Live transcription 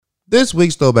This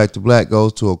week's Throwback to Black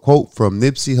goes to a quote from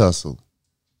Nipsey Hussle.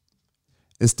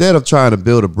 Instead of trying to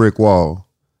build a brick wall,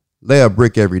 lay a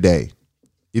brick every day.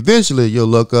 Eventually, you'll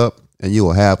look up and you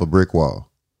will have a brick wall.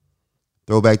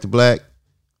 Throwback to Black,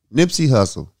 Nipsey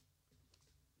Hussle.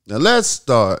 Now let's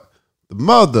start the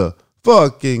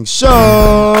motherfucking show.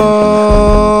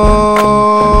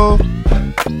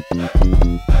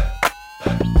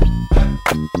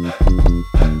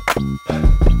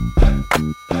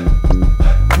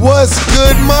 What's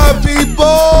good, my people?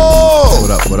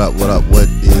 What up, what up, what up? What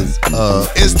is up?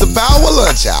 It's the Power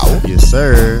Lunch Hour. Yes,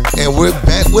 sir. And we're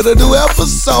back with a new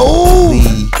episode. We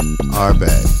are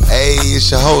back. Hey, it's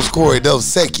your host, Corey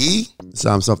Dovsecki.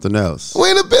 Something else.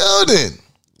 We're in the building.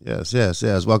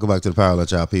 Yes. Welcome back to the Power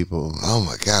Lunch Hour, people. Oh,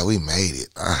 my God, we made it.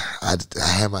 I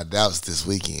had my doubts this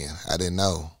weekend. I didn't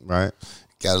know. Right?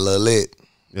 Got a little lit.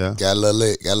 Yeah. Got a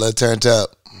little turned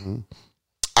up. Mm-hmm.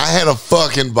 I had a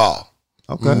fucking ball.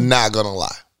 Okay. Not gonna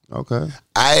lie. Okay.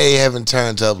 I haven't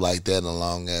turned up like that in a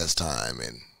long ass time.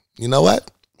 And you know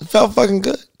what? It felt fucking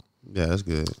good. Yeah, that's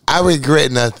good. I regret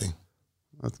nothing.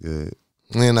 That's good.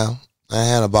 You know, I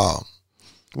had a ball.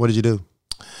 What did you do?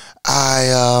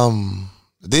 I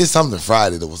did something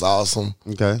Friday that was awesome.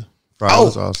 Okay. Friday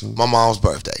was awesome. My mom's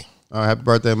birthday. All right, happy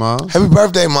birthday, Mom. Happy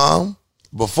birthday, Mom.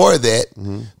 Before that,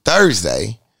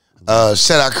 Thursday,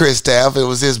 shout out Chris Staff. It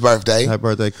was his birthday. Happy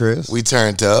birthday, Chris. We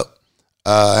turned up.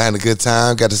 Had a good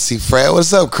time. Got to see Fred.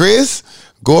 What's up, Chris?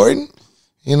 Gordon?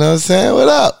 You know what I'm saying? What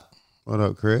up? What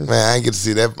up, Chris? Man, I ain't get to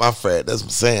see that. My Fred, that's what I'm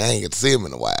saying. I ain't get to see him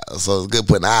in a while. So it's good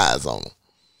putting eyes on him.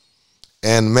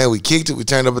 And, man, we kicked it. We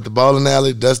turned up at the bowling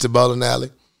alley, Dusty Bowling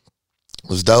Alley. It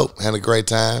was dope. Had a great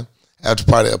time. After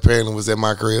party apparently was at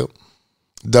my crib.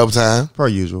 Dope time. Per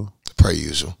usual.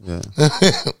 Yeah.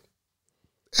 Yeah.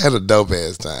 Had a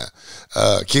dope-ass time.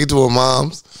 Kicked it with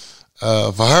Mom's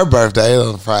for her birthday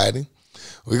on Friday.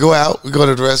 We go out. We go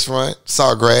to the restaurant.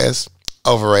 Sawgrass.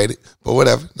 Overrated. But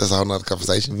whatever. That's a whole nother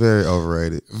conversation. Very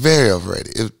overrated. Very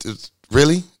overrated. It's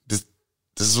really? This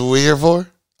is what we're here for?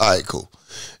 All right, cool.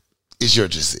 It's your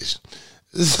decision.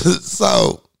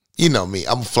 So, you know me.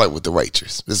 I'm a flirt with the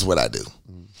waitress. This is what I do.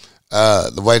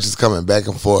 The waitress coming back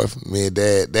and forth. Me and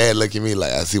Dad look at me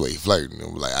like, I see why you flirting.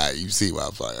 I'm like, all right, you see why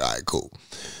I'm flirting. All right, cool.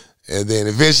 And then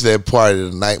eventually at part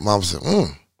of the night, Mom said,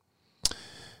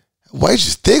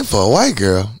 waitress thick for a white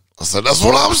girl. I said, that's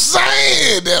what I'm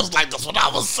saying. Dad was like, that's what I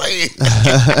was saying.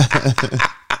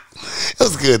 It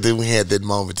was good that we had that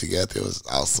moment together. It was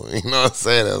awesome. You know what I'm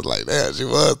saying? I was like, damn, she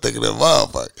was thinking that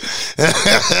motherfucker.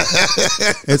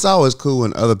 It's always cool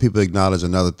when other people acknowledge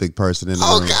another thick person in the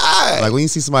room. Oh, God. Like when you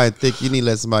see somebody thick, you need to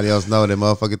let somebody else know that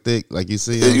motherfucker thick. Like you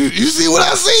see him. You see what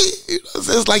I see? You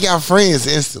know, it's like y'all friends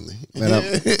instantly.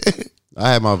 Man,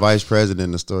 I had my vice president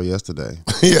in the store yesterday.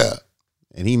 Yeah.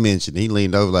 And he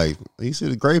leaned over like, you see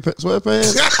the gray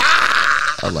sweatpants?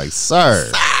 I was like, sir.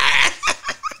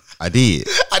 I did.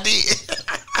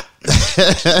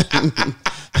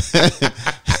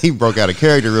 He broke out a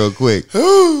character real quick.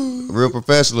 Real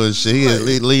professional and shit.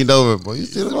 He leaned over. Boy, you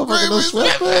see the motherfucker in those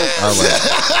sweatpants? I was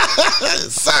like,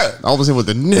 sir. I almost hit with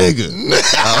the nigga.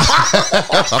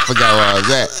 I forgot where I was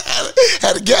at.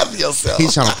 Had to gather yourself.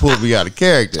 He's trying to pull me out of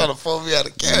character.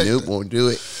 Nope, won't do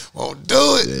it. Won't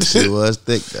do it. Yeah, she was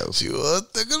thick though. She was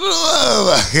thick as a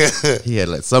motherfucker. He had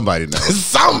to let somebody know.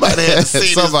 Somebody had to see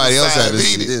this. Somebody else had to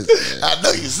see this. I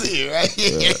know you see it, right?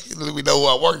 Yeah. Let me know who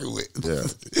I'm working with. Yeah.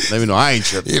 Let me know I ain't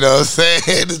tripping. You know what I'm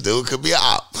saying? This dude could be an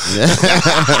op.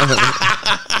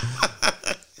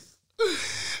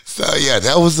 So, yeah,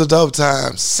 that was a dope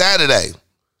time. Saturday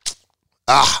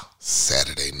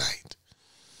night.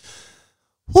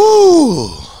 Woo!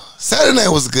 Saturday night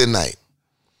was a good night.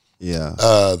 Yeah.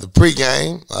 The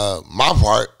pregame, my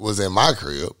part was in my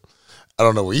crib. I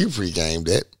don't know where you pre-gamed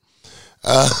at.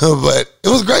 But it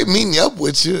was great meeting up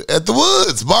with you at the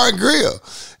Woods Bar and Grill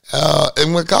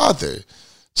in MacArthur.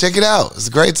 Check it out. It's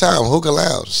a great time. Hookah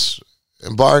Lounge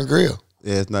and Bar and Grill.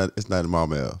 Yeah, it's not in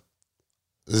Maumelle.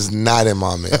 It's not in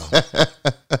Maumelle.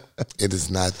 It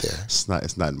is not there. It's not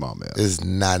in Maumelle. It's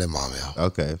not in Maumelle.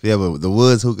 Okay. Yeah, but the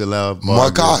Woods Hookah Lounge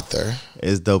MacArthur.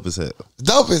 It's dope as hell.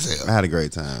 Dope as hell. I had a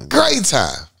great time. Great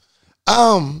time.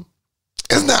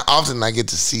 It's not often I get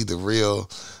to see the real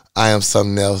I Am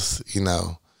Something Else, you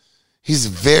know. He's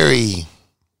very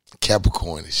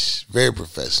Capricornish, very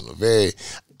professional,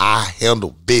 I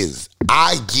handle business.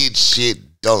 I get shit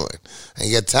done. I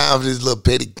ain't got time for these little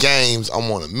petty games. I'm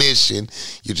on a mission.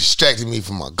 You're distracting me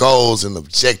from my goals and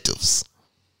objectives.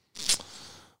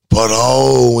 But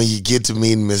when you get to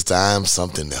meeting Mr. I Am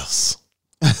Something Else,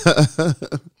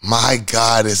 my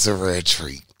God, it's a rare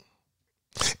treat.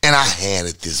 And I had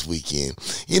it this weekend.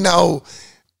 You know,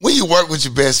 when you work with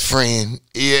your best friend,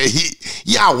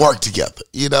 y'all work together.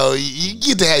 You know, you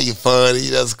get to have your fun. You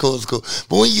know, it's cool.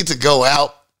 But when you get to go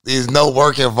out, there's no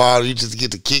work involved. You just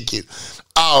get to kick it.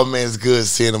 Oh, man, it's good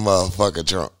seeing a motherfucker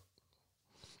drunk.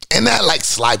 And not like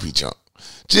sloppy drunk.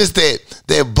 Just that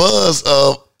buzz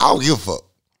of, I don't give a fuck.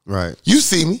 Right. You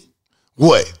see me.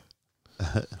 What?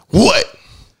 What?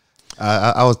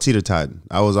 I was teeter-totting.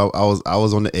 I was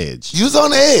on the edge. You was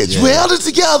on the edge. Yeah. You held it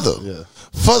together. Yeah.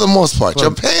 For the most part.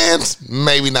 Your pants,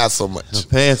 maybe not so much. The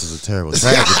pants was a terrible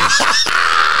tragedy.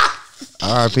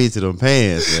 R.I.P. to them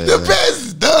pants, man. The pants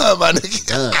is done, my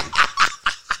nigga.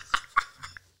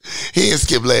 He didn't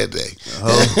skip leg day.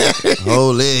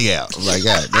 Whole leg out. I'm like,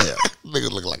 God damn.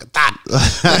 Nigga look like a thot.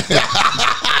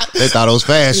 They thought it was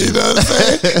fashion. You know what I'm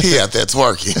saying? He out there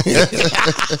twerking.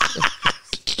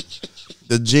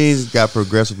 The jeans got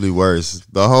progressively worse.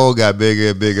 The hole got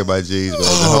bigger and bigger by jeans, but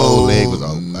the whole leg was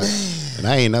open. And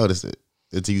I ain't noticed it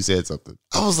until you said something.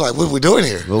 I was like, what are we doing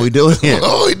here? What we doing here? What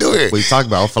are we doing here? We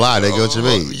talking about fly, nigga. What you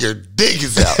mean? Your dick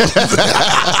is out.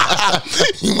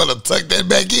 You want to tuck that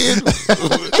back in?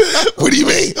 What do you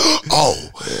mean? Oh,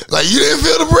 like you didn't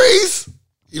feel the breeze?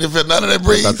 You didn't feel none of that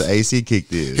breeze? I thought the AC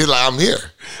kicked in. He's like, I'm here.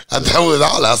 I thought we was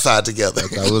all outside together. I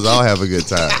thought we was all having a good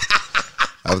time.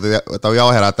 I thought we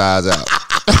all had our thighs out.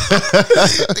 They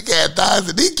had thighs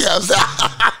and kneecaps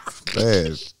out.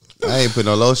 Man, I ain't put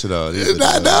no lotion on.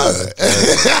 Not done.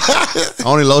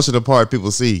 Only lotion the part people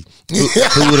see. Who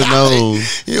would have known?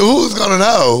 Who's gonna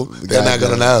know? They're not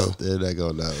gonna know. They're not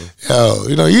gonna know. Yo,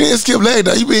 you know, you didn't skip leg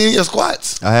though. You been in your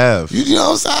squats. I have. You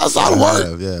know what I'm saying? I saw the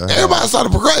work. Yeah, everybody saw the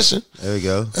progression. There we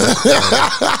go.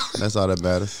 That's all that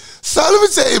matters. So let me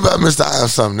tell you about Mr. I Am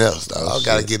Something Else, though. I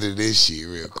gotta get into this shit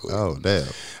real quick. Oh, damn.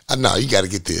 I know, you gotta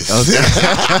get this. Okay.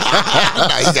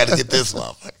 No, you gotta get this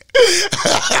motherfucker.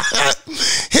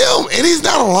 Him, and he's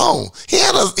not alone. He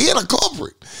had a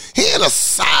culprit. He had a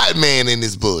side man in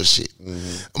this bullshit.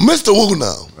 Mm-hmm. Mr. Wu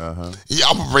Num. I'm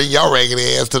gonna bring y'all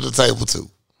raggedy ass to the table too.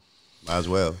 Might as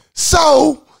well.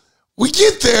 So we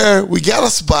get there, we got a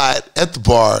spot at the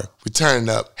bar, we turning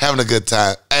up, having a good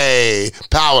time. Hey,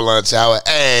 power lunch hour.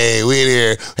 Hey, we in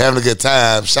here having a good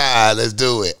time. Shy, let's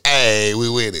do it. Hey, we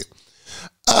with it.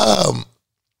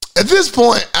 At this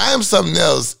point, I Am Something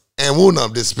Else and Wu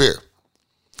Num disappear.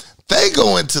 They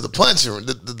go into the punching room,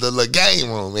 the game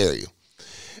room area.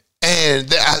 And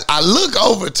I look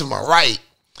over to my right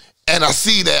and I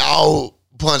see they all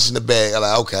punching the bag. I'm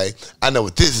like, okay, I know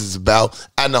what this is about.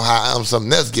 I know how I Am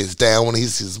Something Else gets down when he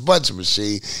sees a punching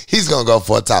machine. He's going to go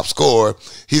for a top score.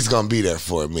 He's going to be there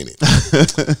for a minute.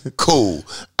 Cool.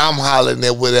 I'm hollering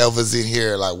at whatever's in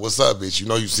here like, what's up, bitch? You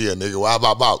know you see a nigga. Wow,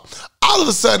 wow, wow. All of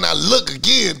a sudden, I look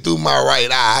again through my right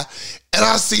eye, and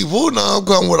I see Wu Num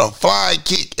come with a flying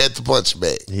kick at the punch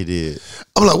bag. He did.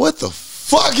 I'm like, what the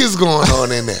fuck is going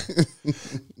on in there?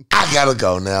 I gotta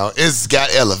go now. It's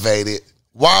got elevated.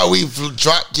 Why are we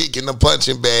drop kicking the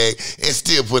punching bag and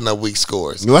still putting up weak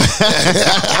scores?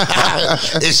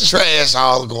 It's trash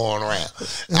all going around.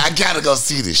 I gotta go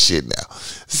see this shit now.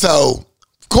 So,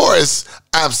 of course,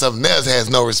 I Am Something Else has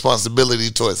no responsibility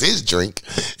towards his drink.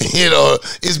 You know,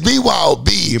 it's BYOB.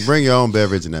 You can bring your own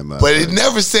beverage in that mug. But it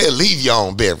never said leave your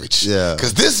own beverage. Yeah.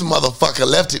 Because this motherfucker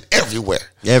left it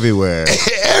everywhere. Everywhere.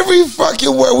 Every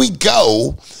fucking where we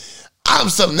go, I'm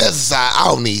Something Else aside. I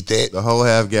don't need that. The whole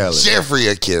half gallon. Jeffrey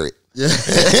will carry it.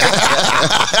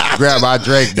 Grab my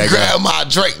drink, nigga. Grab my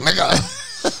drink, nigga.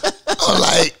 I'm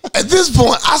like, at this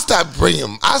point, I stopped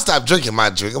drinking my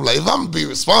drink. I'm like, if I'm gonna be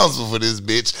responsible for this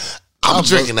bitch, I'm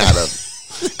drinking out of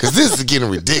it. Because this is getting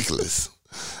ridiculous.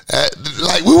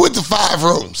 Like, we went to 5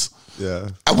 rooms.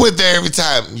 Yeah. I went there every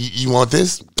time. You want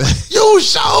this? You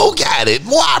sure got it.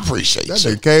 Boy, I appreciate That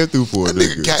you. nigga came through for it. That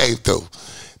nigga came through.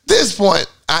 This point,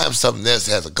 I Am Something Else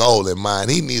has a goal in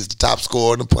mind. He needs the top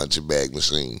score in the punching bag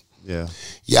machine. Yeah.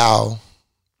 Y'all,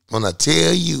 when I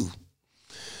tell you,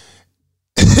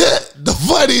 the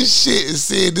funniest shit is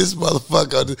seeing this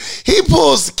motherfucker. He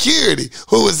pulled security,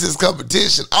 who was his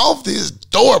competition, off his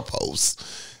doorpost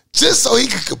just so he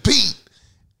could compete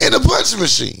in the punching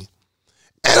machine.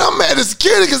 And I'm mad at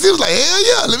security because he was like, hell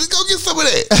yeah, let me go get some of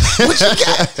that. What you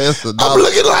got? I'm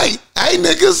looking like, hey,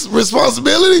 niggas,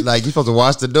 responsibility. Like, you supposed to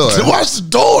watch the door. To watch the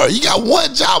door. You got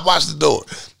one job, watch the door.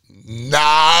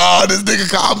 Nah, this nigga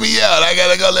called me out. I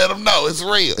gotta go let him know it's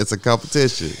real. It's a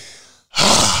competition.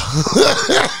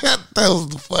 That was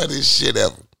the funniest shit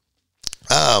ever.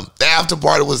 The after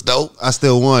party was dope. I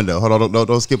still won though. Hold on,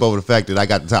 don't skip over the fact that I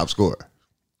got the top score.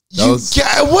 You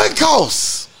got what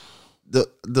cost? I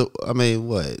mean,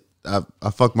 what? I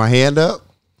fucked my hand up.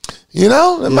 You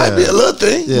know, it might be a little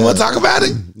thing. Yeah. You want to talk about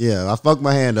it? Yeah, I fucked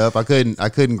my hand up. I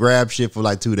couldn't grab shit for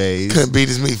like 2 days. Couldn't beat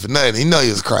his meat for nothing. He know he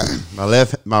was crying.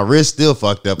 My wrist still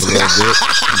fucked up a little bit.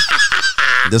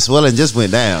 The swelling just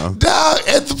went down. Dog,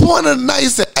 at the point of the night, he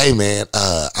said, hey, man,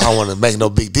 I don't want to make no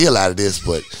big deal out of this,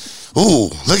 but, ooh,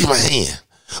 look at my hand.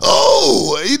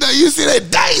 Oh, you see that?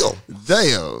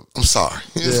 Damn. I'm sorry.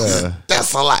 Yeah.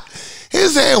 That's a lot.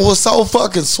 His hand was so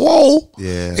fucking swole.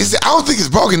 Yeah. He said, I don't think it's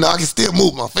broken, though. I can still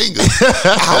move my fingers.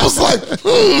 I was like,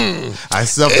 I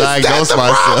self-diagnosed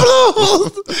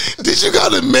myself. Did you go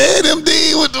to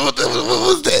MedMD? What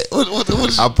was that?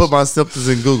 What I put my symptoms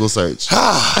in Google search.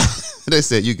 They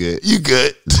said, you good. You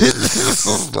good. This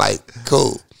was like,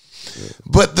 cool.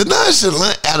 But the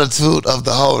nonchalant attitude of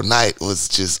the whole night was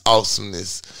just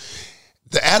awesomeness.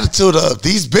 The attitude of,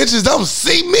 these bitches don't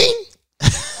see me.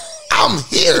 I'm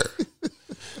here.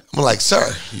 I'm like,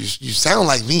 sir, you sound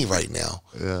like me right now.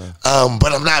 Yeah.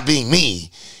 But I'm not being me.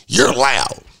 You're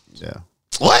loud. Yeah.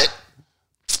 What?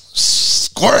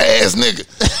 Square ass nigga.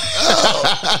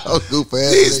 Goof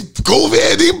ass. These goofy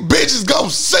ass, these bitches gonna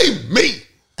see me.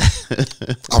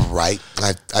 All right.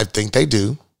 I think they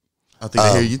do. I think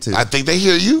they hear you too. I think they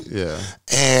hear you. Yeah.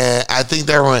 And I think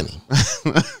they're running.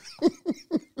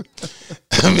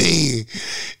 I mean,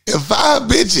 if 5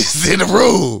 bitches in the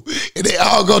room and they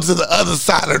all go to the other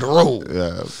side of the room,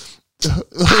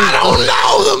 I don't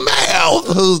know the math.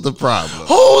 Who's the problem?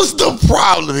 Who's the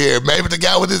problem here? Maybe the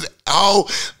guy with his whole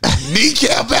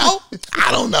kneecap out?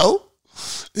 I don't know.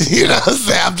 You know what I'm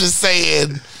saying? I'm just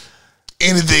saying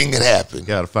anything can happen.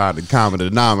 Gotta find the common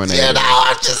denominator. You know,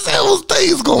 I'm just saying there's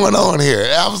things going on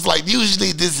here. I was like,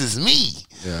 usually this is me.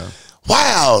 Yeah.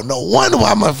 Wow, no wonder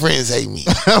why my friends hate me.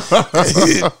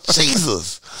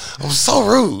 Jesus, I'm so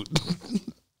rude.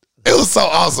 It was so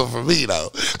awesome for me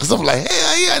though, because I'm like,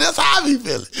 hell yeah, that's how I be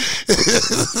feeling.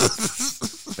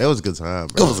 It was a good time,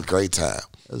 It bro. was a great time.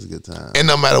 It was a good time. And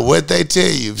no matter what they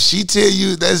tell you, if she tell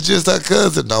you that's just her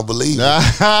cousin, don't believe her.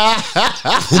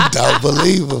 Don't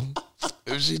believe them.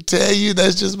 If she tell you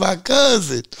that's just my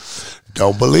cousin,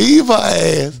 don't believe her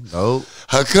ass. Nope.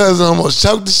 Her cousin almost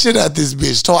choked the shit out this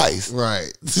bitch twice.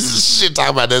 Right. This shit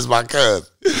talking about that's my cousin.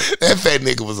 That fat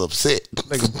nigga was upset.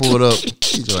 Nigga pulled up.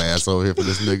 Get your ass over here for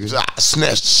this nigga. I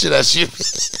snatched the shit out your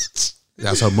bitch.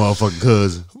 That's her motherfucking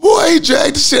cousin. Boy, he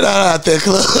dragged the shit out that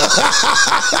club.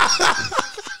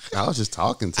 I was just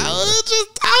talking to her. I was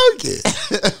just talking.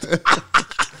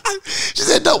 She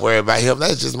said, don't worry about him.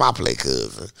 That's just my play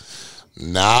cousin.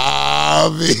 Nah,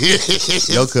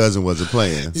 bitch. Your cousin wasn't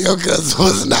playing. Your cousin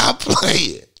was not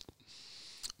playing.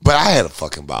 But I had a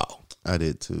fucking ball. I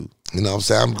did too. You know what I'm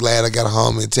saying? I'm glad I got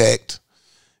home intact.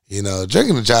 You know,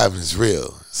 drinking and driving is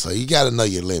real. So you got to know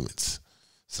your limits.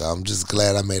 So I'm just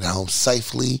glad I made it home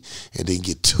safely and didn't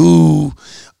get too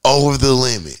over the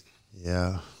limit.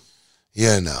 Yeah.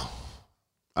 You know.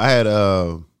 I had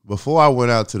before I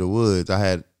went out to the woods, I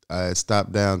had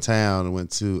stopped downtown and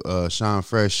went to Sean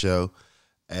Fresh show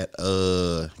at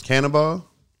Cannonball.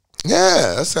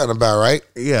 Yeah, that sounded about right.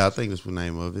 Yeah, I think that's the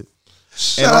name of it.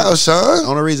 Shout out, Sean. The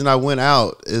only reason I went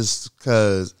out is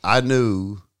because I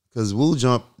knew, because Woo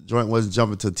joint wasn't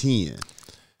jumping to 10.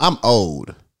 I'm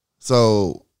old.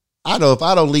 So I know if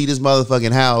I don't leave this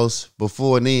motherfucking house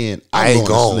before then, I ain't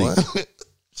going. To sleep.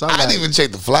 So I didn't even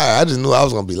check the flyer. I just knew I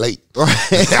was going to be late. Right.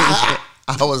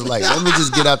 I was like, let me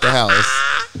just get out the house,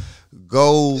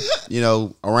 go,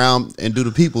 around and do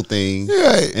the people thing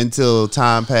until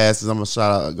time passes. I'm going to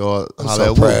shout out, go I'm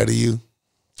so proud of you.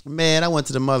 Man, I went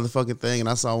to the motherfucking thing and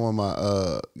I saw one of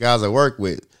my guys I work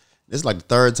with. It's like the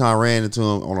third time I ran into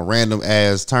him on a random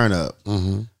ass turn up.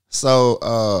 Mm-hmm. So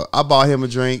I bought him a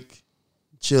drink,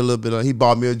 chill a little bit. He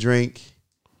bought me a drink.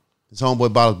 His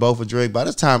homeboy bought us both a drink. By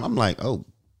this time, I'm like, oh,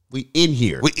 we in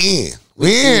here. We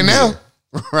in now.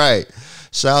 Right.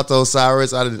 Shout out to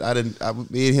Osiris.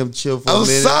 Me and him chill for a minute.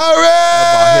 Osiris!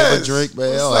 I bought him a drink,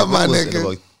 man. What's up, my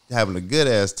nigga? Having a good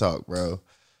ass talk, bro.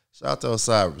 Shout out to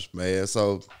Osiris, man.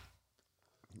 So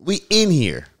we in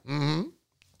here. Mm-hmm.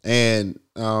 And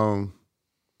I'm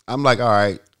like, all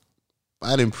right.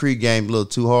 I didn't pregame a little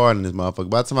too hard in this motherfucker.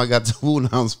 By the time I got to Woo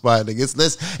Nam spot,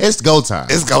 it's go time.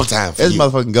 It's go time for It's you.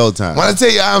 motherfucking go time. When I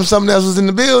tell you something else was in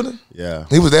the building, Yeah.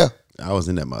 he was there. I was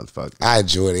in that motherfucker. I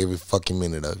enjoyed every fucking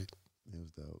minute of it. It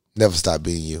was dope. Never stop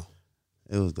being you.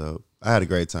 It was dope. I had a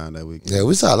great time that weekend. Yeah,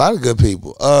 we saw a lot of good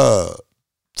people.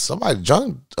 Somebody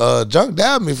drunk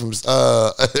down me from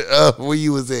where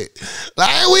you was at.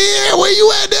 Like, we here, where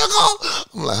you at, nigga?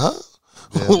 I'm like, huh?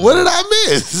 Yeah, what did I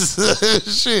miss?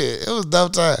 Shit, it was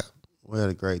dope time. We had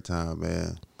a great time,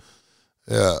 man.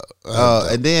 Yeah.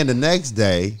 And then the next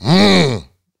day,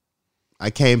 I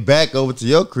came back over to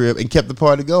your crib and kept the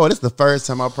party going. It's the first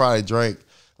time I probably drank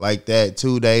like that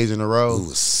 2 days in a row. We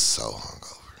was so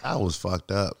hungover. I was fucked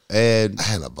up. And I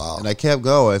had a ball. I kept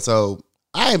going. So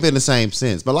I ain't been the same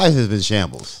since. My life has been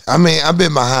shambles. I mean, I've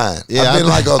been behind. Yeah, I've been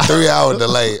like a 3-hour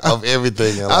delay of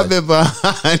everything in life. I've been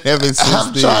behind ever since.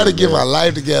 I'm trying to get my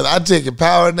life together. I'm taking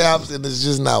power naps and it's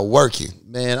just not working.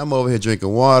 Man, I'm over here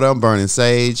drinking water. I'm burning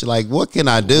sage. Like, what can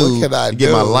I do What can I to get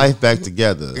do? my life back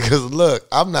together? Because look,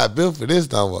 I'm not built for this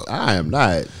no more. I am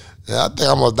not. I think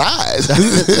I'm gonna die.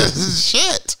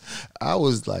 Shit. I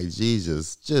was like,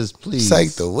 Jesus, just please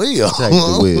Take the wheel. Take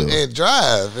the wheel. And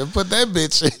drive and put that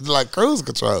bitch in like cruise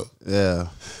control. Yeah.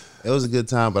 It was a good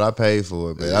time, but I paid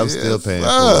for it, man. I'm still paying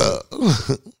for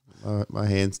it. My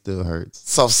hand still hurts.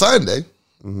 So Sunday,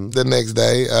 the next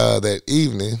day, that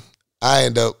evening, I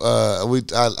end up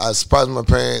I surprised my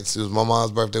parents. It was my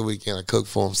mom's birthday weekend. I cooked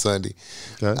for them Sunday.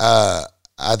 Okay.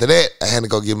 After that, I had to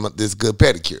go get this good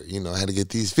pedicure. You know, I had to get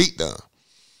these feet done.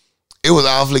 It was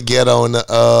awfully ghetto in the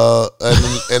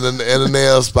in the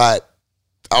nail spot.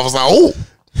 I was like,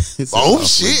 oh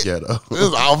shit, ghetto. It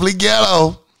was awfully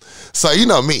ghetto. So you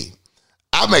know me,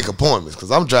 I make appointments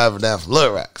because I'm driving down from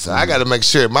Little Rock, so I got to make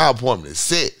sure my appointment is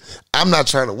set. I'm not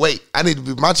trying to wait.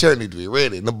 My chair need to be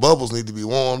ready, and the bubbles need to be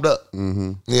warmed up.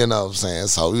 Mm-hmm. You know what I'm saying?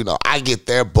 So you know, I get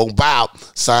there, boom, bow,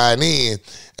 sign in,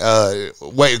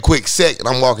 wait a quick second.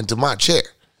 I'm walking to my chair.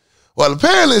 Well,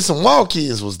 apparently some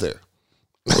walk-ins was there.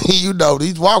 You know,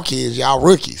 these walk-ins, y'all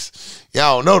rookies.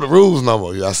 Y'all don't know the rules no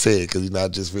more. I said, because, you know, I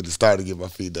just really started to get my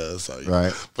feet done. So,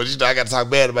 right. But, you know, I got to talk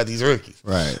bad about these rookies.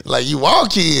 Right. Like, you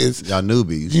walk-ins. Y'all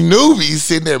newbies. You newbies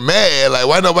sitting there mad. Like,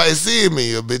 why nobody seeing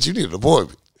me? Bitch, you need an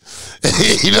appointment.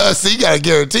 You know what I'm saying? You got to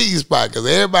guarantee your spot because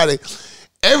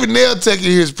every nail tech in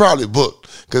here is probably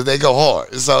booked because they go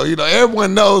hard. So, you know,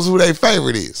 everyone knows who their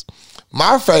favorite is.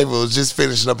 My favorite was just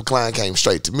finishing up a client, came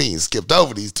straight to me and skipped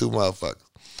over these two motherfuckers.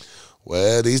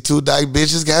 Well, these two dyke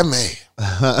bitches got mad.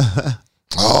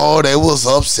 Oh, they was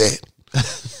upset.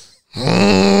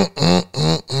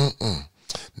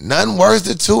 Nothing worse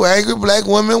than two angry black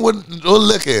women with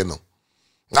liquor in them.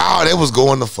 Oh, they was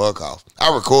going the fuck off.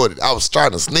 I recorded. I was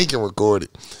trying to sneak and record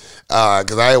it.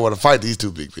 Because I didn't want to fight these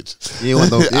two big bitches. You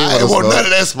ain't want I didn't want none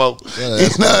of that smoke. Yeah, you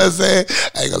know what I'm saying?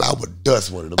 I ain't gonna lie, I would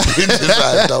dust one of them bitches.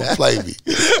 I don't play me.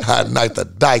 I knocked the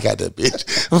dyke out that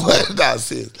bitch. But not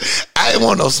serious. I didn't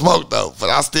want no smoke though, but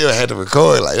I still had to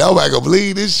record. Like, nobody gonna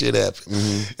believe this shit happened.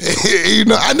 Mm-hmm. You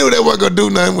know, I knew they weren't gonna do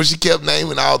nothing when she kept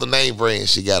naming all the name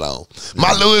brands she got on.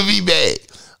 My Louis V bag.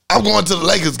 I'm going to the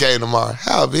Lakers game tomorrow.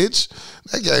 How, bitch?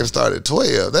 That game started at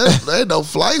 12. There ain't no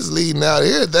flights leading out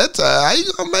here at that time. How you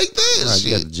gonna make that right, shit?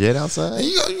 You got the jet outside?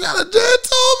 You got a jet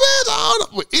too, bitch. I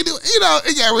don't know. You know,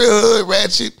 it got real hood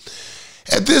ratchet.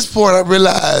 At this point, I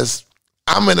realized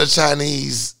I'm in a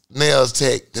Chinese nails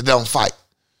tech that don't fight.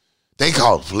 They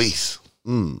call the police.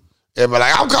 Everybody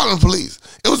like, I'm calling the police.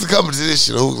 It was a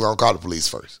competition of who's gonna call the police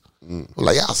first. I'm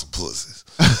like, y'all some pussies.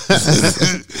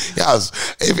 Y'all,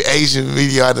 every Asian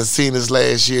video I done seen this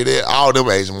last year, all them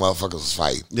Asian motherfuckers was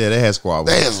fighting. Yeah, they had squabbles.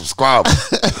 They had some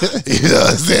squabbles. You know what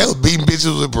I'm saying? They was beating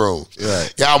bitches with brooms.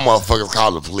 Right. Y'all motherfuckers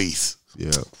call the police.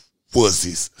 Yeah.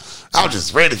 Pussies. I was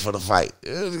just ready for the fight.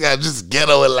 Just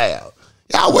ghetto and loud.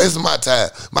 Y'all wasting my time.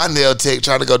 My nail tech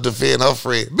trying to go defend her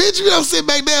friend. Bitch, you don't sit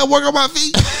back there and work on my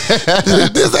feet.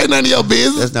 This ain't none of your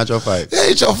business. That's not your fight. That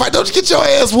ain't your fight. Don't you get your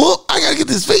ass whooped. I got to get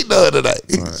this feet done today.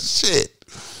 Right. Shit.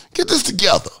 Get this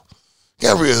together.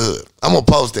 Got real hood. I'm going to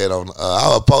post that on,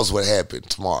 I'll post what happened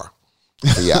tomorrow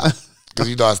for y'all. Because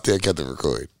you know I still kept the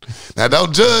recording. Now,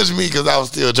 don't judge me because I was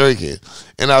still drinking.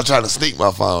 And I was trying to sneak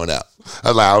my phone out. I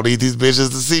was like, I don't need these bitches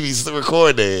to see me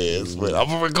record their ass. But I'm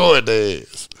going to record their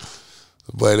ass.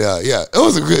 But, yeah, it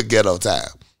was a good ghetto time.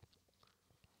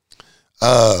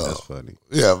 That's funny.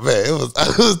 Yeah, man, it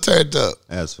was turned up.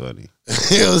 That's funny.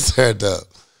 It was turned up.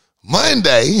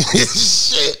 Monday,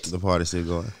 shit. The party still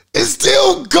going? It's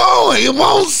still going. It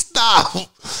won't stop.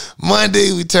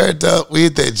 Monday, we turned up. We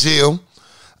hit that gym.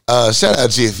 Shout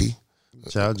out Jiffy.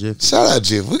 Shout out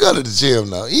Jiffy. We go to the gym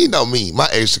now. You know me, my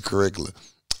extracurricular.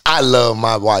 I love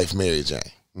my wife, Mary Jane.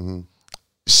 Mm-hmm.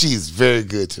 She's very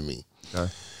good to me. Okay.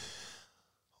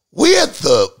 We at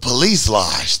the police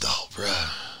lodge, though, bro.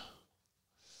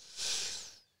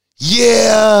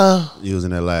 Yeah. You was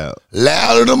in there loud.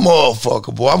 Louder than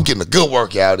motherfucker, boy. I'm getting a good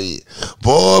workout in.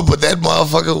 Boy, but that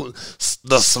motherfucker,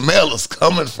 the smell is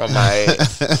coming from my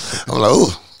ass. I'm like, ooh,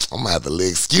 I'm going to have to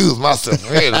excuse myself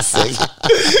for a second.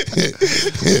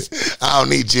 I don't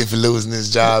need Jiffy losing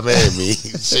his job and me.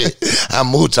 Shit, I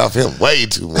mooch off him way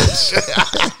too much.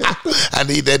 I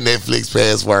need that Netflix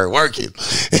password working.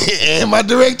 And my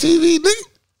DirecTV, nigga.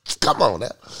 Come on now.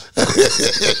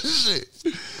 Shit.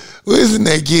 We was in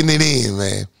there getting it in,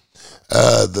 man.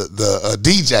 The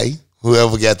DJ,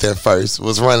 whoever got there first,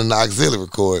 was running the auxiliary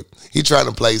cord. He trying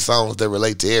to play songs that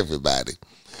relate to everybody.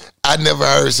 I never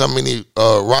heard so many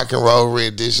rock and roll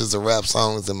renditions of rap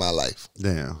songs in my life.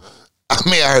 Damn. I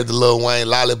mean, I heard the Lil Wayne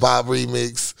Lollipop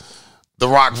remix, the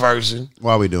rock version.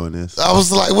 Why are we doing this? I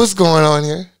was like, what's going on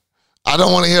here? I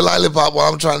don't want to hear Lollipop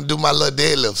while I'm trying to do my little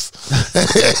deadlifts.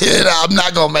 I'm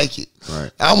not going to make it.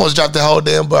 Right. I almost dropped the whole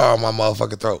damn bar on my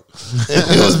motherfucking throat.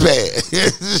 It was bad.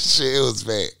 Shit, it was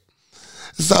bad.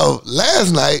 So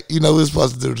last night, we were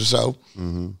supposed to do the show.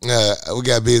 Mm-hmm. We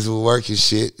got busy with work and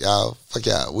shit. Y'all, fuck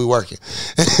y'all, we working.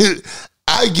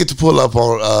 I get to pull up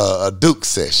on a Duke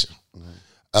session.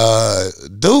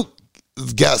 Duke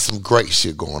got some great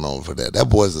shit going on for that. That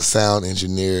boy's a sound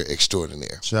engineer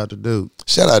extraordinaire. Shout out to Duke.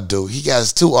 Shout out Duke. He got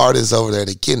his 2 artists over there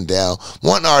that getting down.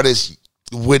 One artist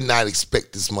would not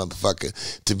expect this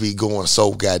motherfucker to be going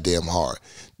so goddamn hard.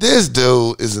 This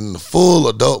dude is in the full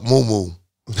adult moo-moo.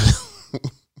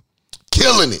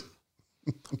 Killing it.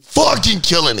 Fucking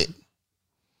killing it.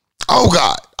 Oh,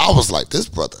 God. I was like, this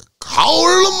brother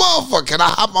colder than a motherfucker. Can I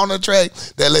hop on the track?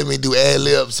 They let me do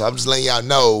ad-libs, so I'm just letting y'all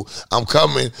know I'm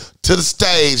coming to the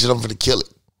stage and I'm gonna kill it.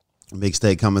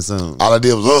 Mixtape coming soon. All I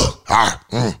did was,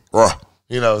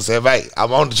 you know what I'm saying? Hey,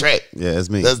 I'm on the track. Yeah, it's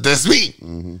me. That's me.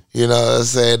 Mm-hmm. You know what I'm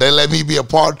saying? They let me be a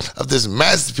part of this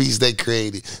masterpiece they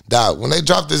created. Dog, when they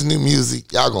drop this new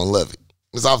music, y'all gonna love it.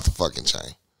 It's off the fucking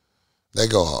chain. They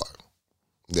go hard.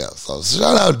 Yeah, so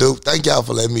shout out, Duke. Thank y'all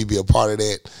for letting me be a part of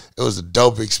that. It was a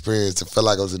dope experience. It felt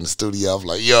like I was in the studio. I was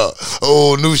like,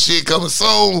 yo, new shit coming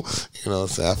soon. You know what I'm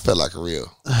saying? I felt like a real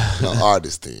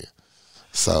artist then.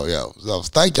 So,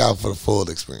 thank y'all for the full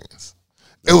experience.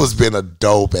 It was been a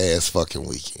dope ass fucking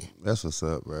weekend. That's what's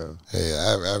up, bro.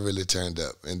 Yeah, I really turned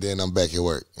up. And then I'm back at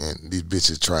work, and these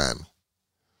bitches trying me.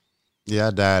 Yeah,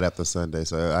 I died after Sunday,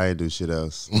 so I ain't do shit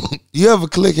else. You ever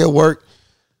click at work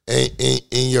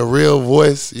in your real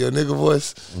voice, your nigga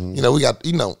voice? Mm-hmm. We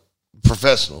got,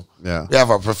 professional. Yeah. We have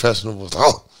our professional voice.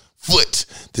 Oh, foot,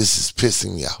 this is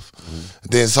pissing me off. Mm-hmm.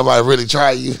 Then somebody really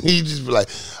try you, you just be like,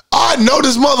 I know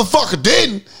this motherfucker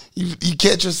didn't. You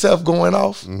catch yourself going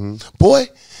off. Mm-hmm. Boy,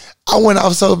 I went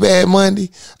off so bad Monday.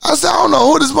 I said, I don't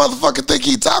know who this motherfucker think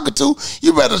he talking to.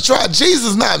 You better try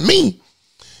Jesus, not me.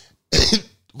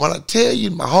 When I tell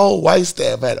you, my whole white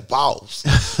staff had a pause.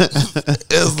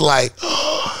 It's like,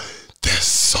 that's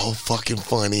so fucking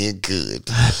funny and good.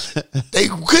 They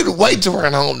couldn't wait to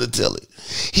run home to tell it.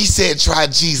 He said, try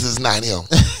Jesus, not him.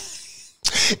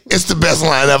 It's the best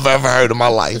line I've ever heard in my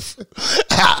life.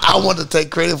 I want to take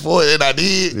credit for it, and I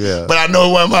did. Yeah. But I know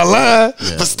it wasn't my line.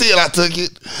 Yeah. But still, I took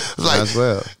it. Like,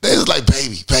 they was like,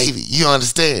 baby, you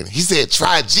understand? He said,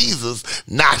 try Jesus,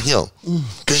 not him.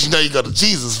 Because you go to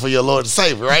Jesus for your Lord and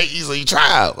Savior, right? So you try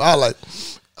out. I was like,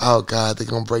 oh, God, they're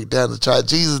going to break down the try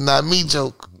Jesus, not me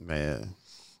joke. Man.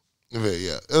 But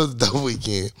yeah, it was a dope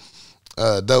weekend.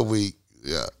 Dope week.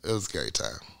 Yeah, it was a great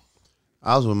time.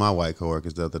 I was with my white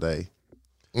coworkers the other day.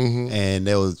 Mm-hmm. And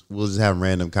we was just having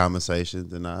random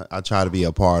conversations, and I try to be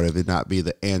a part of it, not be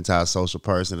the antisocial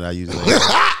person that I usually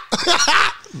am.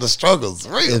 The struggle's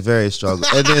real. It's very struggle.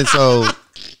 And then so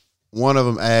one of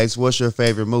them asked, what's your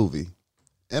favorite movie?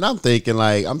 And I'm thinking,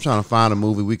 like, I'm trying to find a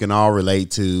movie we can all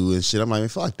relate to and shit. I'm like,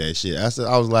 fuck that shit.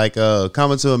 I was like,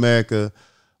 Coming to America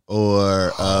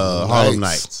or Harlem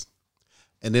Nights.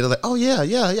 And they're like, oh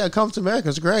yeah, Coming to America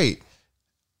is great.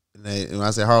 And when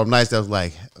I said Harlem Nights, they was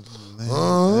like,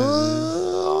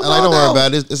 don't worry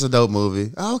about it. It's a dope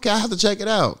movie. Oh, okay, I have to check it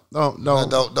out. Don't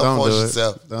force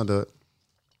yourself. Don't do it.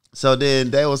 So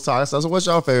then they was talking. So I said, what's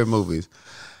your favorite movies?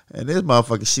 And this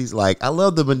motherfucker, she's like, I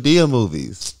love the Madea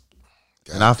movies.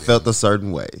 God and I felt a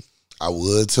certain way. I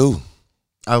would too.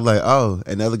 I was like, oh.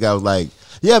 And the other guy was like,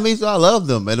 yeah, me too. I love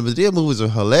them. And the Madea movies are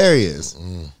hilarious.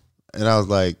 And I was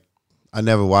like, I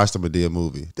never watched a Madea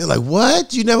movie. They're like,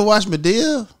 what? You never watched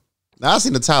Madea? Now, I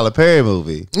seen the Tyler Perry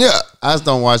movie. Yeah. I just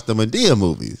don't watch the Madea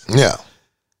movies. Yeah.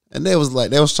 And they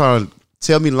was trying to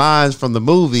tell me lines from the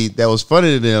movie that was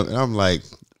funny to them. And I'm like,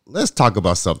 let's talk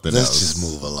about something else.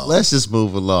 Let's just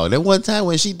move along. Then one time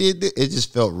when she did it, it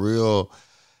just felt real.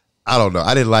 I don't know.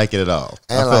 I didn't like it at all.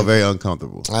 I felt very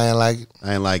uncomfortable. I ain't like it.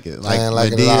 I ain't like it. Like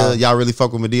Madea, y'all really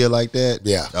fuck with Madea like that?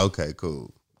 Yeah. Okay,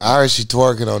 cool. I heard she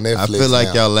twerking on Netflix. I feel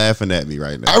like y'all laughing at me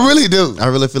right now. I really do. I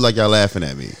really feel like y'all laughing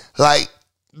at me. Like,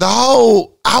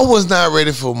 I was not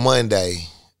ready for Monday.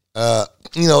 I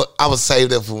was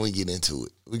saved up when we get into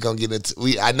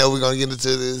it. I know we're gonna get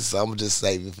into this, so I'm gonna just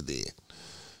save it for then.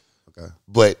 Okay.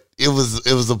 But it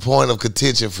was a point of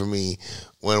contention for me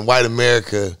when white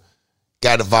America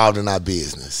got involved in our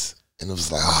business. And it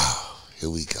was like, oh, here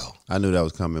we go. I knew that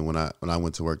was coming when I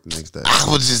went to work the next day. I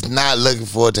was just not looking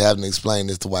forward to having to explain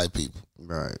this to white people.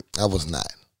 Right. I was not.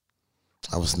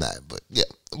 But yeah.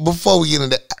 Before we get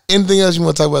into that, anything else you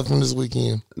want to talk about from this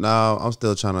weekend? No, I'm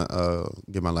still trying to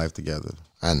get my life together.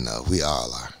 I know. We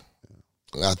all are.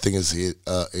 I think it's an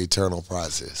eternal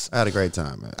process. I had a great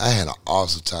time, man. I had an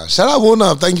awesome time. Shout out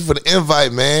Woonum. Thank you for the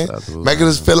invite, man. Absolutely. Making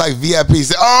us feel like VIP.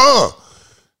 Say,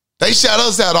 they shout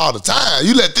us out all the time.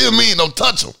 You let them in, don't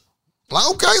touch them. Like,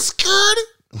 okay, security.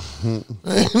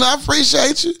 I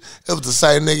appreciate you. It was the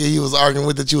same nigga he was arguing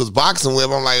with that you was boxing with.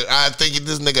 I'm like, I think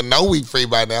this nigga know we free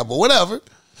by now, but whatever.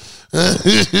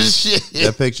 Shit.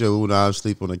 That picture of when I was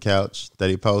asleep on the couch that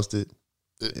he posted,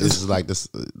 this is like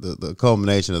the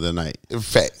culmination of the night.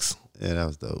 Facts. Yeah, that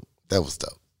was dope. That was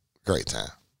dope. Great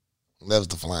time. That was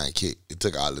the flying kick. It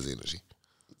took all his energy.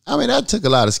 I mean, that took a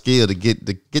lot of skill to get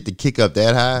the kick up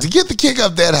that high. To get the kick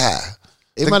up that high.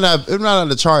 It might not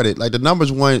uncharted. Like the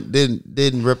numbers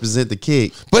didn't represent the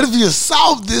kick. But if you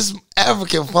saw this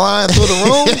African flying through the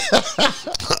room,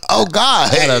 oh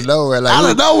God. Out of nowhere. Like,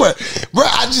 Out of nowhere. Bro,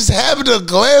 I just happened to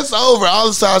glance over. All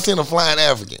of a sudden I seen a flying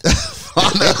African.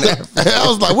 I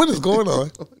was like, what is going on?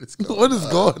 What is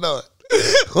going on?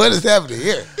 What is happening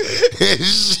here?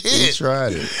 Shit. He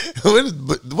tried it.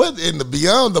 What in the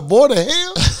beyond the border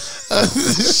hell?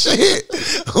 Shit.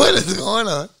 What is going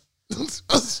on?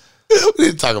 We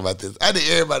need to talk about this. I need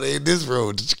everybody in this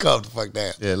room to calm the fuck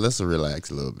down. Yeah, let's relax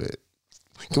a little bit.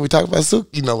 Can we talk about suit?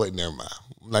 You know what? Never mind.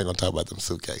 I'm not gonna talk about them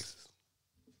suitcases.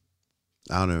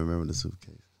 I don't even remember the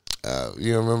suitcase.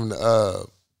 You remember the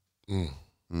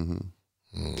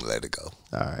let it go.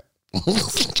 All right.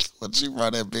 What you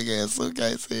brought that big ass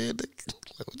suitcase in?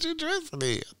 What you dressing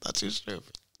in? I thought you was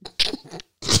stripping.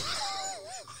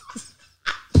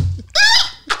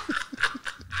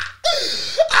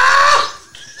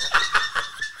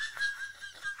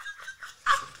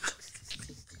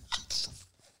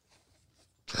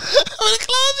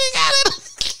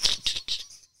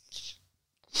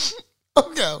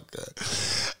 Okay.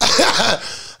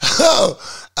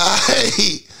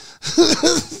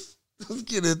 Let's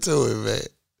get into it, man.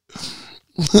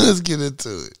 Let's get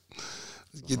into it.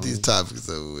 Let's get these topics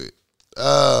over with.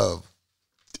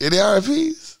 Any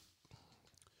RIPs?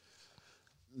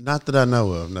 Not that I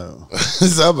know of, no.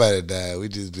 Somebody died. We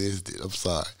just missed it. I'm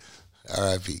sorry.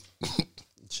 RIP.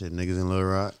 Shit, niggas in Little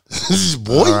Rock.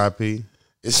 Boy, RIP.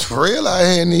 it's real out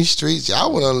here in these streets.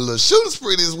 Y'all went on a little shooting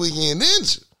spree this weekend,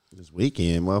 didn't you? This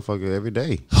weekend, motherfucker, every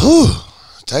day.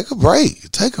 Take a break.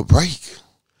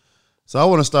 So I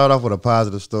want to start off with a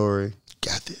positive story.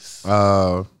 Got this.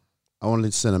 I want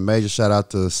to send a major shout out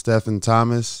to Stephen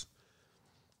Thomas,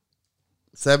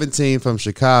 17 from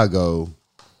Chicago.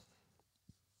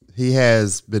 He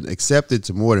has been accepted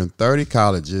to more than 30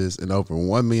 colleges and over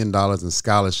 $1 million in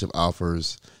scholarship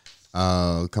offers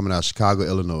coming out of Chicago,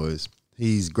 Illinois.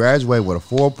 He's graduated with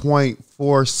a 4.47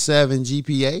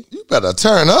 GPA. You better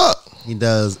turn up. He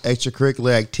does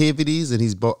extracurricular activities, and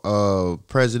he's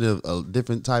president of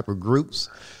different type of groups.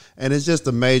 And it's just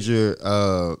a major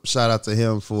shout out to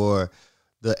him for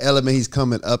the element he's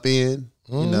coming up in.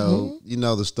 You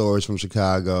know the stories from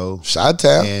Chicago,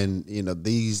 Chi-Town, and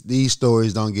these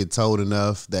stories don't get told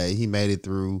enough. That he made it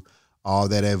through all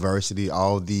that adversity,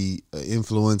 all the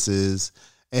influences,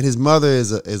 and his mother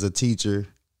is a teacher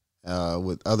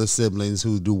with other siblings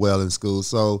who do well in school.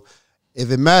 So if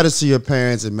it matters to your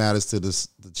parents, it matters to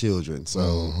the children.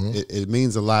 So it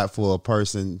means a lot for a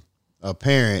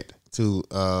parent to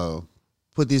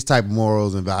put these type of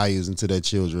morals and values into their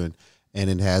children, and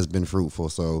it has been fruitful.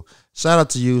 So shout out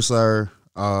to you, sir,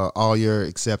 all your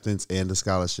acceptance and the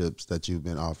scholarships that you've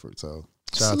been offered. So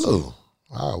shout out to you.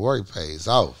 Our work pays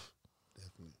off.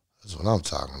 Definitely. That's what I'm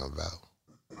talking about.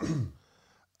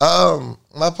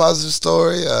 My positive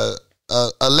story,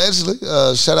 allegedly,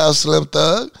 shout out Slim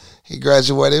Thug. He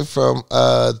graduated from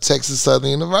Texas Southern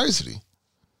University.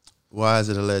 Why is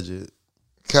it alleged?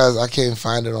 Because I can't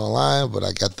find it online, but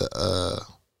I got the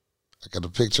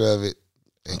picture of it.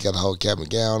 And got a whole cap and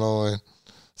gown on.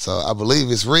 So I believe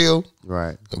it's real.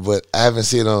 Right. But I haven't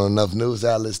seen it on enough news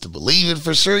outlets to believe it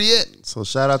for sure yet. So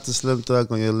shout out to Slim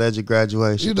Thug on your alleged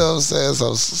graduation. You know what I'm saying?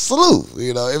 So salute.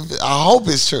 You know, I hope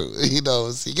it's true. You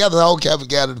know, he got the whole cap and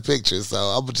gown in the picture, so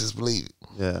I'm going to just believe it.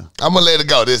 Yeah. I'm going to let it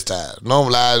go this time.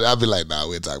 Normally, I'll be like, nah,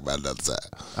 we'll talk about it another time.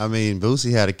 I mean,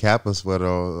 Boosie had a Kappa sweater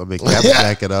on. I mean, Kappa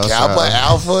jacket on. Kappa,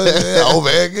 Alpha,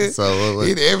 Omega. So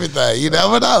he did everything. You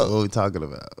never know. What are we talking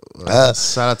about?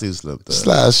 Shout out to you, Slim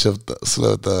Thug.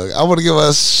 Slim Thug. I want to give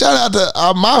a shout out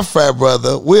to my frat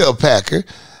brother, Will Packer.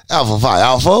 Alpha Phi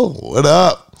Alpha. What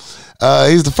up?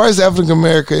 He's the first African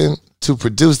American to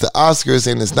produce the Oscars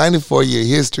in its 94-year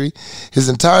history. His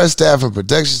entire staff and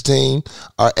production team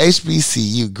are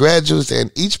HBCU graduates,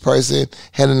 and each person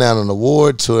handing out an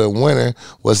award to a winner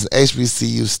was an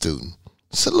HBCU student.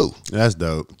 Salute. That's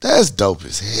dope. That's dope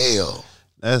as hell.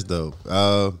 That's dope.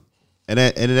 And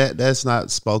that's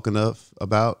not spoken of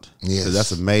about. Yes. 'Cause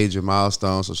that's a major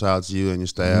milestone. So shout out to you and your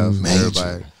staff and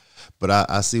everybody. But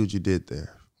I see what you did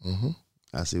there. Mm-hmm.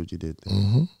 I see what you did there.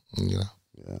 Mm-hmm. Yeah.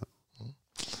 Yeah.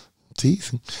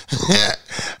 Teasing.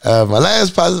 My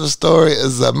last positive story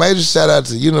is a major shout out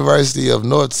to the University of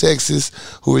North Texas,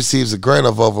 who receives a grant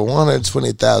of over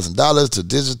 $120,000 to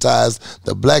digitize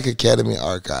the Black Academy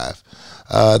Archive.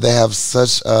 They have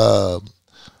such,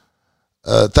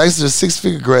 thanks to the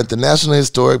six-figure grant, the National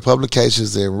Historic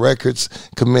Publications and Records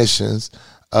Commissions,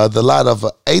 the lot of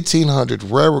 1,800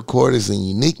 rare recordings and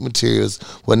unique materials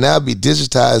will now be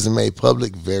digitized and made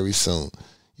public very soon.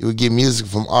 You will get music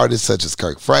from artists such as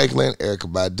Kirk Franklin,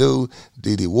 Erykah Badu,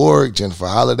 Dee Dee Warwick, Jennifer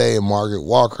Holliday, and Margaret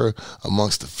Walker,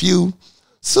 amongst a few.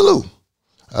 Salute.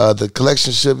 The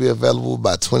collection should be available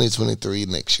by 2023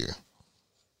 next year.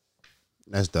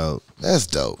 That's dope. That's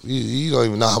dope. You don't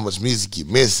even know how much music you're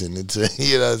missing until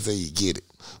you get it.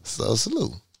 So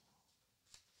salute.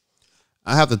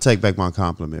 I have to take back my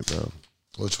compliment, bro.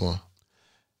 Which one?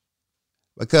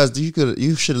 Because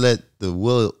you should let the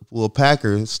Will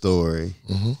Packer story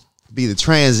be the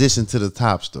transition to the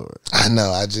top story. I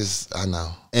know. I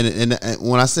know. And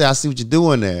when I say I see what you're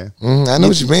doing there, I know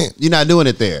what you meant. You're not doing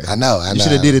it there. I know. You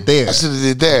should have did it there. I should have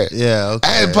did there. Yeah.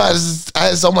 Okay. I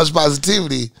had so much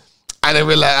positivity. I didn't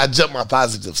realize I jumped my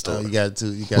positive story. You got to.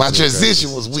 My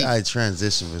transition was weak.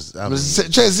 Transition was.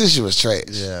 Transition was trash.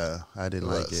 Yeah, I didn't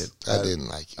like it. I didn't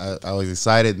like it. I was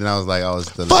excited, then I was like,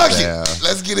 it's the fuck it.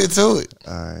 Let's get into it.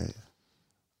 All right.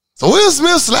 So Will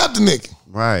Smith slapped the nigga.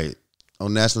 Right.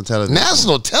 On national television.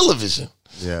 National television.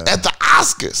 Yeah. At the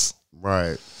Oscars.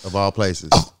 Right. Of all places.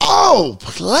 Of all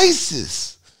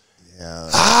places.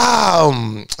 Yeah.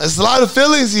 There's a lot of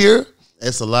feelings here.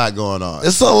 It's a lot going on.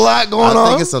 It's a lot going on. I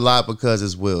think it's a lot because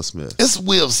it's Will Smith. It's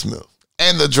Will Smith.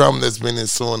 And the drama that's been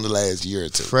ensuing the last year or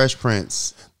two. Fresh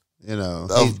Prince. You know.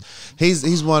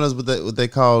 He's one of what they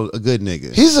call a good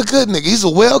nigga. He's a good nigga. He's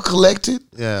a well collected.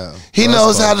 Yeah. He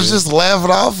knows how to just laugh it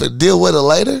off and deal with it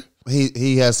later.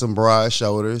 He has some broad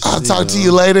shoulders. I'll talk to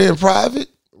you later in private.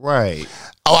 Right.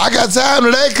 Oh, I got time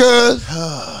today, cuz.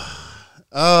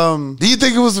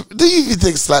 Do you even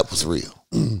think slap was real?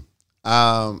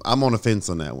 I'm on the fence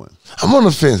on that one. I'm on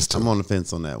the fence too. I'm on the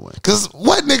fence on that one. Cause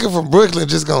what nigga from Brooklyn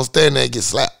just gonna stand there and get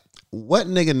slapped? What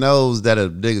nigga knows that a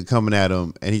nigga coming at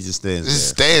him and he just stands there? Just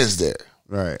stands there.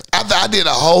 Right. After I did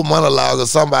a whole monologue of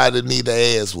somebody that need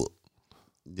their ass whooped.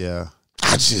 Yeah.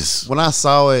 When I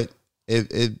saw it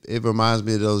reminds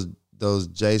me of those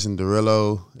Jason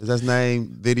Derulo, is that his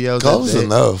name, videos? Close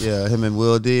enough. Yeah, him and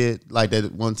Will did. Like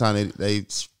that one time they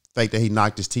faked that he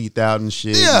knocked his teeth out and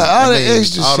shit. Yeah, all that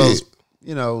extra shit.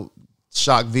 Those,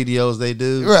 shock videos they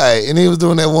do. Right. And he was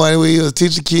doing that one where he was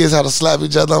teaching kids how to slap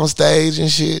each other on stage and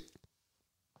shit.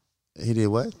 He did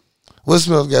what? Will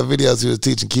Smith got videos he was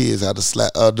teaching kids how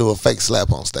to do a fake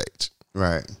slap on stage.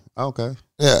 Right. Okay.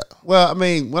 Yeah. Well, I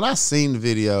mean, when I seen the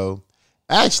video,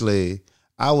 actually,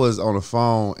 I was on the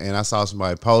phone and I saw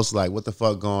somebody post like, "What the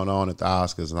fuck going on at the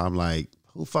Oscars?" And I'm like,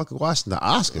 "Who fucking watching the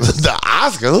Oscars?" The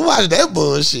Oscars? Who watched that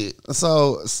bullshit?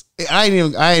 So I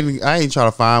ain't trying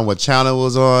to find what channel it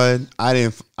was on. I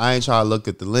ain't try to look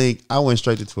at the link. I went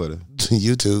straight to Twitter.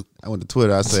 YouTube. I went to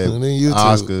Twitter. I said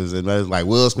Oscars, and it was like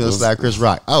Will Smith slapped Chris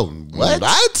Rock. Oh,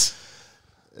 what?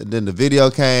 And then the video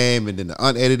came, and then the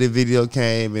unedited video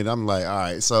came, and I'm like, all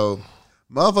right, so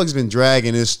motherfuckers been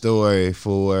dragging this story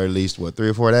for at least 3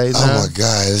 or 4 days now. Oh my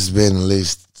God, it's been at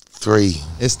least 3.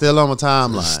 It's still on my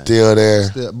timeline. It's still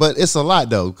there. But it's a lot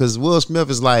though, because Will Smith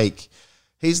is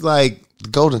he's like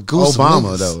Golden Goose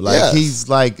Obama though. Like he's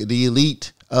like the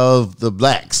elite of the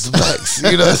blacks.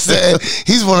 You know what I'm saying?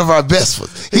 He's one of our best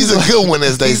ones. He's a good one,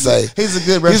 as they say. He's a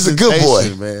good He's a good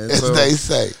boy, man. as they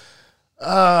say.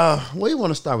 Where you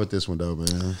want to start with this one though,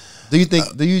 man? Do you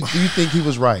think he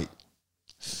was right?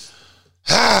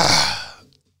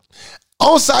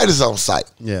 On site is on site.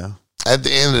 Yeah. At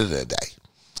the end of the day.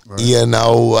 Right.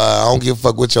 I don't give a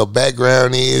fuck what your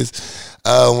background is.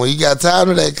 When you got time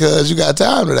today, cuz, you got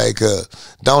time today, cuz.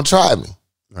 Don't try me.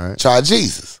 Right. Try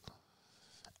Jesus.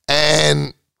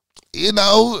 And,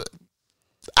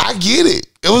 I get it.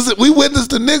 We witnessed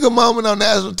the nigga moment on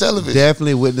national television.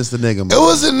 Definitely witnessed the nigga moment. It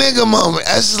was a nigga moment.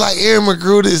 That's just like Aaron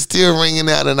McGruder is still ringing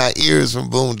out in our ears from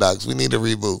Boondocks. We need a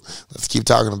reboot. Let's keep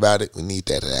talking about it. We need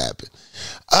that to happen.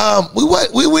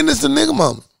 We witnessed the nigga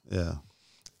moment. Yeah.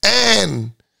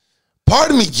 And part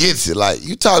of me gets it. Like,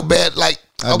 you talk bad, like,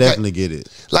 I definitely get it.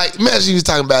 Like, imagine you was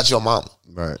talking about your mama.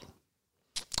 Right.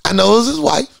 I know it was his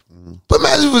wife, but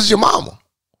imagine it was your mama.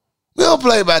 We don't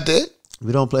play about that.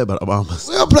 We don't play about our mamas.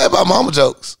 We don't play about mama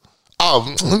jokes.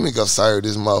 Oh, let me go serve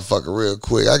this motherfucker real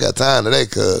quick. I got time today,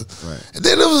 cuz. Right. And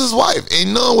then it was his wife.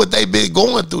 And knowing what they been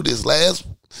going through this last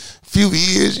few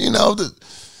years, you know,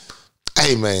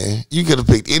 hey, man, you could have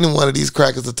picked any one of these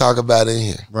crackers to talk about in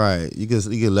here. Right. You could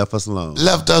left us alone.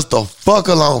 Left us the fuck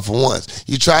alone for once.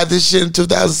 You tried this shit in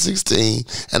 2016,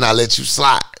 and I let you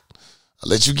slide. I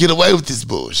let you get away with this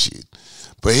bullshit.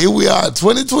 But here we are in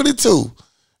 2022,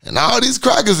 and all these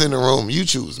crackers in the room, you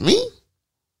choose me?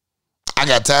 I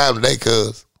got time today,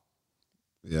 cuz.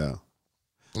 Yeah.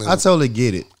 I totally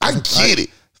get it. I get it.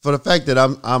 For the fact that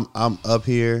I'm up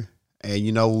here and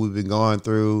you know what we've been going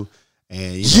through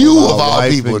and you my of all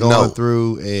wife people been going know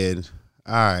through and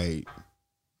all right.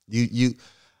 You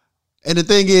and the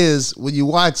thing is when you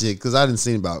watch it, because I didn't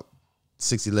see it about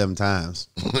 11 times.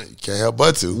 Can't help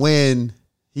but to. When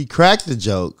he cracked the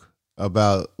joke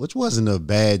about, which wasn't a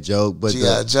bad joke, but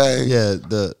G.I. Jane.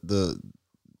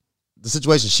 The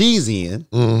situation she's in,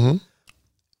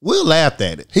 Will laughed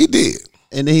at it. He did.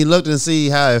 And then he looked and see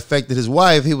how it affected his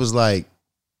wife. He was like,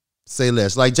 say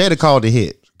less. Like Jada called a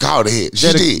hit. Called a hit.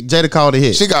 She did. Jada called a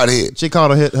hit. She got a hit. She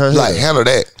called a hit. Her like, hit. handle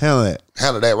that. Handle that.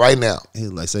 Handle that right now. He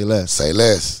was like, say less. Say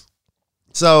less.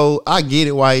 So I get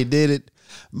it why he did it.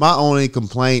 My only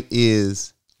complaint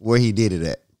is where he did it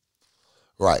at.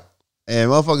 Right. And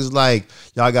motherfuckers like,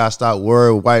 y'all gotta stop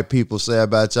worrying what white people say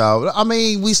about y'all. I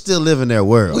mean, we still live in their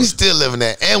world. We still live in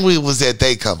that. And we was at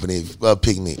their company,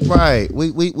 picnic. Right.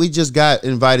 We just got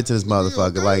invited to this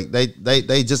motherfucker. Like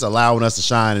they just allowing us to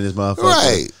shine in this motherfucker.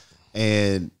 Right.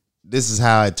 And this is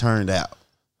how it turned out.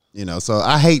 You know, so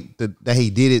I hate that he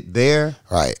did it there.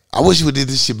 Right. I wish we did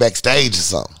this shit backstage or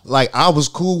something. Like I was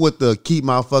cool with the keep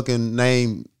my fucking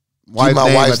name. Keep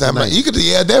my wife's name. You could,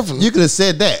 yeah, definitely. You could have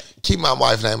said that. Keep my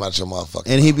wife's name out your motherfucker.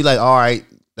 And he'd be like, all right,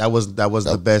 that was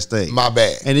the best thing. My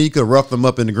bad. And then you could rough them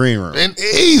up in the green room. And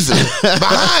easily.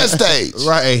 Behind stage.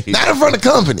 Right. Not in front of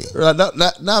company.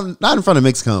 Not in front of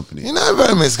mixed company. You're not in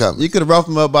front of mixed company. You could have roughed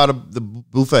them up by the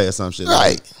buffet or some shit.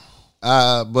 Right.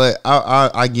 But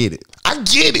I get it. I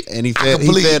get it. And he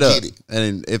fed up. Get it.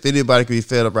 And if anybody could be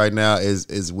fed up right now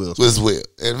is Will. Was Will.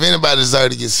 And if anybody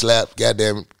deserved to get slapped,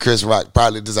 goddamn Chris Rock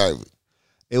probably deserved it.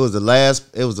 It was the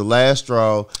last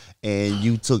straw, and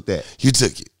you took that. You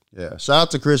took it. Yeah. Shout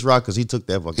out to Chris Rock because he took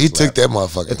that fucking slap. Took that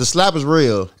motherfucker. If the slap is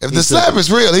real. If the slap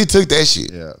is real, he took that shit.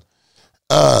 Yeah.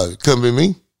 Couldn't be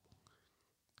me.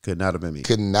 Could not have been me.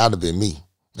 Could not have been me.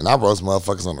 And I roast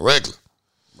motherfuckers on the regular.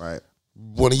 Right.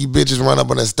 One of you bitches run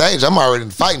up on that stage, I'm already in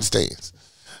the fighting stance.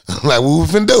 Like, what we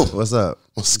finna do? What's up?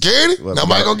 I'm scared.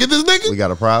 Nobody gonna get this nigga? We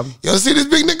got a problem? You don't see this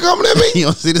big nigga coming at me? You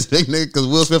don't see this big nigga? Because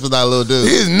Will Smith is not a little dude.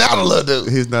 He's not a little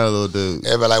dude. He's not a little dude.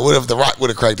 Everybody like, what if The Rock would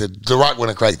have cracked it? The Rock wouldn't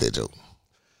have cracked that joke.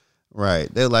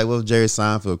 Right. They're like, what if Jerry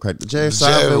Seinfeld cracked it? Jerry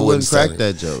Seinfeld wouldn't crack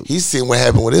that joke. He's seen what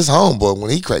happened with his homeboy when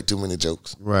he cracked too many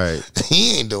jokes. Right.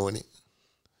 He ain't doing it.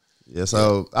 Yeah,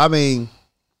 so, I mean...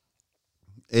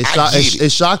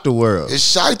 It shocked the world. It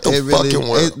shocked the fucking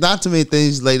world. Not too many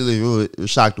things lately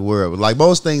shocked the world. Like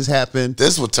most things happen.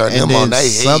 This would turn them on their head.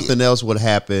 Something else would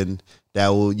happen that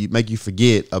will make you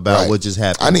forget about what just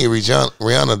happened. I need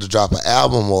Rihanna to drop an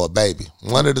album or a baby.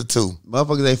 One of the two.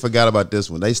 Motherfuckers, they forgot about this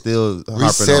one. They still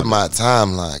reset my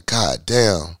timeline. God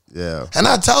damn. Yeah. And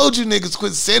I told you niggas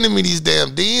quit sending me these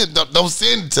damn DMs. Don't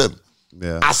send it to me.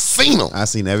 Yeah. I seen them. I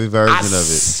seen every version of it. I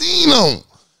seen them.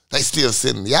 They still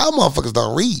sending. Y'all motherfuckers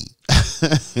don't read.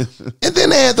 And then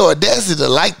they had the audacity to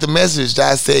like the message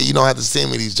that I said, you don't have to send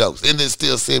me these jokes. And then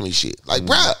still send me shit. Like,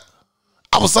 bruh,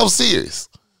 I was so serious.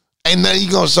 Ain't nothing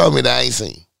you gonna show me that I ain't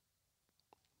seen.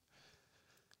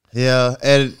 Yeah,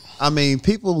 and I mean,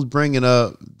 people bringing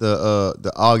up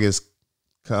the August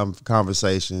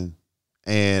conversation,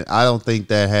 and I don't think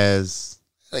that has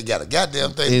they got a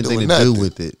goddamn thing anything to do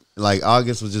with it. Like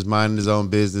August was just minding his own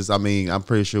business. I mean, I'm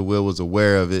pretty sure Will was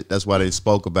aware of it. That's why they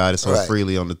spoke about it so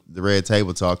freely on the Red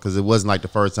Table Talk, because it wasn't like the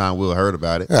first time Will heard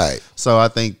about it. Right. So I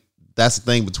think that's the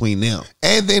thing between them.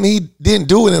 And then he didn't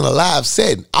do it in a live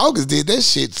setting. August did that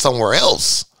shit somewhere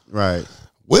else. Right.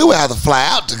 Will would have to fly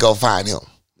out to go find him.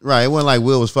 Right. It wasn't like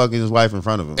Will was fucking his wife in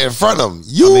front of him. In front of him.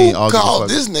 You called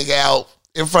this nigga out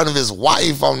in front of his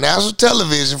wife on national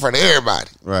television in front of everybody.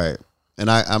 Right.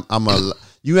 And I'm a...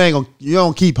 You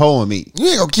don't keep holding me. You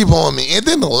ain't gonna keep holding me. And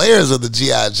then the layers of the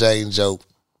G.I. Jane joke.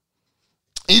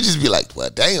 You just be like, well,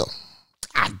 damn,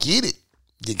 I get it.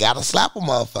 You gotta slap a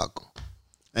motherfucker.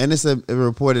 And it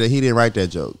reported that he didn't write that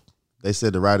joke. They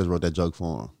said the writers wrote that joke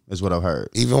for him. Is what I've heard.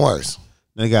 Even worse.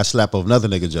 Then he got slapped over another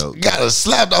nigga joke. Got a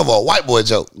slapped over a white boy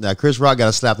joke. Now Chris Rock got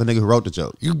to slap the nigga who wrote the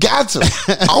joke. You got to.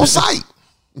 On site.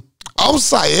 On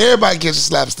site. Everybody catching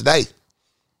slaps today.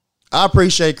 I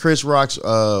appreciate Chris Rock's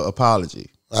apology.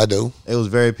 I do. It was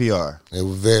very PR. It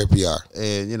was very PR.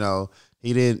 And, you know,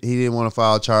 he didn't want to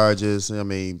file charges. I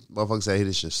mean, motherfuckers said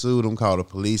he should sue them, call the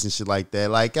police and shit like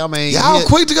that. Like, I mean, y'all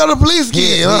quick to go to the police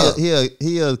again, huh?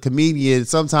 He a comedian.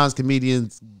 Sometimes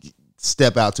comedians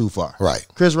step out too far. Right.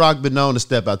 Chris Rock been known to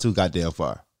step out too goddamn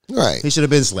far. Right. He should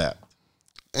have been slapped.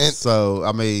 And so,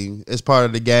 I mean, it's part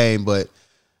of the game, but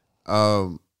I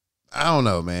don't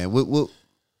know, man.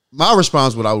 My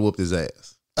response would I would whoop his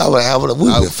ass. we've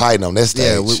been fighting on that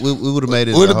stage. Yeah, we would have made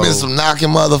it. Would have been some knocking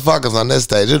motherfuckers on that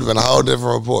stage. It would have been a whole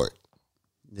different report.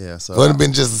 Yeah, so would have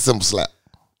been just a simple slap.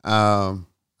 I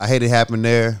hate it happened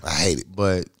there. I hate it,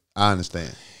 but I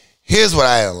understand. Here's what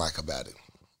I don't like about it: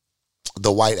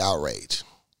 the white outrage.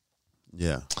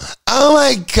 Yeah. Oh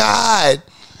my God,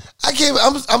 I can't.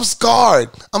 I'm scarred.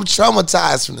 I'm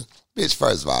traumatized from this bitch.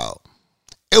 First of all,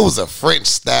 it was a French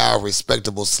style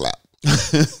respectable slap.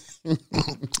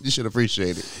 You should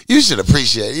appreciate it. You should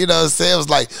appreciate it. You know what I'm saying? It was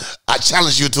like, I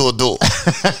challenge you to a duel.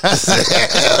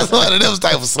 It was one of those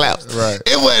type of slaps. Right.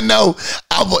 It wasn't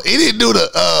he didn't do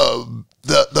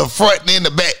the front and then the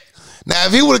back. Now,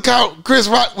 if he would have caught Chris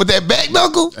Rock with that back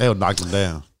knuckle, they'll knock him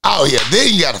down. Oh, yeah.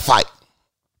 Then you got to fight.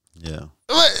 Yeah.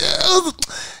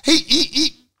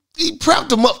 He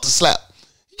propped him up to slap.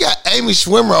 You got Amy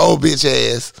Schwimmer, old bitch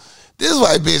ass. This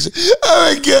white bitch,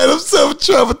 oh my God, I'm so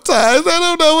traumatized. I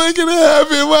don't know what's gonna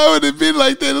happen. Why would it be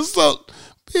like that? So,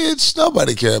 bitch,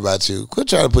 nobody care about you. Quit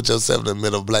trying to put yourself in the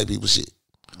middle of black people shit.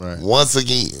 Right. Once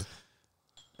again.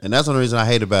 And that's one reason I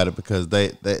hate about it, because they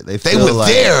feel was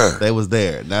like there. They was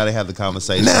there. Now they have the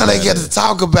conversation. Now they get to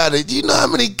talk about it. You know how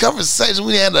many conversations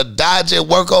we had to dodge at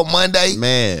work on Monday?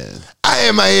 Man. I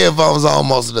had my headphones on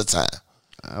most of the time.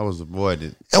 I was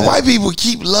avoided. And white people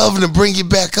keep loving to bring it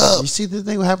back up. You see the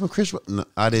thing what happened with Chris? No,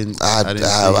 I didn't. I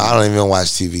don't even watch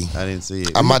TV. I didn't see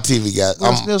it. My TV got.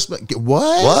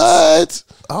 What? What?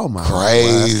 Oh my!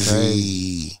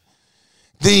 Crazy.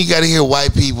 Then you got to hear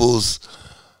white people's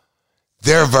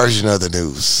their version of the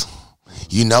news.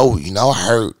 You know, I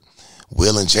heard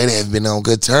Will and Jada have been on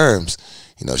good terms.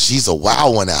 You know, she's a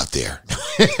wild one out there.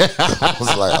 I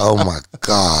was like, oh my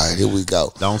God, here we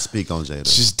go. Don't speak on Jada.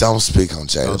 Just don't speak on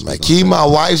Jada, man. Keep my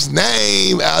wife's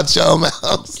name out your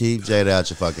mouth. Keep Jada out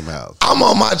your fucking mouth. I'm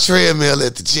on my treadmill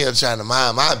at the gym trying to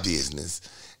mind my business.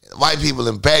 White people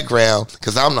in the background,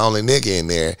 because I'm the only nigga in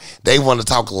there, they want to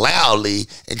talk loudly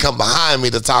and come behind me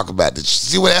to talk about it. Did you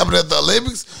see what happened at the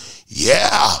Olympics?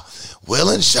 Yeah. Will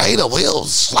and Jada, Will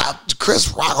slapped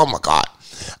Chris Rock. Oh my God.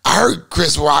 I heard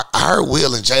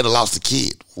Will and Jada lost a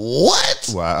kid. What?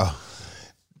 Wow.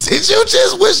 Did you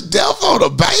just wish death on a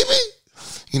baby?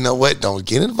 You know what? Don't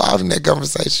get involved in that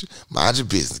conversation. Mind your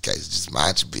business, Case. Just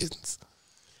mind your business.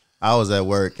 I was at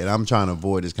work and I'm trying to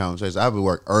avoid this conversation. I've been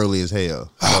work early as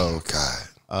hell. Oh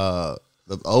God.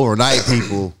 The overnight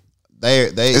people,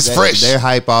 they're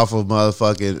hype off of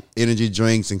motherfucking energy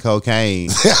drinks and cocaine.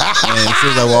 And as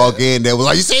soon as I walk in, they was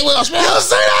like, "You see Will Smith? You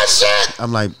say that shit?"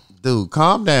 I'm like, dude,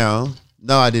 calm down.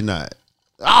 No, I did not.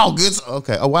 Oh, good.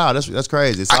 Okay. Oh, wow. That's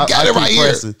crazy. So I got it right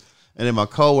here. And then my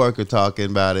coworker talking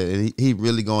about it, and he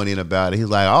really going in about it. He's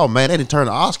like, "Oh man, they didn't turn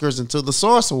the Oscars into the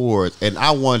Source Awards," and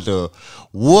I wanted to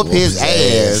whoop his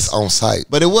ass on site.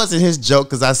 But it wasn't his joke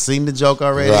because I seen the joke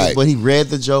already. Right. But he read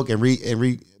the joke and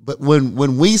read. But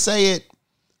when we say it,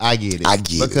 I get it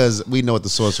because we know what the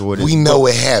Source Award is. We know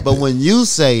it happened. But when you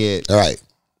say it, all right.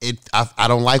 I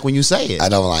don't like when you say it. I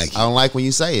don't like it. I don't like when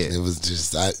you say it. It was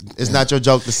just it's not your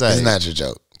joke to say. It's not your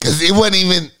joke. Because it wasn't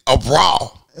even a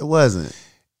brawl. It wasn't.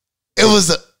 It was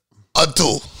a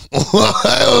duel. it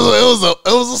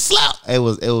was a slap. It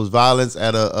was violence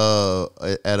at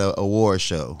a award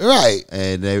show. Right.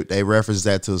 And they referenced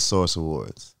that to the Source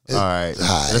Awards. All right.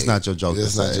 That's not your joke.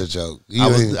 That's not your joke.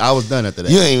 I was done after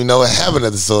that. You don't even know what happened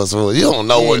at the Source Awards. You don't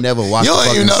know what. Never watched. You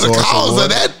don't even know the cause of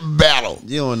that battle.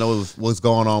 You don't know what's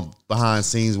going on behind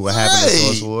scenes. What happened at the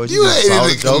Source Awards? You ain't in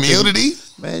the community.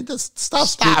 Man, just stop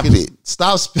it.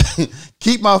 Stop.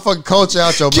 Keep my fucking culture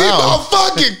out your mouth. Keep my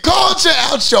fucking culture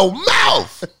out your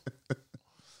mouth.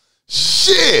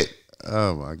 Shit.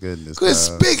 Oh my goodness. Quit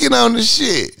speaking on the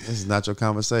shit. This is not your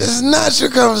conversation. It's not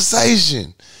your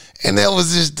conversation. And that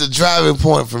was just the driving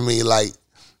point for me. Like,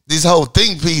 these whole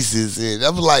think pieces. And I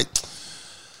was like,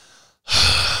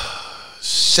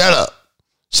 shut up.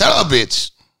 Shut up,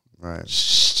 bitch. Right.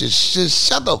 Just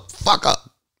shut the fuck up.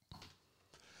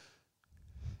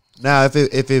 Now, if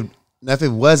it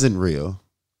wasn't real,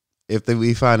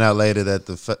 we find out later that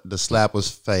the slap was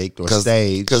faked or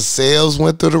staged, because sales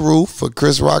went through the roof for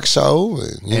Chris Rock's show,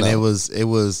 and it was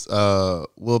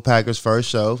Will Packer's first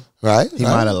show. Right, he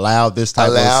might have allowed this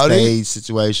type of stage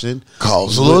situation.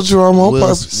 Cause a little drum on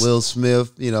purpose. Will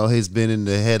Smith, he's been in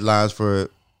the headlines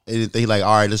for anything. Like,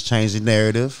 all right, let's change the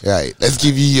narrative. Right, let's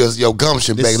give you your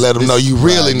gumption back. Let them know you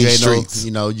real in these streets.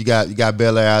 You got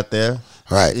Bel Air out there.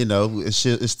 Right,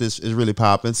 it's really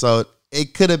popping. So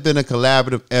it could have been a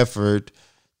collaborative effort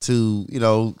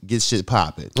to get shit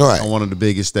popping on one of the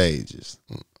biggest stages.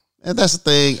 And that's the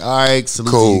thing. All right,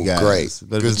 salute to you guys. Great.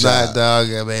 But if it's not, dog,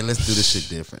 man, let's do this shit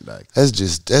different, dog.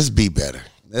 Let's be better.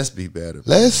 Let's be better.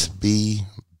 Let's be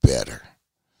better.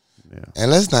 Yeah. And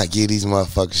let's not get these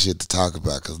motherfucking shit to talk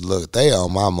about, because look, they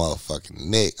on my motherfucking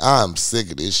neck. I'm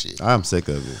sick of this shit. I'm sick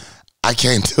of it. I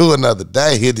can't do another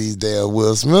day hit these damn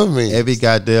Will Smith memes. Every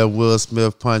goddamn Will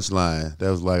Smith punchline that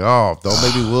was like, oh, don't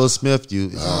make me Will Smith you.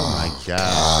 Oh my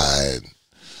God.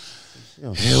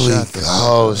 Here we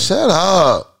go. Shut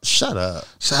up. Shut up.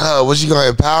 Shut up. What, you gonna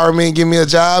empower me and give me a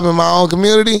job in my own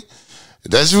community?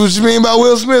 That's what you mean by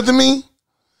Will Smith to me?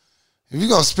 If you're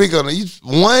gonna speak on it,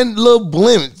 one little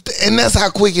blemish, and that's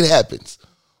how quick it happens.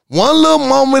 One little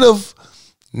moment of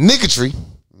nicketry,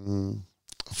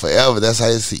 forever. That's how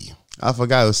you see you. I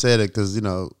forgot who said it, because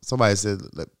somebody said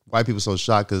that white people so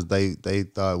shocked because they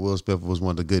thought Will Smith was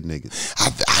one of the good niggas.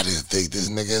 I didn't think this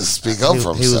nigga would speak up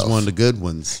for himself. He was one of the good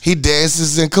ones. He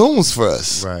dances and coons for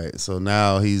us. Right. So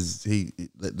now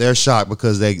they're shocked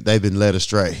because they've been led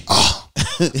astray. Oh,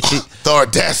 the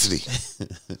audacity.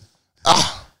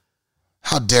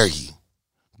 How dare he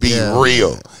be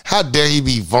real? How dare he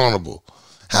be vulnerable?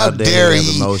 How dare he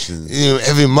have emotions?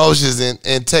 Have emotions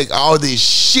and take all this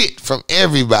shit from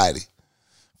everybody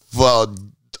for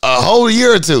a whole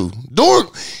year or two.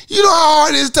 You know how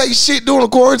hard it is to take shit during a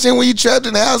quarantine when you trapped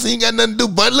in the house and you got nothing to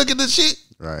do but look at the shit?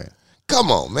 Right. Come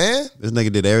on, man. This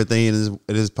nigga did everything in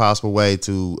his possible way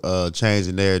to change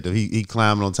the narrative. He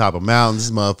climbed on top of mountains.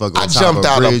 This motherfucker I jumped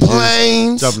out of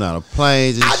planes. Jumping out of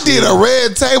planes. I did a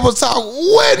red table talk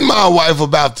with my wife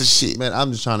about the shit. Man,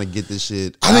 I'm just trying to get this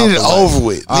shit. I need it over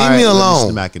with. Leave me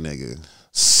alone. Smack a nigga.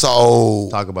 So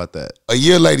talk about that. A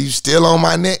year later, you still on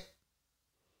my neck?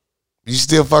 You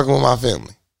still fucking with my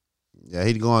family? Yeah,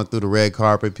 he going through the red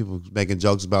carpet. People making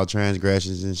jokes about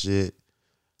transgressions and shit.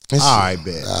 All right,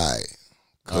 bet. All right.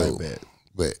 Cool. All right, bet.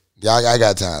 But y'all, I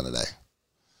got time today.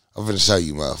 I'm finna show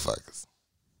you motherfuckers.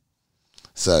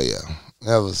 So yeah,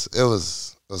 it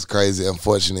was a crazy,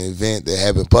 unfortunate event that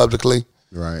happened publicly.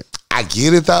 Right. I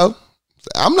get it though.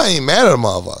 I'm not even mad at a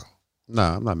motherfucker. No,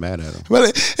 I'm not mad at him. But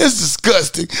it's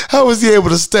disgusting. How was he able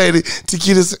to state it to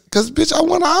get us? Because bitch, I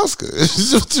won an Oscar.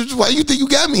 Why you think you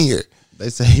got me here? They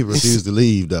say he refused to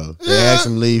leave though. They asked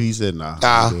him to leave. He said, "Nah,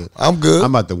 I'm good.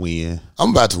 I'm about to win. I'm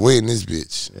about to win this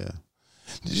bitch." Yeah.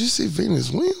 Did you see Venus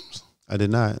Williams? I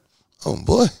did not. Oh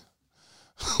boy.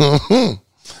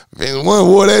 Venus Williams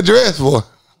wore that dress, boy.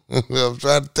 I'm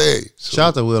trying to tell you. Shout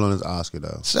out to Will on his Oscar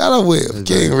though. Shout out Will,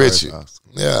 King Richard.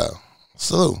 Yeah.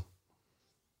 So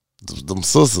them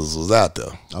sisters was out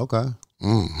there. Okay.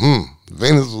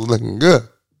 Venus was looking good.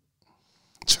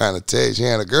 Trying to tell you, she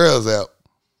had the girls out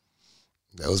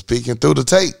that was peeking through the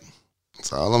tape.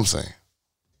 That's all I'm saying.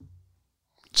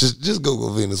 Just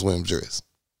Google Venus Williams dress.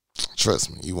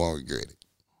 Trust me, you won't regret it.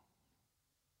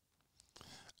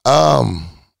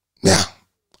 Now,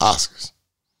 Oscars.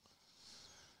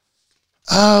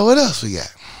 What else we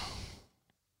got?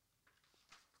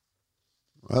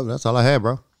 Well, that's all I had,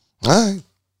 bro. All right.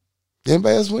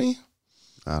 Anybody else win?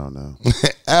 I don't know.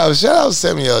 Shout out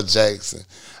Samuel L. Jackson.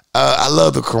 I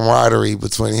love the camaraderie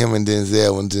between him and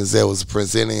Denzel when Denzel was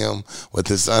presenting him with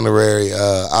his honorary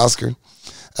Oscar.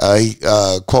 He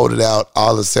quoted out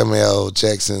all of Samuel L.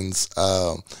 Jackson's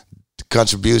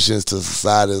contributions to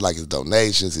society, like his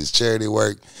donations, his charity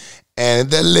work.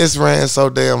 And that list ran so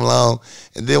damn long.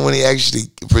 And then when he actually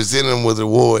presented him with an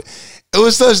award, it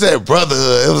was such that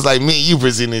brotherhood. It was like me and you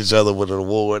presenting each other with an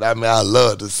award. I mean, I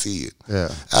love to see it.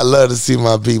 Yeah, I love to see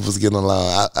my peoples getting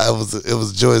along. It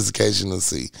was a joyous occasion to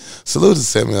see. Salute to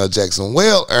Samuel L. Jackson.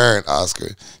 Well-earned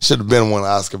Oscar. Should have been one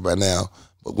Oscar by now,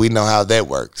 but we know how that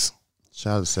works.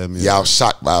 Shout out to Samuel. Y'all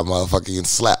shocked by a motherfucker getting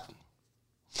slapped.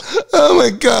 Oh, my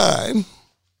God.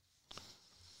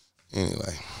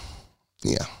 Anyway,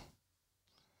 yeah.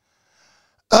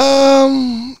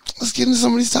 Let's get into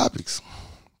some of these topics.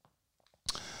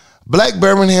 Black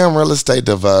Birmingham real estate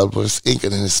developers ink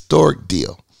an historic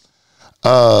deal.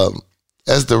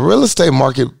 As the real estate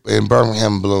market in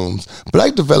Birmingham blooms,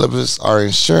 black developers are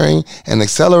ensuring an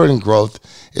accelerating growth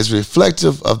is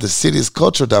reflective of the city's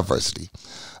cultural diversity.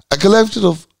 A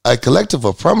collective a collective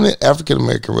of prominent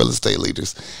African-American real estate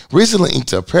leaders, recently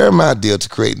inked a paramount deal to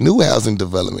create new housing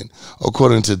development,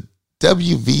 according to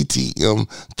WVTM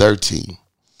 13.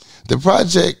 The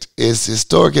project is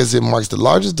historic as it marks the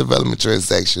largest development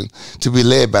transaction to be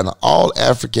led by an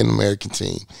all-African-American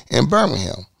team in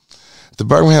Birmingham. The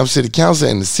Birmingham City Council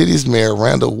and the city's mayor,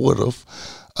 Randall Woodruff,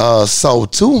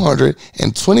 sold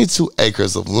 222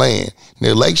 acres of land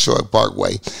near Lakeshore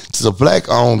Parkway to the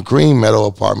black-owned Green Meadow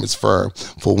Apartments firm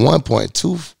for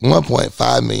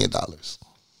 $1.5 million.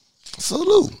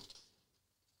 Salute.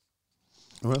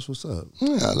 Well, that's what's up.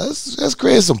 Yeah, let's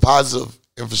create some positive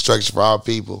infrastructure for our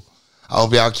people. I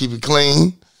hope y'all keep it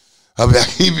clean. I hope y'all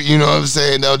keep it, you know what I'm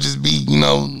saying? They'll just be, you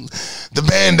know, the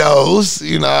bandos.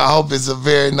 You know, I hope it's a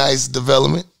very nice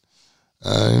development.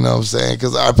 You know what I'm saying?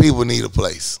 Because our people need a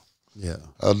place. Yeah.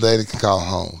 A day they can call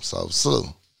home. So, salute.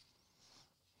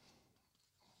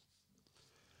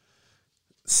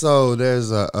 So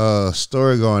there's a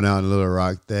story going out in Little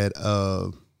Rock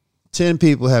that 10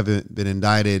 people have been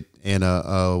indicted in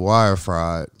a wire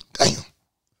fraud. Damn.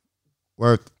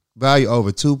 Worth value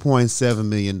over $2.7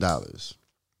 million.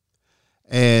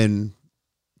 And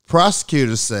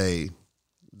prosecutors say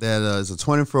that it's a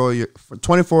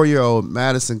 24-year-old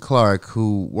Madison Clark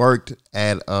who worked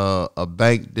at a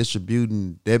bank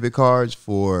distributing debit cards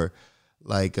for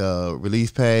like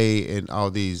relief pay and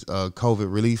all these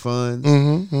COVID relief funds.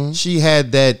 Mm-hmm. She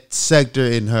had that sector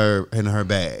in her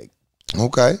bag.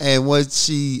 Okay. And what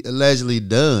she allegedly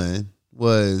done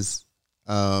was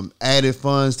added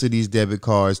funds to these debit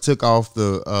cards, took off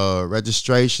the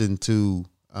registration to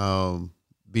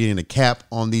being a cap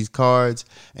on these cards,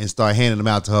 and start handing them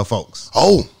out to her folks.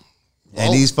 Oh.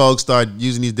 And these folks start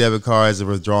using these debit cards and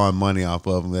withdrawing money off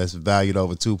of them that's valued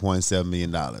over $2.7 million.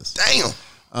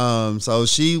 Damn. So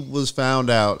she was found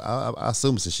out. I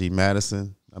assume it's she,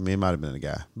 Madison. I mean, it might have been a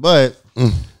guy. But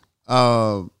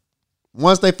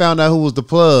once they found out who was the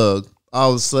plug, all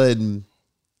of a sudden,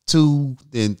 2,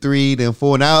 then 3, then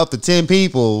 4, now up to 10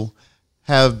 people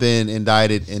have been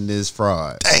indicted in this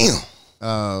fraud.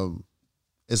 Damn.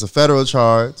 It's a federal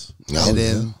charge. Oh, and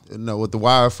then with the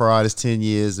wire fraud, it's 10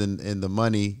 years, and the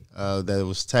money that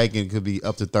was taken could be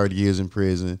up to 30 years in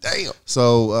prison. Damn.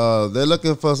 So they're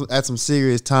looking for some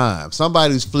serious time.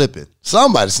 Somebody's flipping.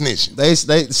 Somebody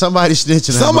snitching. Somebody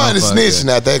snitching. Somebody snitching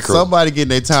out that crew. Somebody getting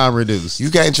their time reduced. You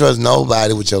can't trust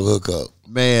nobody with your hookup.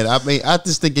 Man, I mean, I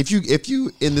just think if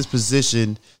you in this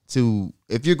position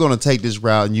if you're going to take this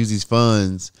route and use these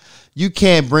funds, you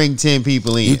can't bring 10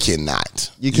 people in. You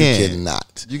cannot. You can't. You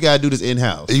cannot. You got to do this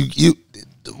in-house. You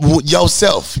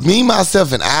yourself, me,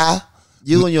 myself, and I.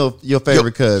 You and your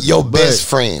favorite cousin. Your best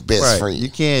friend. Friend. You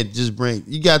can't just bring.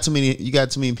 You got too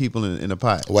many people in a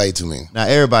pot. Way too many. Now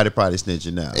everybody probably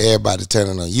snitching now. Everybody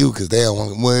turning on you because they don't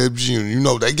want. Well, you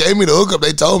know, they gave me the hookup.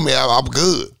 They told me I'm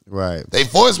good. Right. They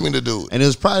forced me to do it. And it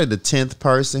was probably the 10th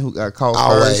person who got caught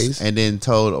first and then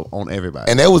told on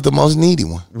everybody. And that was the most needy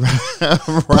one. Right.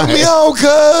 Put me on,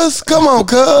 cuz. Come on,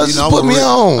 cuz. You know, put me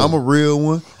on. I'm a real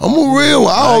one. I'm a real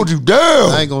one. I'll hold you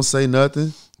down. I ain't going to say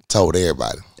nothing. Told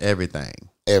everybody. Everything.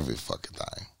 Every fucking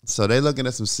thing. So they looking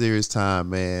at some serious time,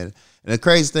 man. And the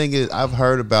crazy thing is, I've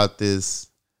heard about this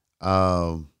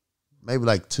maybe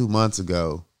like 2 months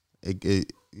ago. You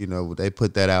know, they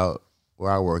put that out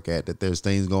where I work at, that there's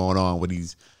things going on with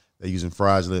they're using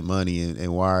fraudulent money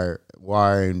and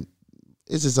wiring.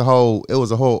 It's just it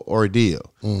was a whole ordeal.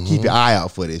 Mm-hmm. Keep your eye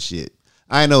out for this shit.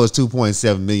 I know it's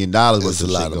 $2.7 million worth of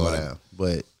shit going down,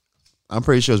 but I'm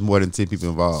pretty sure it's more than 10 people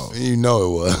involved. You know it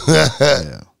was.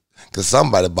 Yeah. Because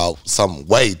somebody bought something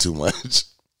way too much.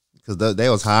 Because they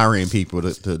was hiring people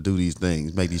to do these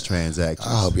things, make these transactions.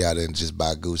 I hope y'all didn't just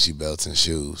buy Gucci belts and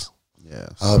shoes. Yeah.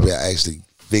 I hope y'all actually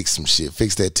fix some shit.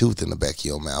 Fix that tooth in the back of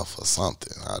your mouth or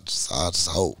something. I just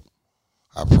hope.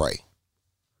 I pray.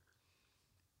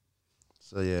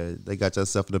 So yeah, they got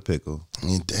yourself in a pickle. I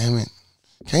mean, damn it.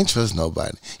 Can't trust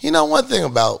nobody. You know, one thing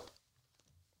about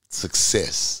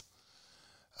success,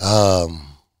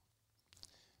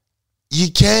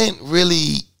 you can't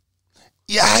really,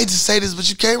 I hate to say this, but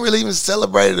you can't really even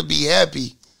celebrate it or be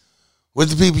happy with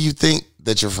the people you think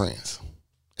that you're friends.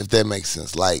 If that makes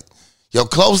sense. Like your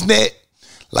close net,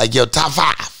 like your top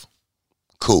 5,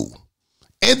 cool.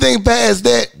 Anything past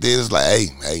that, then it's like,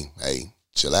 hey,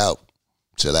 chill out.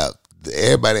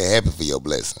 Everybody ain't happy for your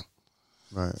blessing.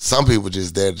 Right. Some people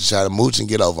just there to try to mooch and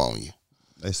get over on you.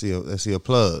 They see a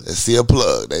plug. They see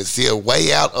a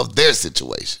way out of their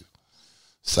situation.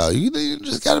 So you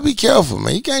just got to be careful,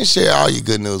 man. You can't share all your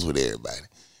good news with everybody.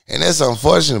 And that's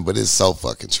unfortunate, but it's so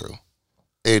fucking true.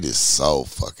 It is so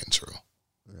fucking true.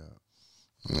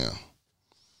 Yeah.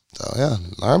 So, yeah,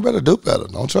 learn better, do better.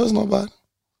 Don't trust nobody.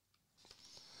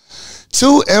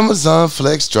 2 Amazon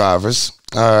Flex drivers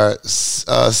are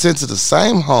sent to the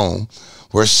same home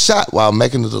were shot while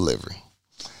making the delivery.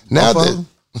 Now Both that of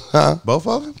them? Both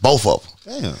of them? both of them.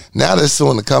 Damn. Now they're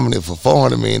suing the company for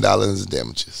 $400 million in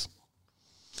damages.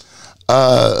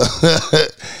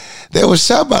 They were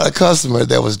shot by the customer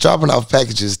that was dropping off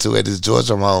packages to at his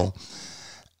Georgia home.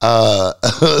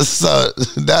 So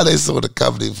now they sued the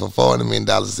company for $400 million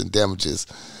in damages.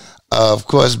 Of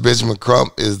course, Benjamin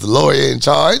Crump is the lawyer in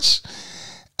charge.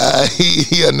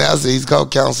 He announced that he's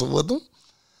co-counsel with them.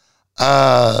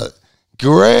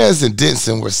 Guerrez and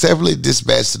Denson were separately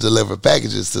dispatched to deliver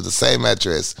packages to the same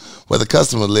address where the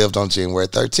customer lived on January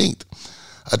 13th.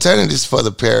 Attorneys for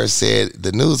the pair said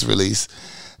the news release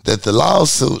that the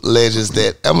lawsuit alleges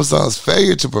that Amazon's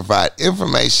failure to provide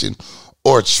information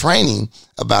or training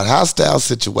about hostile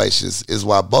situations is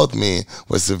why both men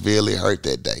were severely hurt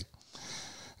that day.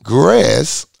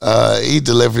 Guerrez, he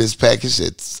delivered his package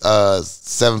at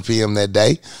 7 p.m. that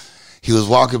day. He was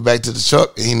walking back to the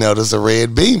truck and he noticed a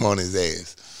red beam on his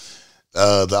ass.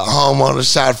 The homeowner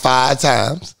shot 5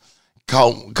 times,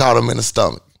 caught him in the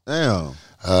stomach. Damn.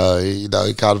 He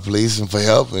called the police for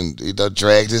help and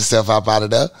dragged himself up out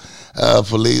of there.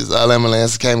 Police,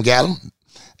 ambulance came and got him.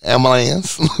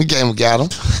 Ambulance came and got him.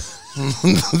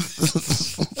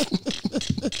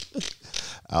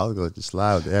 I was going to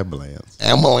slide with the ambulance.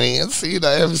 Ambulance,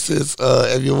 ever since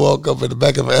if you woke up in the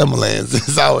back of an ambulance,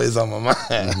 it's always on my mind.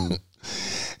 Mm-hmm.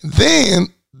 Then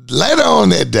later on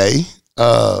that day,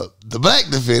 the black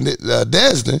defendant,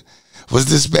 Destin, was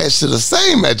dispatched to the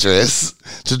same address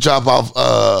to drop off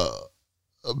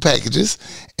packages,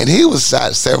 and he was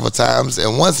shot several times,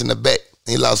 and once in the back.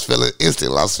 He instantly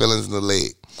lost feelings in the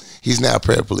leg. He's now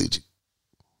paraplegic.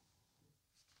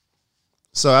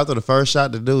 So after the first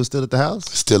shot, the dude was still at the house?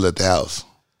 Still at the house.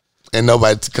 And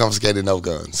nobody confiscated no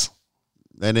guns.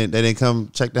 They didn't come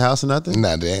check the house or nothing?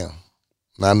 Not damn.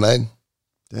 Not nothing.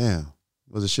 Damn.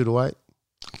 Was the shooter white?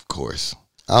 Of course.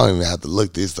 I don't even have to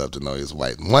look this up to know he's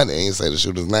white. One, they ain't say the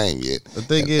shooter's name yet. The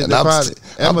thing is,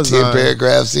 I'm 10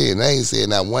 paragraphs in. They ain't said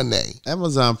not one name.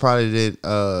 Amazon probably they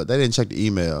didn't check the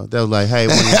email. They was like, hey,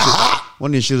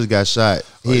 one of these shooters got shot.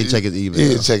 He didn't check his email. He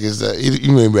didn't check his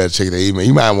you may better check the email.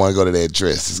 You might want to go to that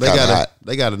address. It's kind of hot.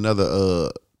 They got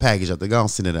another package out there. Go on,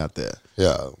 send it out there.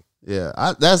 Yeah.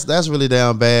 Yeah. That's really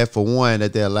down bad for one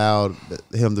that they allowed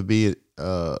him to be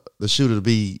the shooter to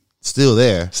be still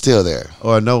there.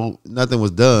 Or nothing was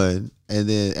done. And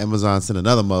then Amazon sent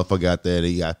another motherfucker out there that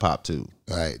he got popped too.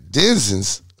 All right.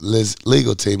 Denson's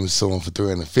legal team is suing for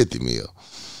 $350 million.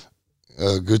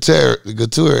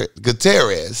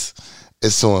 Gutierrez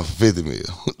is suing for $50 million.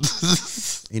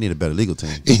 He need a better legal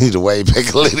team. He need a way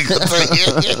better legal team.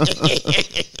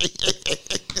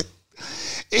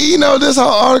 You know, this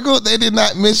whole article, they did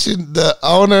not mention the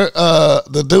owner,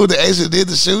 the dude that actually did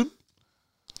the shoot.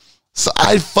 So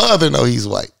I further know he's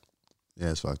white. Yeah,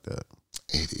 it's fucked up.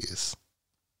 It is.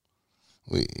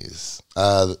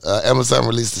 Amazon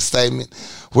released a statement.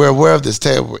 We're aware of this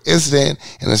terrible incident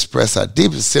and express our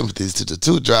deepest sympathies to the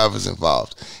 2 drivers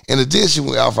involved. In addition,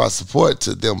 we offer our support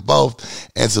to them both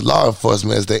and to law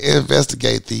enforcement as they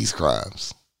investigate these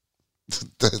crimes.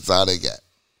 That's all they got.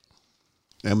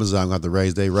 Amazon got to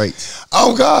raise their rates.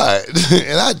 Oh, God.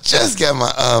 And I just got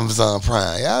my Amazon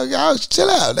Prime. Y'all chill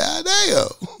out. Damn.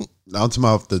 I'm talking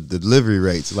about the delivery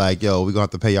rates. Like, yo, we're going to have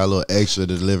to pay y'all a little extra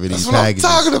to deliver these packages.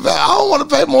 That's what I'm talking about. I don't want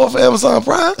to pay more for Amazon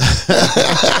Prime.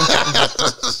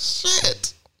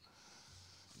 Shit.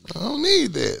 I don't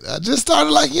need that. I just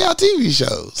started liking y'all TV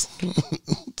shows.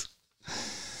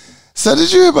 So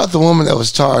did you hear about the woman that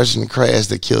was charged in the crash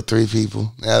that killed 3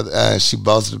 people? She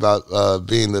boasted about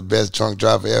being the best drunk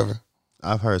driver ever.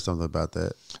 I've heard something about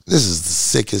that. This is the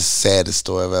sickest, saddest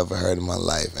story I've ever heard in my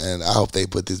life, and I hope they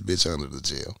put this bitch under the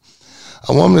jail.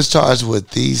 A woman is charged with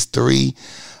these 3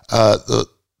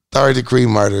 third-degree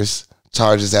murders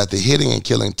charges after hitting and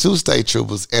killing 2 state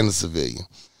troopers and a civilian.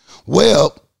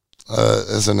 Webb,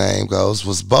 as her name goes,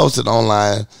 was boasted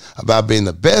online about being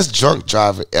the best drunk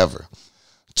driver ever.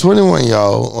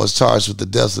 21-year-old was charged with the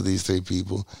deaths of these 3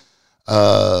 people.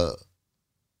 Janae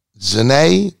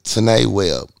Tanae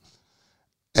Webb.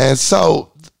 And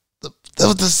so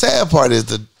the sad part is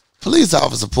the police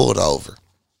officer pulled her over.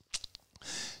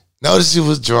 Noticed she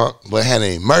was drunk, but had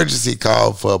an emergency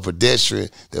call for a pedestrian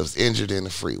that was injured in the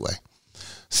freeway.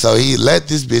 So he let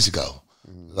this bitch go.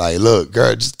 Like, look,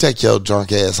 girl, just take your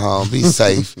drunk ass home. Be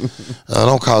safe.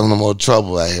 Don't cause no more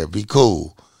trouble out here. Be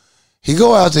cool. He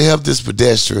go out to help this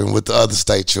pedestrian with the other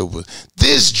state trooper.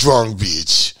 This drunk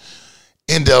bitch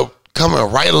end up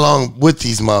coming right along with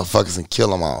these motherfuckers and kill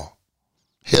them all.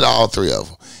 Hit all three of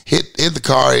them. Hit the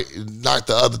car, knocked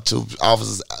the other two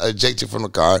officers, ejected from the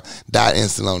car, died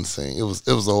instantly on the scene. It was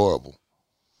horrible.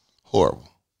 Horrible.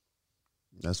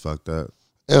 That's fucked up.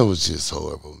 It was just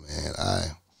horrible, man.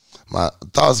 My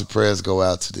thoughts and prayers go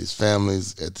out to these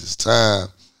families at this time.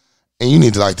 And you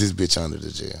need to lock this bitch under the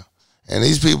jail. And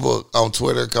these people on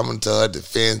Twitter coming to her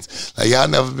defense, like, y'all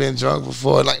never been drunk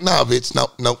before. Like, nah, bitch, nope.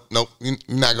 You're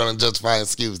not going to justify and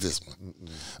excuse this one.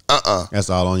 That's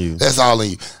all on you. That's all on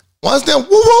you. Once them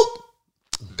whoop,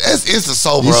 it's a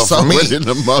sober up for me.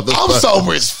 I'm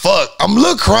sober as fuck. I'm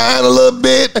crying a little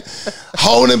bit,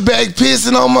 holding back,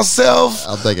 pissing on myself.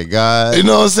 I'm thinking, God. You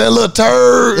know what I'm saying? A little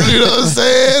turd. You know what I'm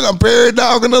saying? I'm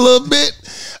paradogging a little bit.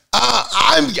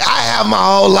 I have my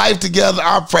whole life together.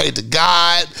 I pray to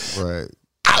God. Right.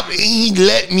 I mean, He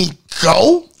let me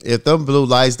go. If them blue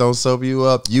lights don't sober you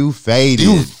up, you faded.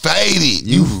 You faded.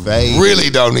 You really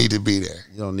don't need to be there.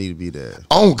 You don't need to be there.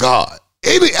 On God.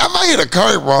 If I hit a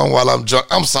curve wrong while I'm drunk,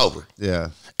 I'm sober.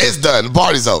 Yeah. It's done. The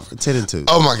party's over. 10 and 2.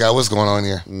 Oh my God, what's going on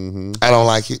here? Mm-hmm. I don't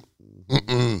like it.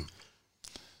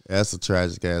 That's a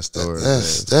tragic ass story.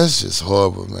 That's just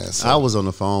horrible, man. So, I was on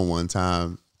the phone one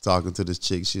time talking to this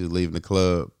chick. She was leaving the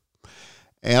club,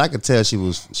 and I could tell she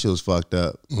was fucked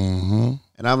up. Mm-hmm.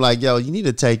 And I'm like, yo, you need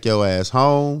to take your ass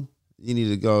home. You need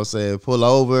to go, say, pull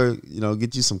over,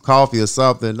 get you some coffee or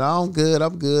something. No, I'm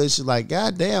good. She's like,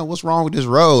 God damn, what's wrong with this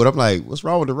road? I'm like, what's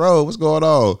wrong with the road? What's going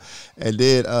on? And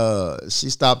then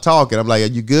she stopped talking. I'm like, are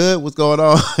you good? What's going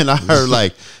on? And I heard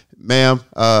like, ma'am,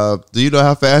 do you know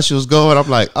how fast she was going? I'm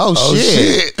like, oh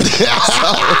shit.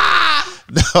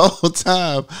 The whole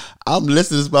time I'm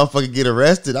listening to this motherfucker get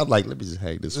arrested. I'm like, let me just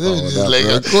hang this phone up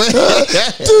real quick.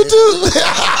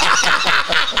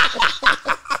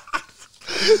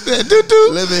 That doo-doo.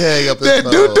 Let me hang up this That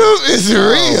phone. doo-doo is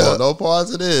real. No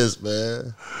parts of this,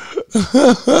 man.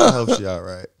 I hope she all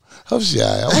right. Hope she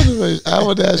all right. I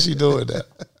wonder how she doing that.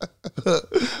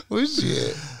 Where's she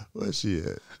at? Where's she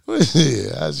at?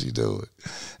 How's she doing?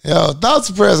 Yo, thoughts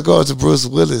and prayers go to Bruce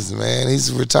Willis, man.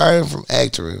 He's retiring from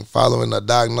acting following a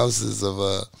diagnosis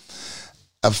of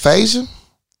aphasia.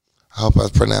 I hope I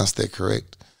pronounced that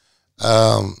correct.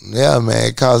 Yeah, man,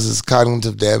 it causes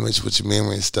cognitive damage with your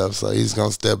memory and stuff, so he's going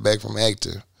to step back from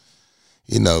acting.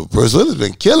 Bruce Willis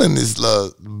been killing this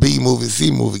B movie, C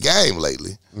movie game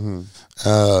lately.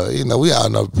 Mm-hmm. We all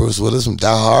know Bruce Willis from Die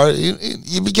Hard.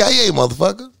 You be gay,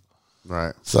 motherfucker.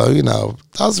 Right. So,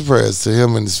 thoughts and prayers to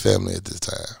him and his family at this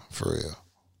time, for real.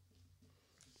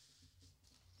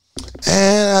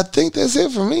 And I think that's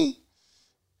it for me.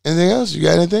 Anything else? You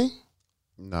got anything?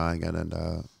 No, I ain't got nothing,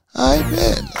 dog. All right,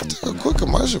 man. Let's take a quick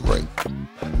commercial break.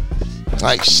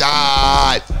 Like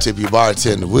shot, tip your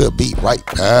bartender. We'll be right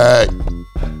back.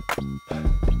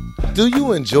 Do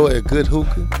you enjoy a good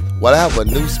hookah? Well, I have a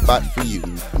new spot for you.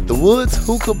 The Woods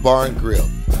Hookah Bar and Grill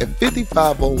at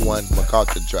 5501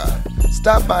 MacArthur Drive.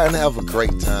 Stop by and have a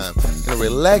great time in a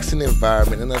relaxing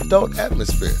environment and adult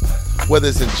atmosphere. Whether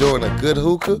it's enjoying a good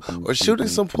hookah or shooting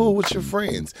some pool with your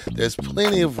friends, there's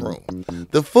plenty of room.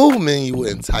 The food menu will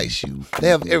entice you. They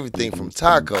have everything from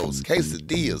tacos,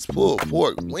 quesadillas, pulled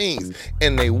pork, wings,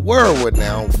 and a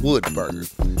world-renowned wood burger.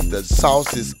 The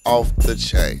sauce is off the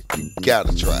chain. You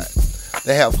gotta try it.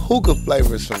 They have hookah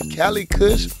flavors from Cali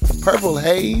Kush, Purple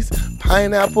Haze,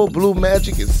 Pineapple, Blue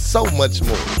Magic, and so much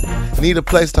more. Need a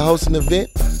place to host an event?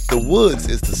 The Woods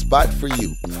is the spot for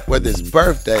you. Whether it's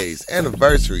birthdays,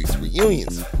 anniversaries,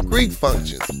 reunions, Greek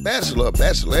functions,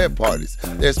 bachelorette parties,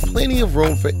 there's plenty of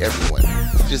room for everyone.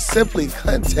 Just simply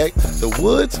contact the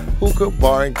Woods Hookah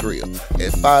Bar and Grill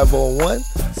at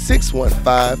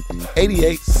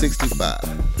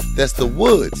 501-615-8865. That's the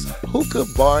Woods Hookah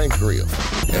Bar and Grill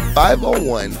at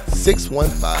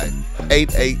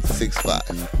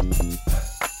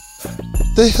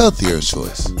 501-615-8865. The healthier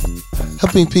choice.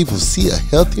 Helping people see a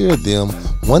healthier them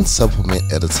one supplement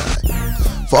at a time.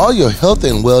 For all your health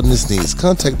and wellness needs,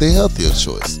 contact The Healthier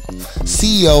Choice.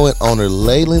 CEO and owner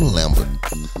Leyland Lambert.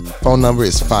 Phone number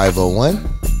is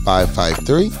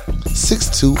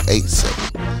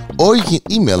 501-553-6287. Or you can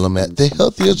email them at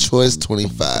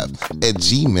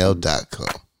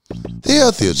thehealthierchoice25@gmail.com. The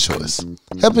Healthier Choice.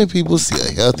 Helping people see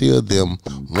a healthier them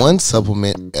one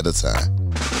supplement at a time.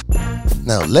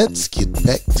 Now let's get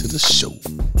back to the show.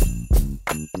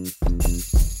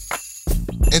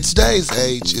 In today's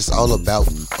age, it's all about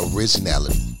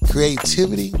originality,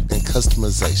 creativity, and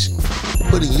customization.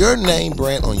 Putting your name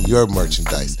brand on your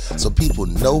merchandise so people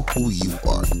know who you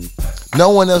are. No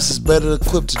one else is better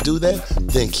equipped to do that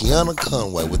than Kiana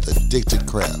Conway with Addicted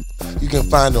Craft. You can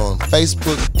find her on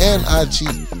Facebook and IG.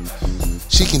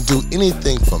 She can do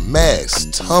anything from masks,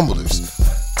 tumblers,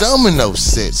 domino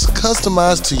sets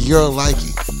customized to your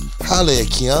liking. Holla at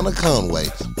Kiana Conway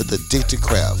with Addicted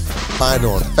Craft. Find her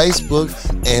on Facebook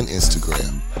and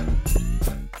Instagram.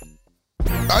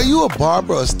 Are you a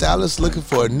barber or stylist looking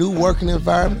for a new working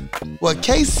environment? Well,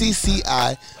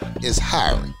 KCCI is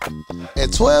hiring. At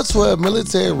 1212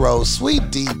 Military Road, Suite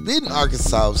D, Benton,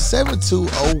 Arkansas,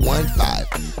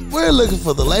 72015. We're looking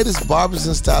for the latest barbers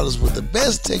and stylists with the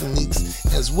best techniques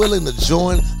and is willing to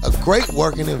join a great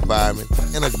working environment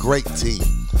and a great team.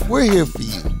 We're here for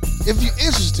you. If you're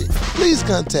interested, please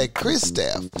contact Chris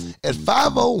Staff at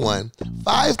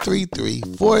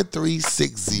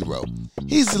 501-533-4360.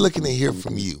 He's looking to hear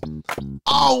from you.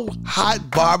 All hot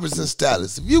barbers and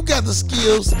stylists, if you got the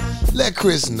skills, let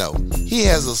Chris know. He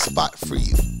has a spot for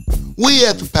you. We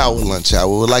at the Power Lunch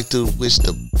Hour would like to wish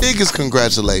the biggest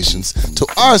congratulations to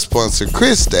our sponsor,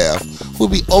 Chris Staff, who will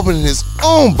be opening his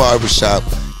own barbershop,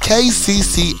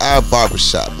 KCCI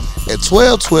Barbershop, at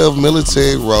 1212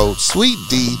 Military Road, Suite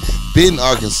D, Benton,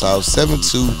 Arkansas,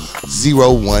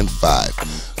 72015.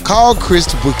 Call Chris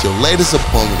to book your latest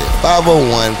appointment at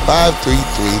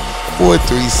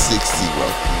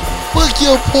 501-533-4360. Book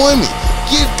your appointment.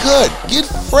 Get cut, get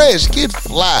fresh, get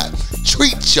fly.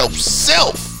 Treat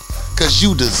yourself, because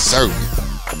you deserve it.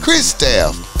 Chris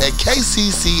Staff at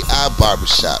KCCI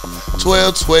Barbershop,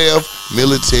 1212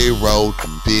 Military Road,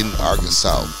 Benton,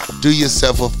 Arkansas. Do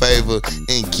yourself a favor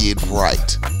and get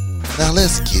right. Now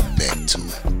let's get back to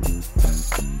it.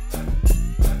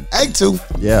 Act 2.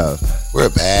 Yeah. We're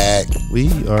back. We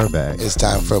are back. It's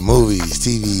time for movies,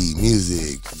 TV,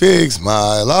 music, fix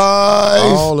my life.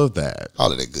 All of that.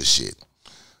 All of that good shit.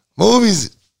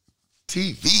 Movies,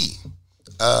 TV.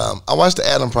 I watched The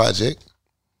Adam Project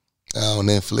on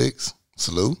Netflix.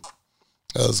 Salute.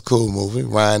 That was a cool movie.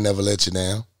 Ryan Never Let You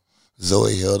Down.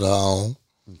 Zoe held her own.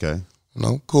 Okay. You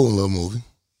know, cool little movie.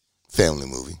 Family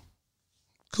movie.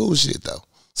 Cool shit, though.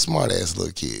 Smart ass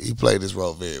little kid. He played his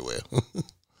role very well.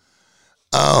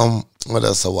 What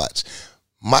else I watch?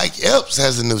 Mike Epps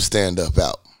has a new stand-up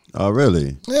out. Oh,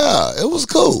 really? Yeah, it was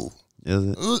cool. Is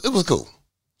it? It was cool.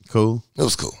 Cool? It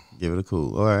was cool. Give it a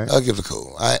cool. All right. I'll give it a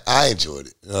cool. I enjoyed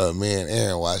it. Me and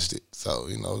Aaron watched it. So,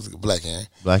 you know, it was Black Aaron.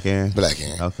 Black Aaron? Black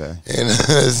Aaron. Okay. And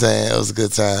saying it was a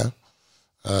good time.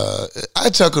 I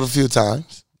chuckled a few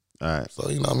times. All right. So,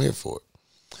 you know, I'm here for it.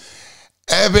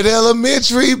 Abbott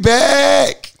Elementary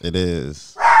back. It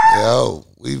is. Yo,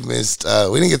 we missed,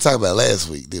 we didn't get to talk about it last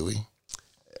week, did we?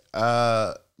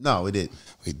 No, we didn't.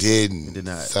 We didn't. We did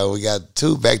not. So we got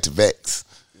 2 back-to-backs.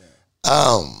 Yeah.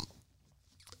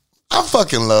 I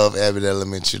fucking love Abbott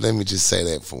Elementary. Let me just say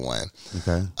that for one.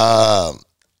 Okay. I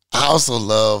also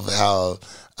love how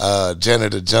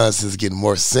Janitor Johnson's getting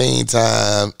more scene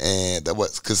time, and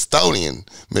custodian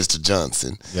Mr.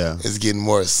 Johnson is getting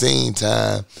more scene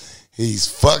time. He's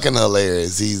fucking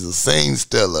hilarious. He's a scene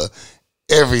stealer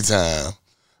every time.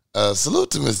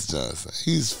 Salute to Mr. Johnson.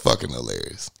 He's fucking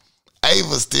hilarious.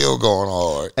 Ava's still going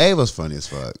hard. Ava's funny as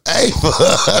fuck. Ava,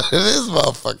 this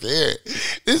motherfucker here,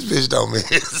 this bitch don't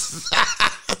miss.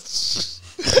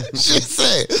 She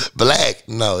said black.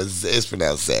 No, it's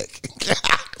pronounced Zach.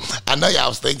 I know y'all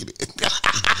was thinking it.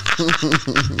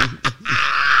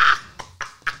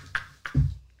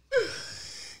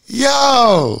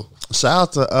 Yo.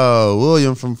 Shout out to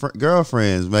William from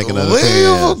Girlfriends making an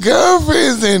William appearance. from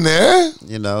Girlfriends in there.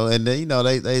 You know, and then, you know,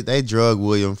 they drug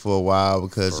William for a while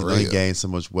because For you know he real. gained so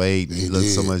much weight and he looked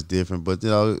so did. much different. But you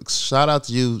know, shout out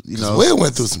to you. You know, Will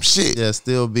went through some shit. yeah,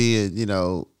 still being in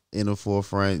the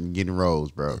forefront and getting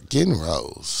roles, bro. Getting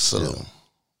roles. So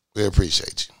we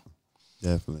appreciate you.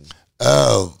 Definitely.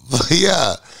 But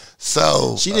yeah.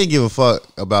 So She didn't give a fuck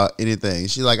about anything.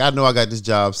 She like, I know I got this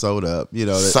job sold up. You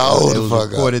know, Sold it the was fuck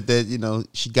up. reported that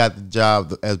she got the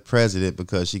job as president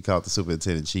because she caught the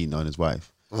superintendent cheating on his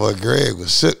wife. well, Greg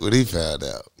was shook when he found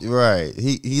out. Right.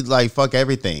 He like fuck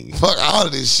everything. Fuck all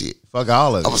of this shit. Fuck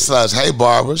all of I'm it. slash, hey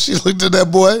Barbara. She looked at that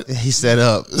boy. He set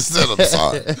up. Said, I'm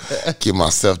sorry. Get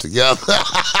myself together.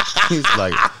 He's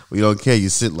like, we don't care. You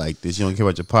sit like this. You don't care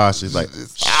about your posture. He's like,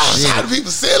 How do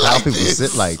people sit how like people this?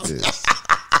 sit like this?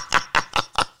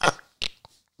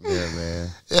 Yeah, man.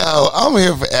 Yo, I'm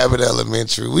here for Abbott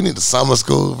Elementary. We need the summer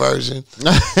school version.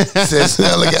 Since we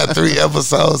only got 3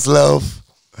 episodes left.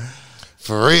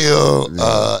 For real.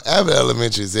 Abbott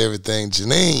Elementary is everything.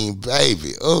 Janine,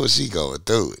 baby. Oh, she going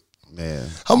through it. Man,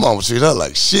 Her mama treat her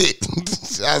like shit.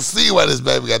 I see why this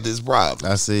baby got this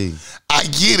problem. I see. I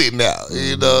get it now.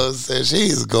 You know what I'm saying?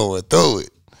 She's going through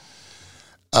it.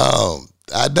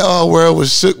 I know her world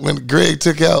was shook when Greg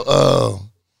took out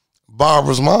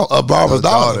Barbara's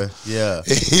daughter. Yeah.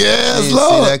 Yes, Didn't see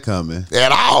Lord. that coming.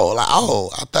 At all. Like,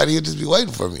 I thought he'd just be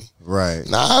waiting for me. Right.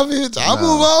 Nah, bitch, I'll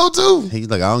move on too. He's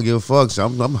like, I don't give a fuck. So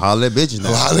I'm hollering at bitches now.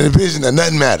 I'm hollering at bitches and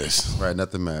nothing matters. Right,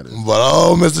 nothing matters.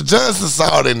 But Mr. Johnson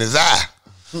saw it in his eye.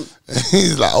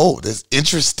 He's like, oh, that's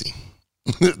interesting.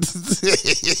 He's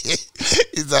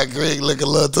like, Greg, look a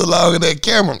little too long at that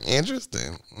camera.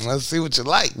 Interesting. Let's see what you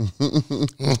like.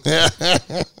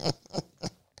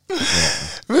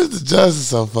 Mr. Johnson's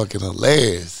so fucking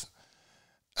hilarious.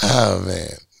 Oh, man.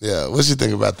 Yeah, what you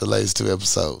think about the latest 2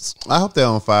 episodes? I hope they're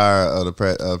on fire of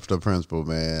the principal,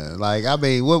 man. Like, I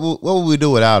mean, what would we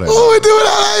do without her? What would we do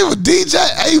without her? DJ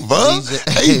Ava,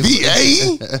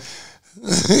 AVA.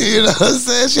 You know what I'm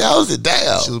saying? She holds it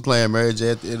down. She was playing Mary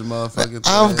J at the end of the motherfucking thing.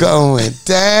 I'm going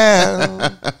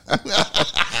down.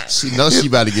 She knows she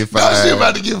about to get fired. No, she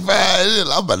about to get fired.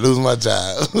 I'm about to lose my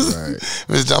job. Right.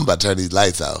 Mr. I'm about to turn these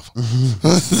lights off.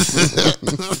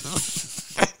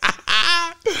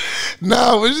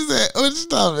 No, what you said? What you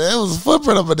talking about? It was a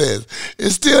footprint up my desk.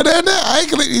 It's still there now. I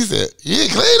ain't clean it. He said, you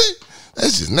ain't clean it?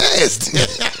 That's just nasty.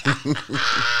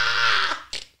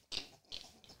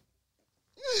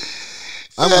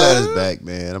 I'm glad it's back,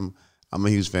 man. I'm a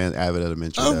huge fan of Abbott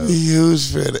Elementary. I'm a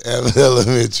huge fan of Abbott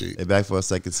Elementary. They're back for a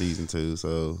second season too,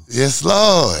 so yes,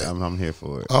 Lord. I'm here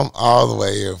for it. I'm all the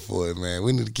way here for it, man.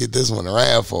 We need to get this one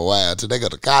around for a while till they go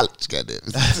to college. Goddamn.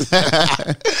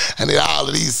 I need all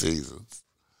of these seasons.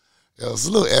 Yo,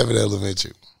 salute Abbott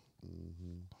Elementary.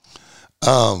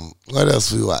 What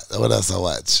else we watch? What else I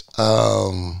watch?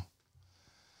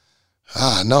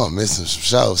 I know I'm missing some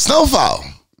shows. Snowfall.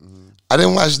 I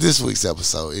didn't watch this week's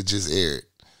episode. It just aired.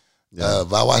 Yeah.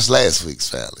 But I watched last week's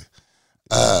family.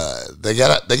 They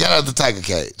got out the tiger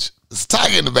cage. It's a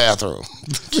tiger in the bathroom.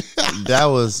 I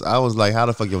was like, how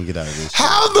the fuck you gonna get out of this?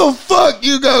 How the fuck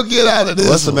you gonna get out of this?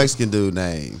 What's the Mexican dude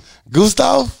name?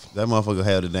 Gustav? That motherfucker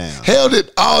held it down. Held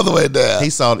it all the way down. He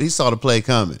saw the play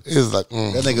coming. He was like,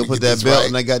 that nigga put that belt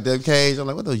in that goddamn cage. I'm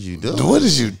like, what was you doing? What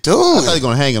is you doing? I thought he was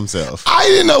gonna hang himself. I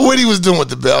didn't know what he was doing with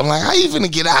the belt. I'm like, how you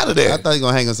finna get out of there? I thought he was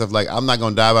gonna hang himself. Like, I'm not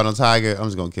gonna die by no tiger. I'm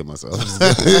just gonna kill myself.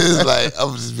 It's like,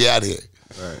 I'm just be out of here.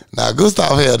 Right. Now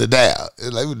Gustav held it down.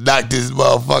 It's like we knocked this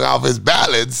motherfucker off his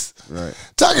balance. Right.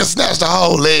 Tiger snatched the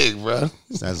whole leg, bro.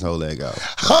 Snatched his whole leg off.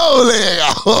 Whole leg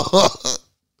off.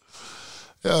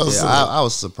 I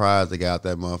was surprised they got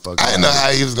that motherfucker. I didn't know how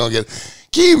he was gonna get it.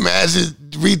 Can you imagine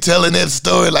retelling that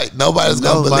story like nobody's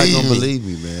gonna believe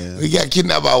me, man? We got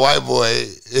kidnapped by a white boy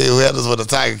who held us with a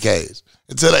tiger cage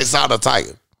until they saw the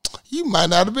tiger. You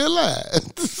might not have been alive.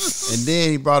 And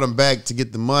then he brought him back to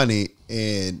get the money,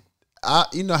 and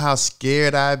you know how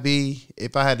scared I'd be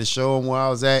if I had to show him where I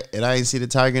was at and I didn't see the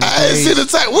tiger in the cage. I didn't see the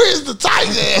tiger. Where's the tiger?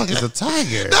 What the fuck is the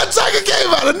tiger? That tiger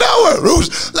came out of nowhere.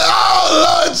 Like,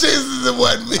 oh, Lord Jesus, it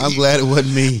wasn't me. I'm glad it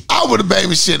wasn't me. I would have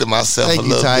baby shitted myself a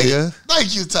little Tiger. bit.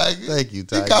 Thank you, Tiger. Thank you,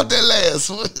 Tiger. You caught that last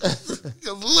one.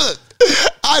 'Cause look,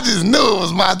 I just knew it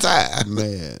was my time.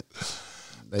 Man.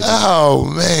 Oh,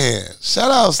 man.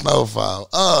 Shout out Snowfall.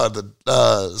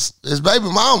 His baby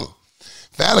mama.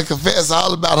 Finally confessed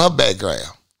all about her background.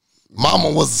 Mama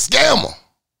was a scammer.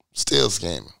 Still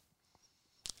scamming.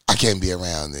 I can't be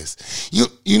around this.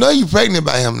 You know you pregnant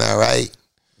by him now, right?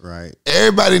 Right.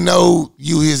 Everybody know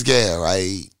you his gal,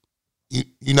 right?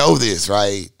 You know this,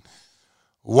 right?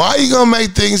 Why are you gonna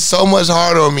make things so much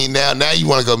harder on me now? Now you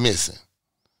want to go missing.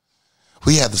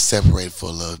 We have to separate for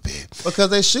a little bit. Because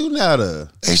they shooting at her.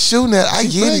 They shooting at her. I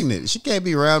She's get pregnant. She can't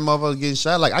be around motherfuckers getting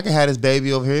shot. Like, I can have this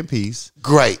baby over here in peace.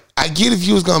 Great. I get if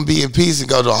you was going to be in peace and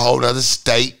go to a whole other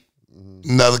state,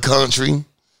 another country,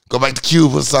 go back to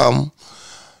Cuba or something.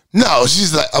 No,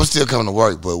 she's like, I'm still coming to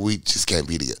work, but we just can't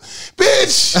be together.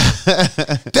 Bitch,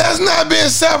 that's not being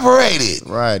separated.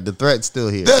 Right. The threat's still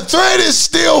here. The threat is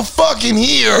still fucking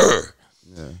here.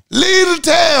 Yeah. Leave the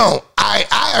town.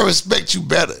 I respect you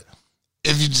better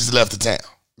if you just left the town.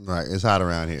 Right. It's hot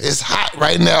around here. It's hot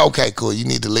right now. Okay, cool. You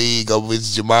need to leave, go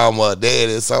visit your mama or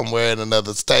daddy somewhere in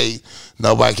another state.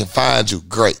 Nobody can find you.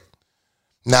 Great.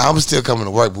 Now, I'm still coming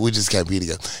to work, but we just can't be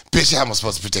together. Bitch, how am I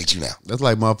supposed to protect you now? That's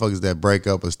like motherfuckers that break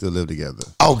up and still live together.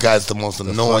 Oh, God, it's the most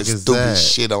annoying, stupid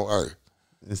shit on earth.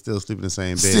 And still sleep in the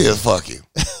same bed. Still fucking.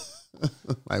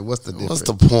 Like, what's the difference? What's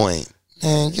the point?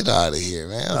 Man, get out of here,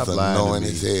 man. That's annoying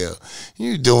as hell.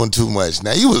 You doing too much.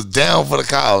 Now, you was down for the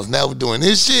cause. Now we're doing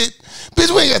this shit. Bitch,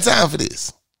 we ain't got time for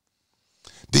this.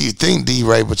 Do you think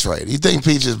D-Ray betrayed? Do you think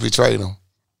Peaches betrayed him?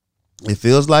 It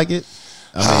feels like it.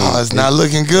 I mean, it's not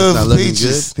looking good for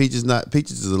Peaches. Peaches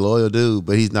is a loyal dude,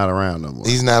 but he's not around no more.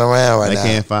 He's not around right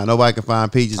now. Nobody can find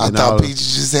Peaches. I thought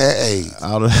Peaches just had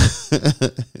AIDS.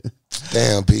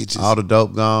 Damn, Peaches. All the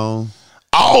dope gone.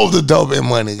 All the dope and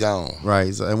money gone.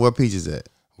 Right. So, and where Peaches at?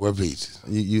 Where Peaches?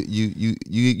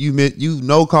 You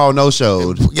no call, no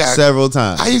showed several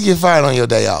times. How you get fired on your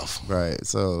day off? Right.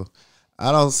 So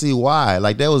I don't see why.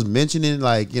 Like they was mentioning,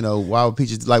 like, you know, why would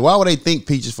Peaches, like, why would they think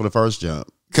Peaches for the first jump?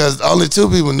 Because only 2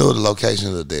 people knew the location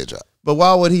of the dead drop. But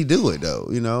why would he do it though?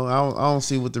 You know, I don't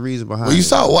see what the reason behind. Well, you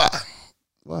saw why.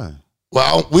 Why?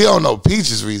 Well, we don't know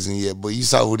Peaches' reason yet, but you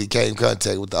saw who he came in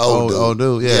contact with, the old dude. Old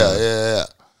dude, yeah.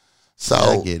 So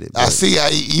yeah, I get it. I see how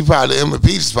he probably, him and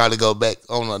Peaches probably go back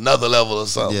on another level or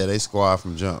something. Yeah, they squad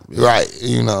from jump. Yeah. Right.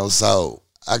 You know, so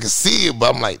I can see it,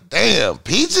 but I'm like, damn,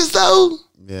 Peaches though?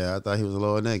 Yeah, I thought he was a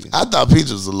lower nigga. I thought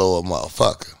Peaches was a lower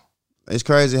motherfucker. It's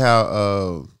crazy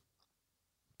how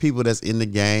people that's in the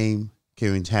game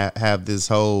can have this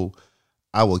whole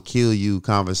 "I will kill you"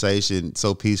 conversation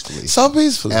so peacefully. So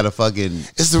peacefully. At a fucking...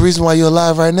 It's the reason why you're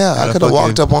alive right now. I could have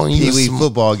walked up on you. Pee-wee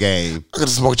football game. I could have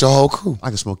smoked your whole crew. I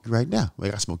can smoke you right now. I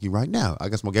can smoke you right now. I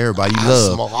can smoke everybody you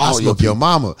love. I smoke your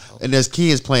mama. And there's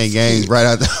kids playing games right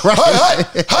out there. Right.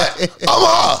 Hey,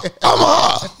 I'm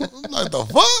high. Like the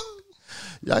fuck?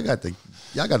 Y'all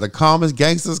got the calmest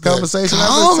gangsters conversation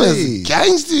I've ever seen.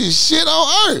 Gangsters shit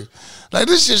on earth. Like,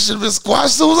 this shit should have been squashed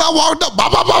as soon as I walked up. Bah,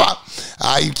 bah, bah,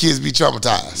 bah. You kids be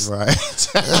traumatized. Right.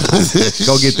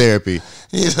 Go get therapy.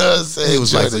 You know what I'm saying? It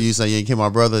was like, so you say you ain't kill my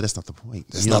brother? That's not the point.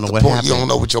 That's you don't know what happened. You don't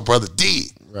know what your brother did.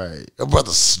 Right. Your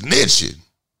brother snitching.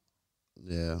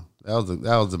 Yeah. That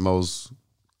was the most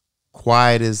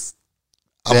quietest,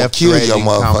 death-threatening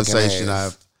conversation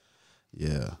I've...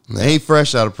 Yeah. Man. He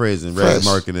fresh out of prison, ready to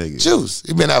murk a nigga. Juice.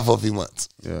 He been out for a few months.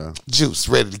 Yeah. Juice,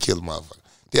 ready to kill a motherfucker.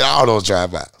 Did all those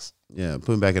drive-bys. Yeah,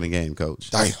 put him back in the game,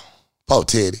 coach. Damn. Poor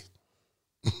Teddy.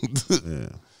 Yeah.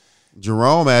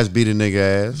 Jerome ass beat a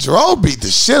nigga ass. Jerome beat the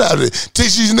shit out of it.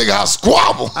 Teach these niggas how to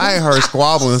squabble. I ain't heard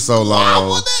squabble in so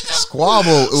long.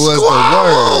 Squabble was the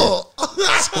word.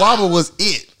 Squabble was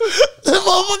it. That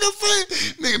motherfucker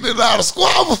say, nigga didn't know how to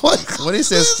squabble. When he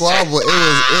said squabble, it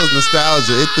was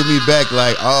nostalgia. It threw me back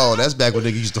like, oh, that's back when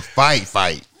niggas used to fight. Bro,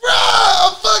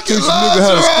 I fucking teach love nigga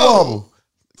how to squabble.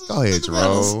 Go ahead,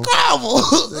 Jerome. Squabble.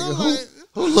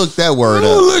 Who looked that word up?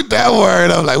 Who looked that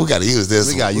word up? Like, we got to use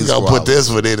this. We got to put this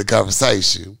one in the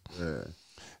conversation. Yeah.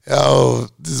 Yo,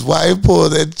 this wife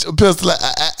pulled that pistol. Like,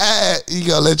 you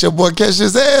gonna let your boy catch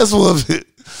his ass with it?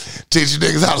 Teach you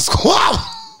niggas how to squabble.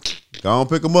 Go on,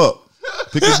 pick him up.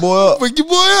 Pick your boy up. Pick your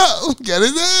boy up. Got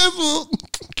his ass whooped.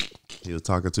 He was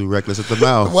talking too reckless at the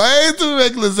mouth. Way too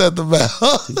reckless at the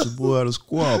mouth. Teach your boy how to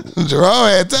squabble. Jerome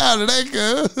had time to that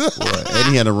girl. And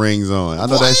he had the rings on. I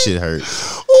know that shit hurt.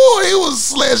 Oh, he was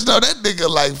slashed on that nigga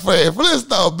like Fred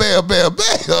Flintstone. Bam, bam,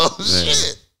 bam. Oh,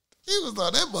 shit. He was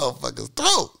on that motherfucker's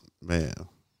throat. Man.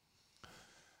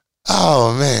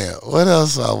 Oh, man. What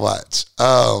else I watch?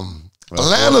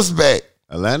 Atlanta's back.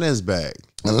 Atlanta is back.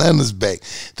 Atlanta's back.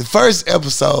 The first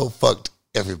episode fucked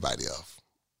everybody off.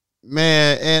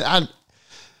 Man, and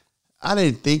I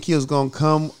didn't think he was gonna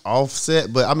come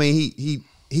offset, but I mean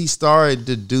he started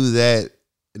to do that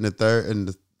in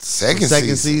the second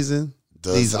season.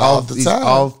 These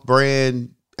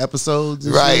off-brand episodes,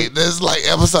 right? There's like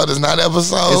episode is not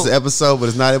episode. It's an episode, but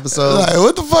it's not episode. Like,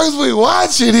 what the fuck is we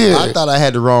watching here? I thought I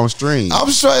had the wrong stream. I'm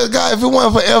sure, guy, if it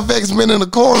wasn't for FX Men in the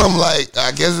Corner, I'm like,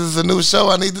 I guess it's a new show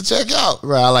I need to check out.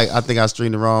 Right? I think I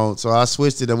streamed it wrong, so I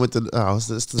switched it and went to it's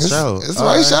the show. It's the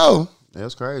right show. Yeah,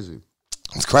 it's crazy.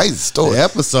 It's crazy story. The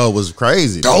episode was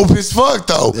crazy. Dope as fuck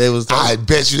though. It was. I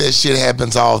bet you that shit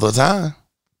happens all the time.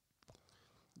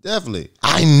 Definitely.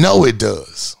 I know it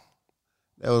does.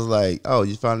 That was like, oh,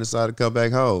 you finally decided to come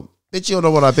back home. Bitch, you don't know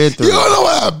what I've been through. You don't know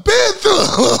what I've been through.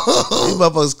 These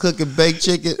motherfuckers cooking baked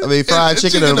chicken. I mean, fried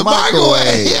chicken in the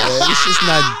microwave. Yeah. It's just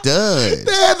not done.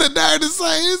 They had the nerve to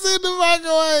say it's in the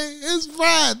microwave. It's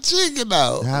fried chicken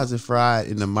though. How's it fried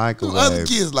in the microwave? Other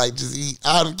kids like just eat.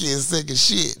 All the kids sick of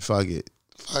shit. Fuck it.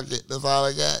 That's all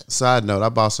I got. Side note, I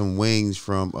bought some wings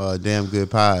from Damn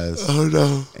Good Pies. Oh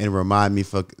no. And it reminded me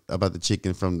about the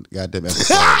chicken from goddamn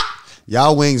episode.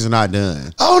 Y'all wings are not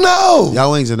done. Oh no.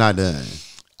 Y'all wings are not done.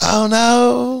 Oh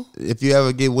no. If you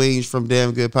ever get wings from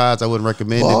Damn Good Pies, I wouldn't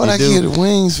recommend it. Why would I get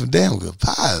wings from Damn Good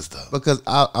Pies though? Because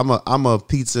I'm a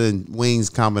pizza and wings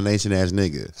combination ass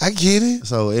nigga. I get it.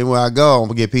 So anywhere I go, I'm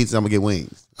gonna get pizza, I'm gonna get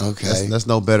wings. Okay. That's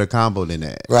no better combo than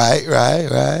that. Right.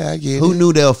 I get it. Who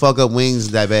knew they'll fuck up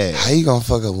wings that bad? How you gonna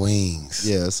fuck up wings?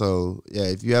 Yeah, so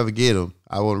if you ever get them,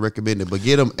 I wouldn't recommend it, but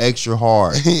get them extra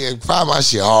hard. Yeah, fry my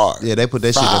shit hard. Yeah, they put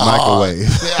that shit in the microwave.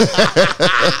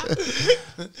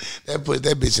 They put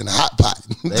that bitch in the hot pot.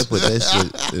 They put that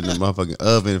shit in the motherfucking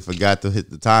oven and forgot to hit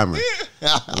the timer.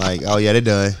 Like, oh yeah, they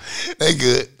done. They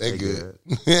good. They good.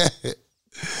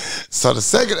 So the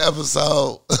second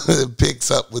episode picks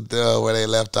up with where they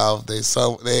left off. They're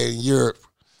in Europe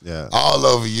Yeah. All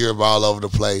over Europe, all over the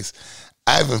place.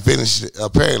 I haven't finished it.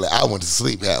 Apparently, I went to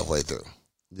sleep halfway through.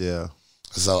 Yeah.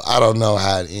 So I don't know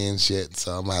how it ends yet.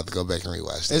 So I'm gonna have to go back and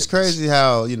rewatch that. It's crazy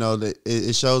how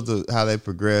it shows how they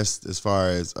progressed as far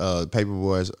as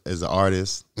Paperboy as an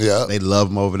artist. Yeah, they love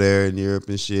him over there in Europe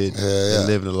and shit. Yeah. They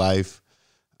living a life.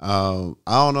 I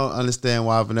don't understand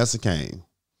why Vanessa came.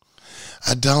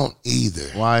 I don't either.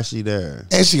 Why is she there?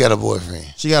 And she got a boyfriend.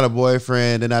 She got a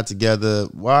boyfriend. They're not together.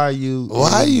 Why are you?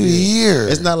 Why are you here?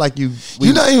 It's not like you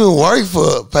not even work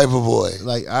for Paperboy.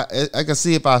 Like I can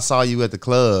see if I saw you at the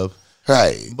club.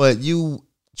 Right. But you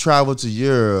traveled to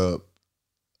Europe.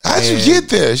 How'd you get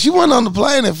there? She wasn't on the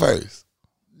plane at first.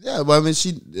 Yeah, but I mean,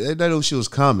 they knew she was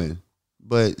coming,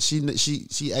 but she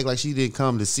acted like she didn't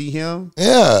come to see him.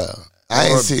 Yeah, I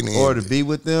ain't seen him or to be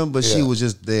with them, but she was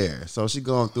just there. So she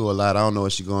going through a lot. I don't know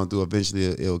what she going through. Eventually,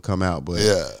 it'll come out, but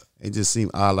it just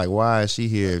seemed odd. Like, why is she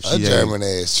here? If she German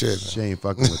ass tripping. She ain't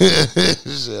fucking with them.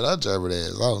 Shit, I German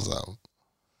ass on something.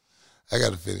 I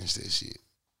gotta finish this shit.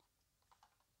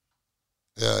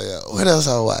 Yeah. What else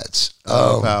I watch?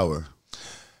 Power.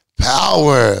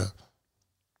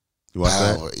 You watch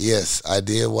Power. that? Yes, I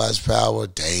did watch Power.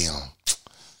 Damn.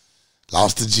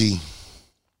 Lost the G.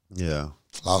 Yeah.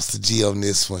 Lost the G on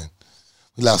this one.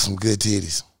 We lost some good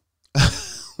titties.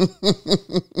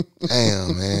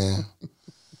 Damn, man.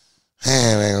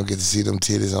 Damn, I ain't gonna get to see them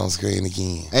titties on screen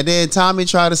again. And then Tommy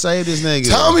tried to save this nigga.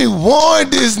 Tommy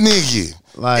warned this nigga.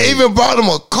 Like, even brought him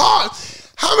a car.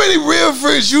 How many real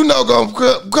friends you know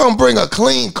gonna bring a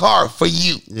clean car for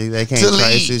you? They can't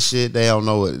trace this shit. They don't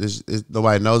know what.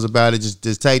 Nobody knows about it.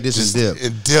 Just take this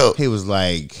and dip. He was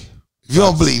like, you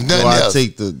don't believe nothing else. I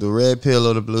take the red pill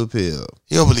or the blue pill.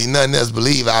 You don't believe nothing else.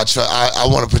 Believe I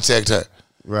want to protect her.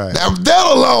 Right. Now that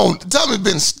alone, Tommy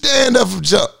been stand up from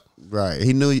jump. Right.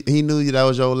 He knew that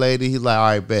was your lady. He's like, all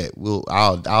right, bet.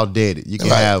 I'll dead it. You can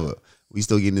have her. We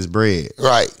still getting this bread.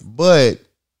 Right. But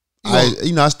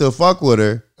I still fuck with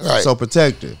her. Right. So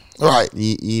protect her. Right.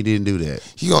 He didn't do that.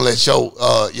 You gonna let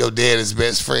your dad's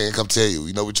best friend come tell you,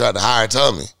 we tried to hire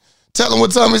Tommy. Tell him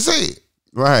what Tommy said.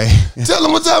 Right. Tell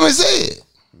him what Tommy said.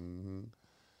 Mm-hmm.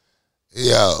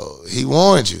 Yo, he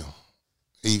warned you.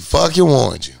 He fucking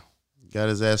warned you. Got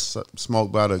his ass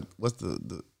smoked by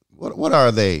what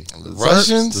are they?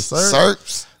 Russians?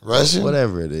 Serps? Russian?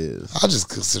 Whatever it is. I just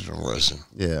consider them Russian.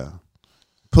 Yeah.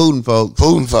 Putin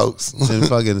folks. And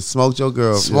fucking smoked your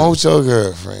girlfriend. Smoked your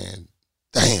girlfriend.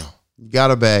 Damn.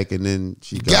 Got her back and then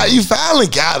she you finally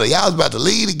got her. Y'all was about to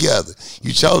leave together.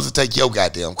 You chose to take your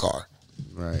goddamn car.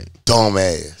 Right. Dumb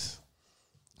ass.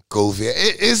 Goofy.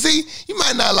 See, you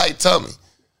might not like Tommy,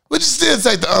 but you still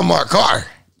take the unmarked car.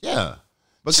 Yeah.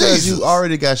 Because you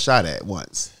already got shot at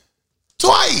once.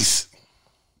 Twice.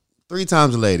 3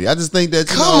 times a lady. I just think that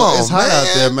it's hot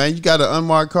out there, man. You got an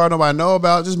unmarked car nobody know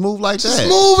about. Just move like that. Just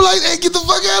move like that. Get the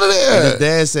fuck out of there. And his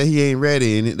dad said he ain't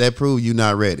ready, and that proved you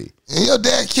not ready. And your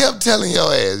dad kept telling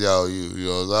your ass, you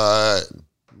was all right.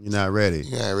 You're not ready.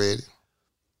 You ain't ready.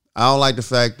 I don't like the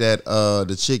fact that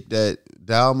the chick that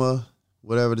Dalma,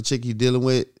 whatever the chick you dealing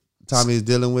with, Tommy is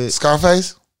dealing with.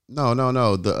 Scarface? No.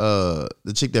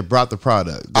 The chick that brought the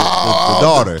product. The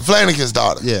daughter. Flanagan's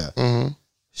daughter. Yeah. Mm-hmm.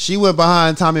 She went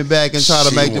behind Tommy back and tried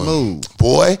to make the move.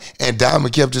 Boy, and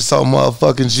Diamond kept it so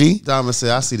motherfucking G. Diamond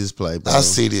said, I see this play, bro. I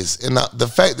see this. And the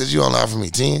fact that you only offer me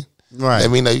 10, right? Let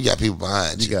me know you got people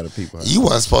behind you. You got a people behind you.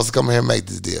 Wasn't supposed to come here and make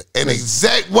this deal. And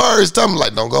exact words, Tommy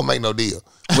like, don't go make no deal.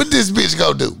 What this bitch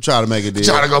go do? Try to make a deal.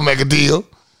 Try to go make a deal.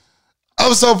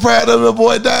 I'm so proud of the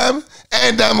boy Diamond.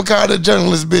 And Diamond called the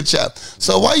journalist bitch out.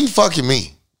 So why you fucking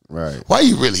me? Right. Why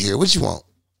you really here? What you want?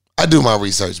 I do my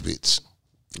research, bitch.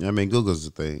 I mean, Google's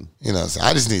the thing. You know what I'm saying?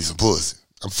 I just need some pussy.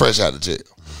 I'm fresh out of jail.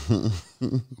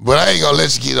 But I ain't gonna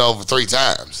let you get over 3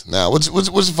 times. Now, what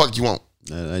the fuck you want?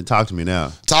 Talk to me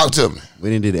now. Talk to me. We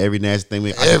done did every nasty thing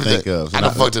I can think of. I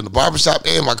done fucked in the barbershop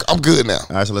and I'm good now.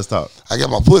 All right, so let's talk. I got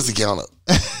my pussy count up.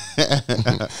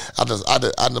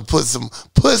 I done put some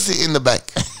pussy in the bank.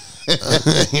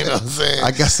 You know what I'm saying?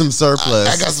 I got some surplus.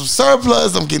 I got some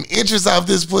surplus. I'm getting interest off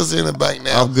this pussy in the bank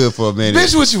now. I'm good for a minute.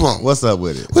 Bitch, what you want? What's up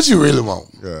with it? What you really want?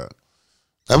 Yeah.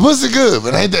 That pussy good,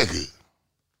 but ain't that good.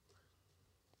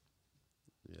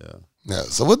 Yeah. Now,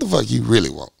 so what the fuck you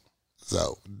really want?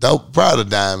 So, dope, proud of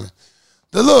Diamond.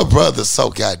 The little brother's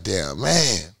so goddamn,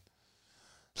 man.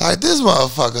 Like, this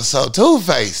motherfucker so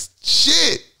two-faced.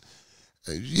 Shit.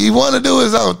 He want to do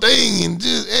his own thing, and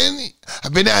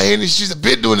I've been out here in the streets. I've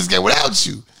been doing this game without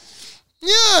you.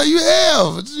 Yeah, you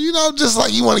have. You know, just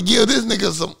like you want to give this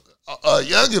nigga some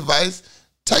young advice,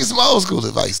 take some old school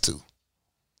advice too.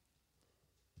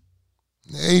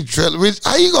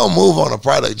 How you gonna move on a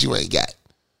product you ain't got?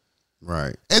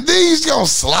 Right. And then he's gonna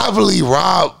sloppily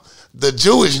rob the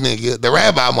Jewish nigga, the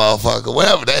rabbi motherfucker,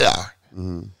 whatever they are.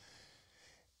 Mm-hmm.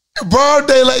 In broad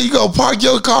daylight, you go park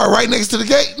your car right next to the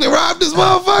gate and rob this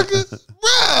motherfucker?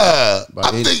 Bruh.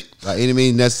 By any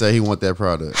means necessary, he want that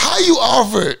product. How you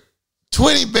offered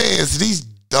 20 bands to these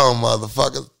dumb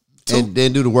motherfuckers? And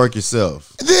then do the work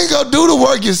yourself. And then go do the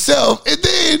work yourself. And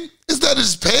then instead of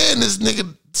just paying this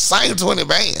nigga same 20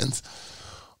 bands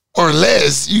or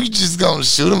less, you just gonna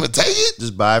shoot him and take it?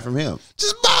 Just buy it from him.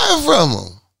 Just buy it from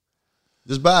him.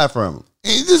 Just buy it from him.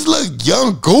 And this little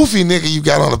young goofy nigga you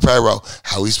got on the payroll.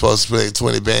 How we supposed to split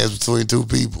 20 bands between two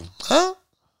people? Huh?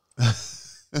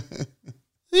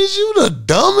 Is you the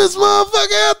dumbest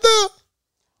motherfucker out there?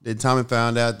 Then Tommy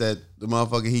found out that the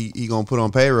motherfucker he gonna put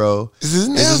on payroll is his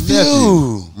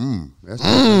nephew. That's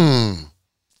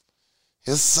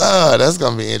His son. That's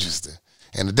gonna be interesting.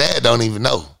 And the dad don't even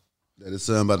know that his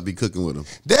son about to be cooking with him.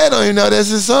 Dad don't even know that's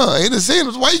his son. He done seen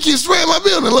him. Why you keep spraying my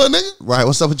building, little nigga? Right.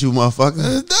 What's up with you,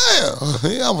 motherfucker?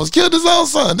 Damn. He almost killed his own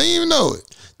son. Didn't even know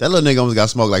it. That little nigga almost got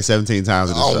smoked like 17 times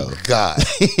in the show. Oh, God.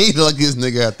 He the luckiest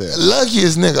nigga out there.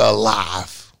 Luckiest nigga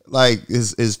alive. Like,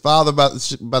 his father about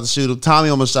to shoot him. Tommy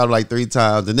almost shot him like 3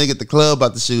 times. The nigga at the club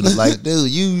about to shoot him. Like, dude,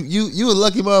 you a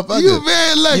lucky motherfucker. You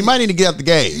very lucky. You might need to get out the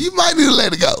game. You might need to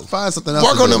let it go. Find something else.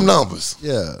 Work on them numbers.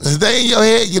 Yeah. If they in your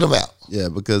head, get them out. Yeah,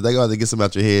 because they got to get some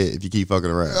out your head if you keep fucking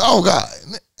around. Oh, God.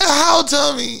 How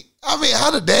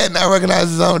how the dad not recognize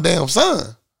his own damn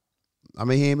son? I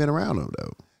mean, he ain't been around him,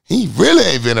 though. He really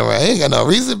ain't been around. He ain't got no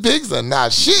recent pics or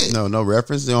not shit. No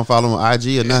reference. They don't follow him on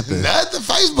IG or nothing. Nothing.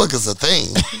 Facebook is a thing.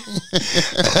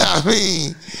 I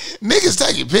mean, niggas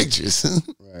taking pictures.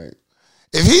 Right.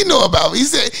 If he knew about me,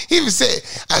 he even said,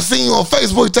 I seen you on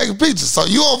Facebook taking pictures. So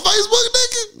you on Facebook,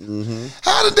 nigga? Mm-hmm.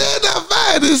 How did dad not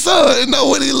find his son and know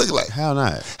what he look like? How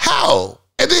not? How?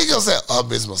 And then he gonna say, oh, I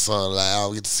miss my son. Like, I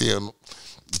don't get to see him.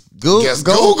 Google, nigga.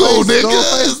 Go on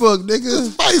Facebook, nigga.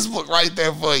 It's Facebook right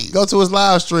there for you. Go to his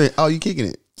live stream. Oh, you kicking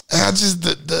it. And I just,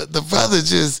 the brother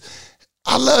just,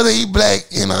 I love that he black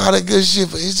and all that good shit,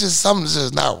 but it's just something that's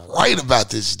just not right about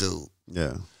this dude.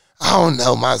 Yeah. I don't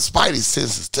know. My spidey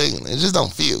sense is tingling. It just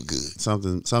don't feel good.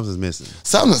 Something's missing.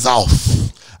 Something's off.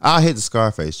 I'll hit the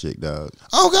Scarface chick, dog.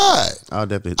 Oh, God. I'll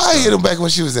definitely I hit him back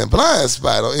when she was in Blind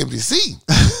Spot on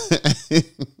NBC.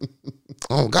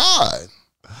 Oh, God.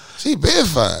 She been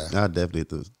fine. I'll definitely hit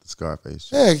the Scarface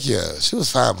chick. Heck yeah. She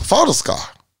was fine before the scar.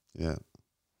 Yeah.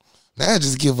 Now I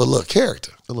just give her a little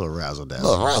character. A little razzle dazzle. A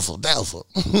little razzle dazzle.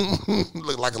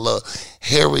 Look like a little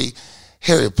Harry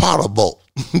Potter bolt.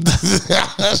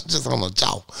 Just on the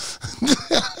jaw.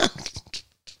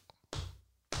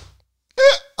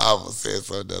 I'm going to say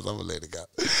something else. I'm going to let it go.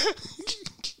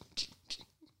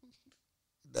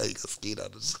 Now you can skeet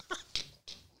on this.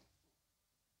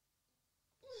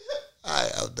 All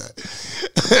right, I'm done.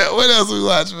 What else we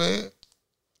watch, man?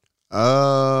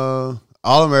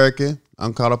 All American.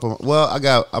 I'm caught up on.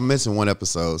 Well, I'm missing one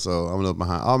episode, so I'm a little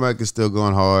behind. All American's still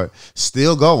going hard,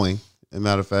 still going. As a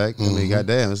matter of fact, I mean,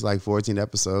 goddamn, it's like 14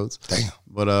 episodes. Damn.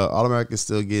 But All American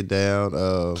still get down.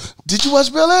 Did you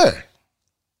watch Bel Air?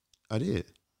 I did.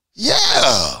 Yeah,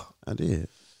 I did.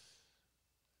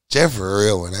 Jeffrey a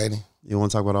real one, ain't he? You want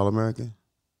to talk about All American?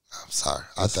 I'm sorry.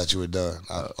 I thought you were done.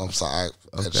 I'm sorry.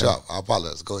 I okay. I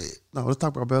apologize. Go ahead. No, let's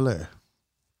talk about Bel Air.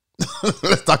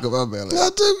 Let's talk about Bel Air. No,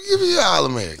 give me your All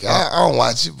American. I don't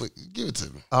watch it, but give it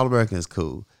to me. All American is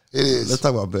cool. It is. Let's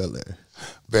talk about Bel Air.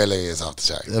 Bel Air is off the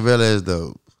chart. Yeah, Bel Air is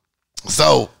dope.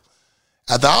 So,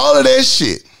 after all of that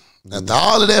shit, after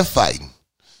all of that fighting,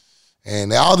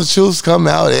 and all the truths come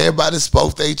out, everybody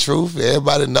spoke their truth,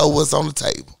 everybody know what's on the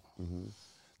table.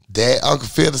 That Uncle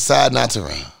Phil decided not to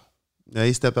run. Yeah,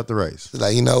 he stepped out the race. He's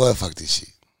like, you know what? Fuck this shit.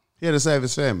 He had to save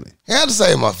his family. He had to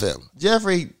save my family.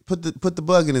 Jeffrey put the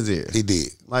bug in his ear. He did.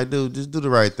 Like, dude, just do the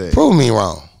right thing. Prove me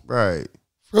wrong. Right.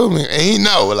 Prove me. And he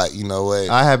know, like, you know what?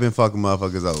 I have been fucking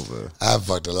motherfuckers over. I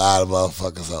fucked a lot of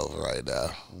motherfuckers over right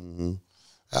now. Mm-hmm.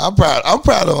 I'm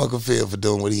proud of Uncle Phil for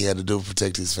doing what he had to do to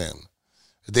protect his family.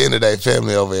 At the end of the day,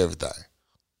 family over everything.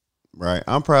 Right.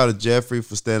 I'm proud of Jeffrey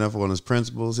for standing up on his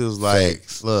principles. He was like,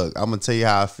 Facts. look, I'm going to tell you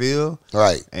how I feel.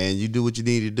 Right. And you do what you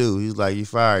need to do. He's like, you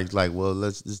fired. He's like, well,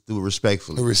 let's just do it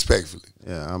respectfully. Respectfully.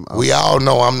 Yeah. We all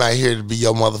know I'm not here to be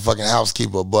your motherfucking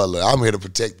housekeeper or butler. I'm here to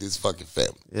protect this fucking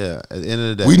family. Yeah. At the end of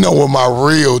the day. We know what my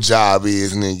real job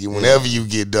is, nigga, whenever you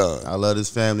get done. I love this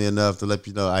family enough to let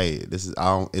you know, hey,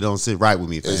 it don't sit right with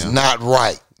me, fam. It's not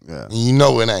right. Yeah. And you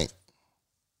know it ain't.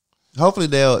 Hopefully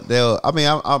they'll. I mean,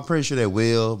 I'm pretty sure they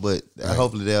will, but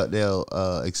hopefully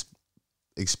they'll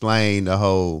explain the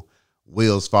whole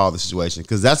Will's father situation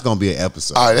because that's gonna be an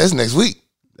episode. All right, that's next week.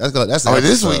 That's or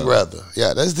this week rather.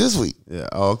 Yeah, that's this week. Yeah.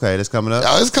 Oh, okay. That's coming up.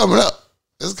 Oh, it's coming up.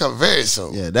 It's coming very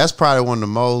soon. Yeah, that's probably one of the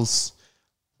most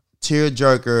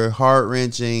tearjerker, heart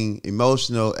wrenching,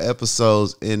 emotional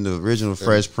episodes in the original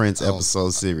Fresh Prince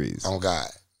episode series. Oh God.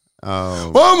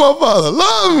 Um, Well, my father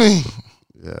love me.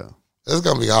 yeah, It's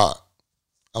gonna be hard.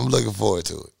 I'm looking forward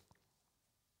to it.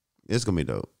 it's gonna be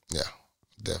dope. Yeah,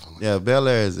 definitely. Yeah, Bel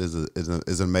Air is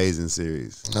an amazing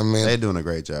series. I mean, They're doing a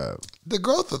great job. the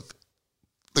growth of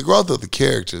the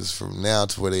characters from now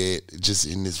to where they at just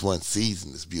in this one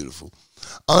season is beautiful.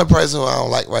 Only person who I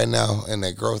don't like right now in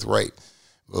that growth rate,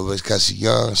 but because she's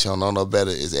young, she don't know no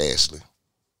better, is Ashley.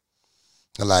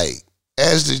 Like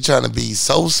Ashley trying to be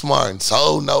so smart and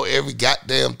so know every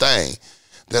goddamn thing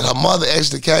that her mother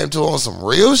actually came to her on some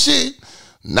real shit,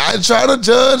 not trying to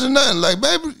judge or nothing. Like,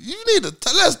 baby, you need to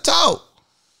let's talk.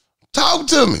 Talk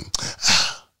to me.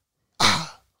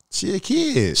 She a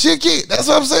kid. She a kid. That's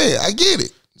what I'm saying. I get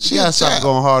it. She gotta stop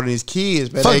going hard on these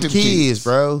kids, man. Fuck They're them kids,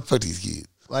 bro. Fuck these kids.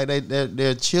 Like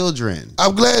they're children.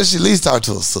 I'm glad she at least talked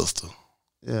to her sister.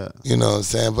 Yeah. You know what I'm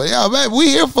saying? But yeah, baby, we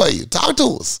here for you. Talk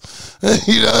to us.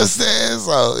 You know what I'm saying?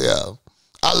 So yeah.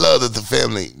 I love that the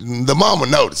family, the mama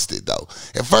noticed it though.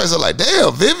 At first I'm like,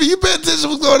 damn, Vivi, you pay attention to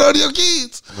what's going on to your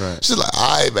kids. Right. She's like,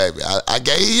 all right, baby, I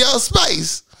gave you your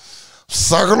space.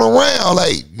 Circle around,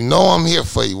 like, you know I'm here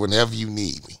for you whenever you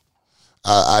need me.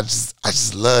 I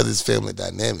just love this family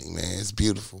dynamic, man. It's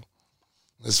beautiful.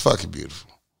 It's fucking beautiful.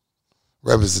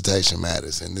 Representation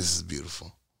matters, and this is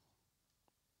beautiful.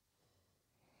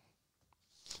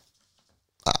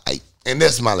 And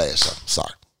that's my last show.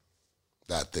 Sorry.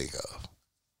 That I think of.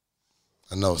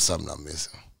 I know it's something I'm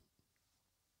missing.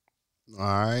 All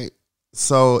right.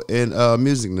 So in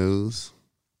music news,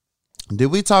 did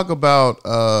we talk about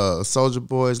Soulja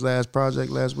Boy's last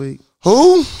project last week?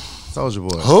 Who? Soulja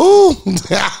Boy. Who?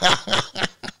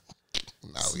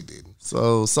 No, we didn't.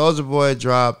 So Soulja Boy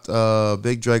dropped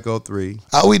Big Draco 3.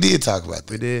 Oh, we did talk about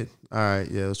that. We did? All right.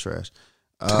 Yeah, it was trash.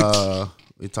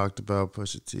 We talked about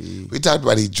Pusha T. We talked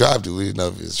about he dropped it. We didn't know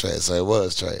if it was trash, so it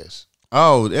was trash.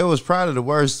 Oh, it was probably the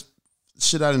worst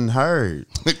shit I didn't heard.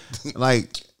 Like,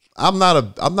 I'm not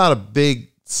a big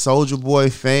Soulja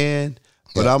Boy fan,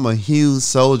 but I'm a huge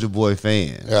Soulja Boy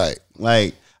fan. Right.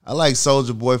 Like, I like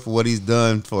Soulja Boy for what he's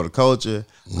done for the culture.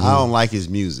 I don't like his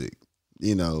music,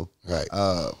 you know. Right.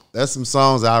 There's some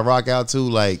songs I rock out to,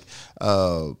 like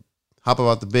Hop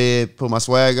About the Bed, Put My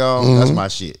Swag On. That's my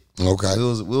shit. Okay.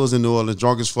 We was in New Orleans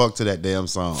drunk as fuck to that damn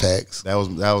song. Facts. That was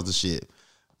the shit.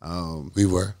 We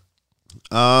were.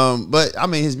 But I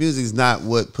mean, his music is not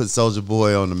what put Soulja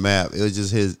Boy on the map. It was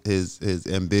just his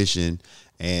ambition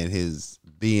and his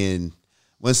being.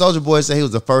 When Soulja Boy said he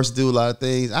was the first to do a lot of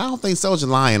things, I don't think Soulja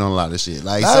lying on a lot of shit.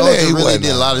 Like, Soulja really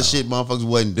did a lot of shit motherfuckers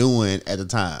wasn't doing at the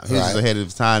time. He was just ahead of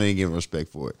his time and didn't get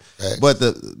respect for it. Right. But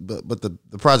the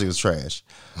project was trash.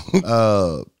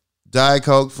 Diet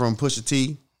Coke from Pusha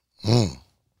T.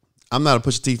 I'm not a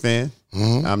Pusha T fan.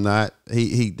 I'm not.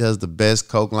 He does the best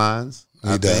Coke lines.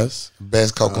 He does.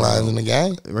 Best Coke lines in the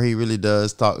game. He really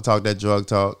does talk that drug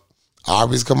talk.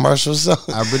 Arby's commercials.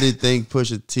 I really think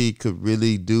Pusha T could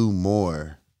really do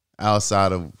more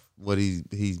outside of what he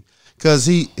because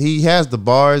he has the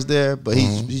bars there, but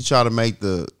he try to make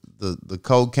the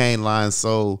cocaine line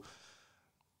so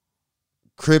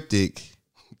cryptic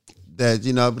that,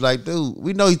 you know, be like, dude,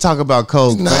 we know you talk about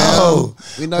coke. No,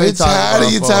 we know we're tired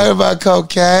of you talking about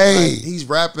cocaine. Like, he's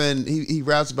rapping. He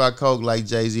raps about coke like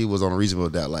Jay-Z was on A Reasonable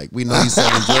Doubt. Like, we know you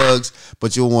selling drugs,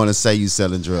 but you want to say you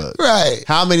selling drugs. Right?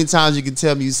 How many times you can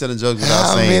tell me you selling drugs without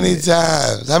How saying many it?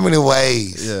 times? How many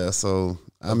ways? Yeah. So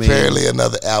I mean, Apparently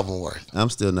another album worth.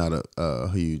 I'm still not a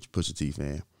huge Pusha T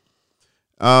fan.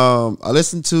 I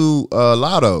listened to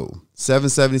Lotto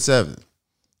 777.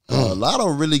 Lotto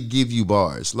really give you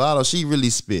bars. Lotto, she really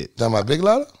spit. Talking about Big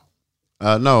Lotto?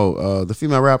 No, the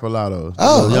female rapper Lotto,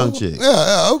 the young chick.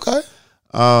 Yeah, okay.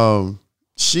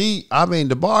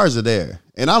 The bars are there,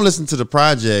 and I'm listening to the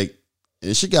project,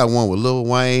 and she got one with Lil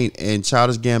Wayne and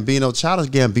Childish Gambino. Childish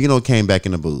Gambino came back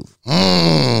in the booth.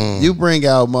 You bring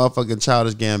out motherfucking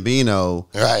Childish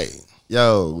Gambino, right?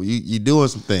 Yo, you doing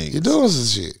some things. You doing some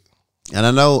shit. And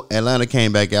I know Atlanta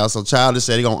came back out, so Childish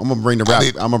said, I'm gonna bring the rap.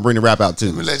 I'm gonna bring the rap out too.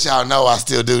 Let me let y'all know I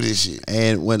still do this shit.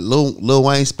 And when Lil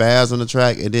Wayne spazzed on the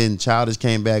track, and then Childish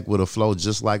came back with a flow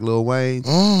just like Lil Wayne,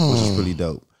 which is really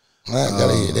dope. I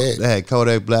gotta hear that. They had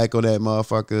Kodak Black on that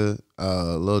motherfucker,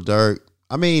 Lil Durk.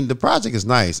 I mean, the project is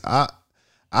nice. I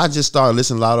just started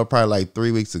listening to Lotto probably like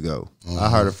 3 weeks ago. I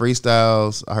heard her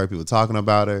freestyles. I heard people talking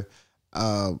about her.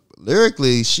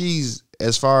 Lyrically, she's,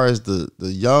 as far as the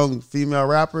young female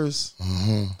rappers,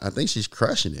 I think she's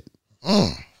crushing it.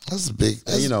 That's big.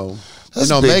 That's, you know, That's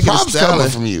you know, big Megan Thee props coming Stallion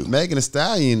from you. Megan Thee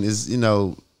Stallion is, you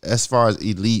know, as far as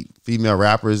elite female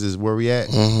rappers is where we at.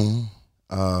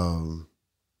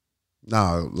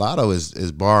 No, Lotto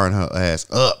is barring her ass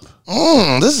up.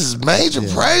 This is major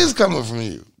praise coming from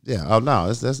you. Yeah. Oh no,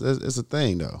 it's a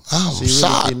thing though. I'm she really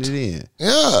shocked. getting it in.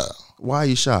 Yeah. Why are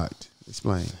you shocked?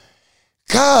 Explain.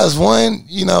 Cause one,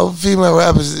 you know, female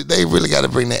rappers, they really got to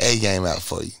bring the A game out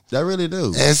for you. They really do.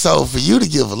 And so for you to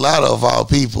give Lotto of all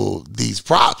people these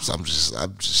props, I'm just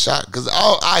shocked. Because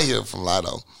all I hear from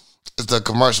Lotto is the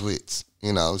commercial hits.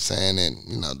 You know what I'm saying? And,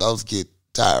 you know, those get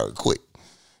tired quick.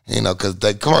 You know, because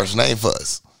that commercial ain't for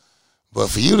us. But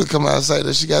for you to come out and say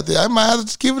that she got there, I might have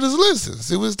to give it a listen,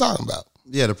 see what it's talking about.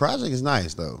 Yeah, the project is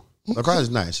nice though. The project's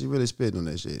nice. She really spitting on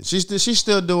that shit. She's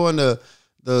still doing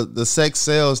the sex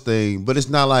sales thing, but it's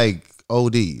not like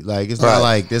OD. Like it's not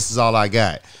like this is all I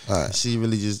got. Right. She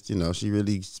really just, you know, she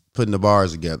really putting the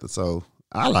bars together. So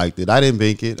I liked it. I didn't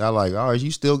bink it. I like, all right,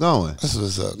 you still going. That's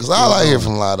what's up. Because all I hear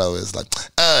from Lotto is like,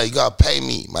 you got to pay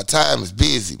me. My time is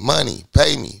busy. Money.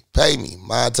 Pay me. Pay me.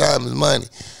 My time is money.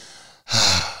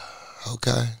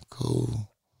 Okay, cool.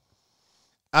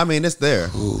 I mean, it's there.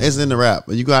 Ooh. It's in the rap.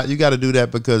 You got to do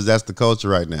that because that's the culture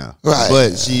right now. Right.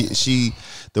 But she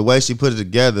the way she put it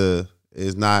together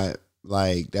is not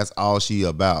like that's all she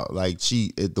about. Like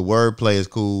the wordplay is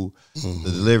cool. Mm-hmm.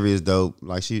 The delivery is dope.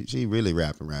 Like she really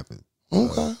rapping.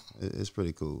 Okay. It's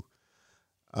pretty cool.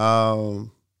 And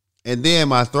then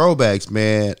my throwbacks,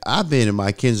 man. I've been in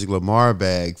my Kendrick Lamar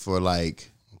bag for like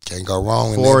can't go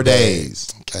wrong. 4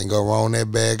 days. Can't go wrong in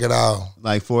that bag at all.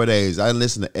 Like 4 days. I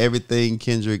listened to everything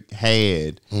Kendrick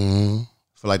had for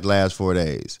like the last 4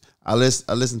 days. I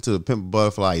listened to Pimp a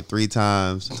Butterfly like 3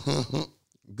 times.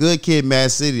 Good Kid,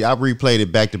 Mad City. I replayed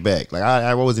it back to back. Like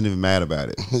I wasn't even mad about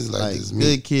it. like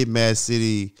Good Kid, Mad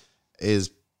City is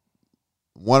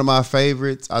one of my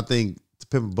favorites. I think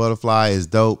Pimp a Butterfly is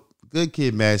dope. Good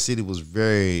Kid, Mad City was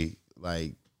very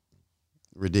like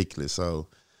ridiculous. So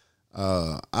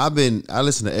I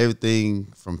listen to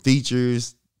everything from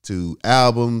features to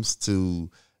albums to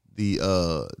the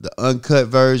uncut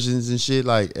versions and shit.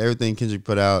 Like everything Kendrick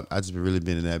put out, I just really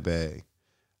been in that bag.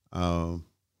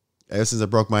 Ever since I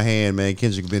broke my hand, man,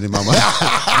 Kendrick been in my mind.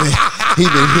 He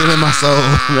been hitting my soul,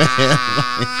 man.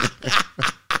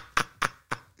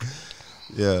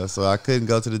 Yeah, so I couldn't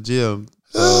go to the gym,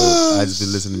 so I just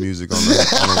been listening to music on the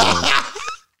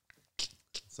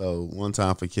So one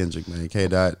time for Kendrick, man.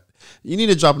 K-Dot, you need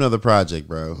to drop another project,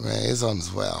 bro. Man, it's on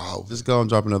its way. I hope. Just go and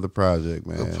drop another project,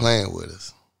 man. Quit playing with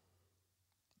us.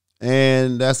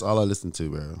 And that's all I listen to,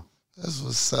 bro. That's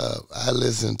what's up. I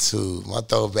listen to my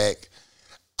throwback.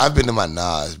 I've been to my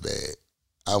Nas bag.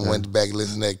 I went back and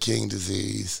listened to that King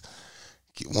Disease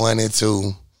 1 and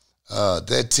 2.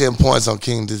 That 10 points on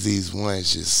King Disease 1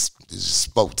 just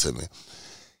spoke to me.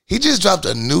 He just dropped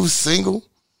a new single.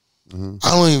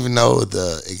 I don't even know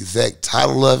the exact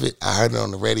title of it. I heard it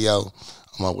on the radio on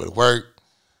my way to work.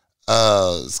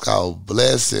 It's called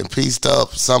Blessed and Peaced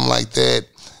Up, something like that.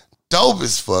 Dope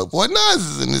as fuck. Boy, Nas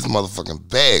is in this motherfucking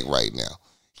bag right now.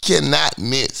 He cannot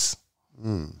miss.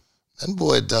 That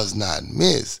boy does not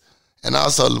miss. And I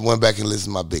also went back and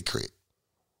listened to my Big Crit.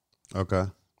 Okay.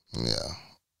 Yeah.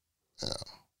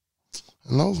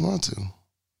 And those my two.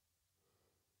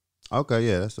 Okay,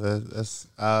 yeah, that's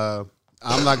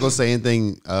I'm not gonna say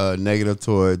anything negative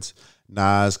towards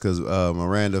Nas because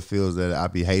Miranda feels that I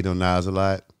be hating on Nas a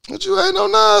lot. What you hating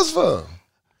on Nas for?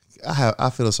 I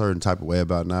feel a certain type of way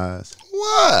about Nas.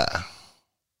 Why?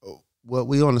 Well,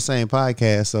 we on the same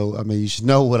podcast, so I mean, you should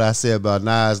know what I say about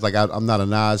Nas. Like, I'm not a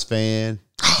Nas fan.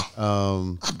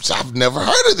 I've never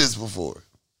heard of this before.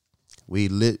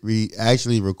 We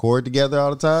actually record together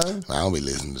all the time. I don't be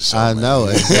listening to the show. I know,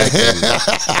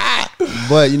 exactly.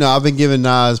 But you know, I've been giving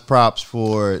Nas props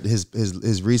for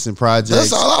his recent projects.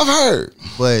 That's all I've heard.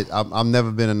 But I've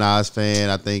never been a Nas fan.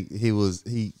 I think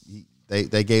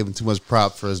they gave him too much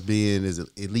props for us being as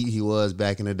elite he was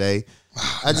back in the day.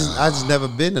 I just never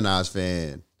been a Nas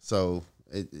fan, so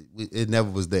it never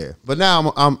was there. But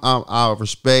now I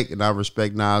respect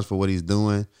Nas for what he's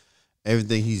doing.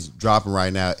 Everything he's dropping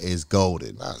right now is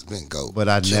golden. Nas been gold, but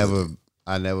I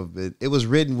never been. It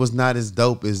was not as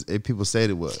dope as people said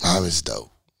it was. It's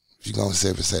dope. If you gonna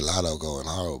say Lotto going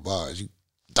hard bars,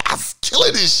 That's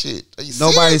killing this shit.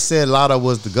 Nobody said Lotto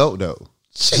was the GOAT though.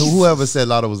 Jesus. Whoever said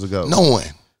Lotto was the GOAT? No one.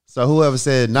 So whoever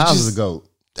said Nas was the GOAT?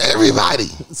 Everybody.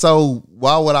 So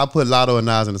why would I put Lotto and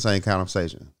Nas in the same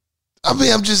conversation? I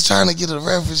mean, I'm just trying to get a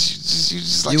reference. You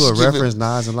just like you would reference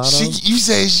Nas and Lotto? You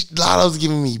say Lotto's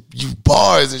giving me you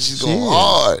bars and she's going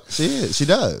hard. She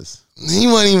does. He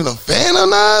wasn't even a fan of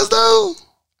Nas though.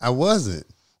 I wasn't.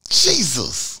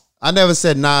 Jesus. I never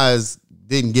said Nas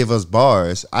didn't give us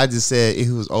bars. I just said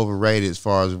it was overrated as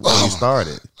far as when he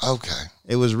started. Okay.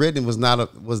 It was written. It was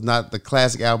not the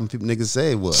classic album people niggas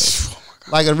say it was.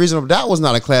 Like A Reasonable Doubt was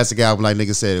not a classic album like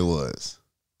niggas said it was.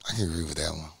 I can agree with that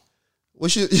one. Well,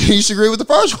 you should agree with the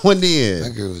first one I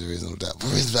then. agree with Reasonable Doubt.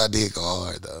 But Reasonable Doubt did go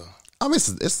hard though. I mean,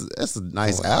 it's a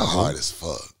nice album. Hard as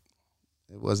fuck.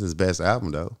 It wasn't his best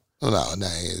album though. No,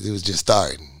 it was just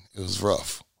starting. It was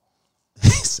rough. He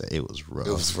said it was rough.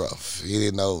 It was rough. He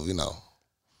didn't know,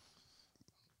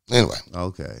 Anyway.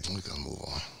 Okay. We're gonna move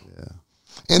on. Yeah.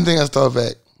 Anything else throw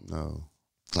back? No. All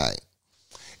right.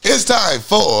 It's time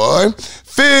for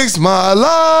Fix My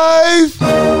Life.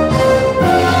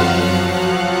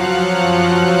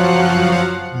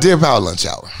 Dear Power Lunch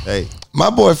Hour. Hey. My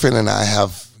boyfriend and I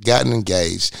have gotten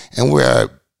engaged and we are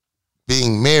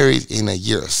being married in a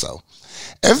year or so.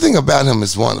 Everything about him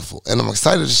is wonderful and I'm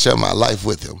excited to share my life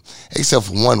with him, except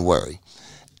for one worry.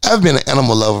 I've been an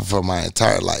animal lover for my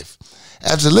entire life.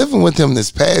 After living with him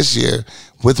this past year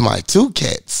with my 2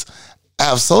 cats, I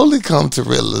have slowly come to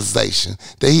realization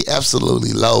that he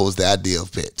absolutely loathes the idea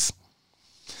of pets.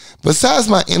 Besides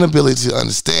my inability to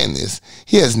understand this,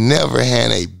 he has never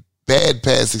had a bad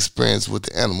past experience with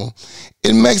the animal.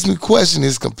 It makes me question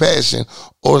his compassion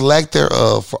or lack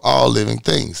thereof for all living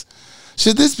things.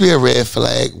 Should this be a red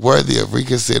flag worthy of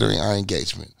reconsidering our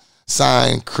engagement?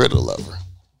 Signed, Critter Lover.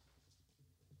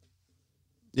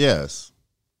 Yes.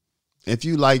 If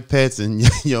you like pets and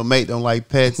your mate don't like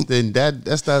pets, then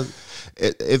that's not.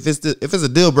 If it's a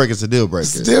deal breaker, it's a deal breaker.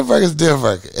 It's a deal breaker, it's a deal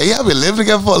breaker. And y'all been living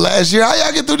together for last year. How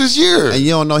y'all get through this year? And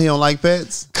you don't know he don't like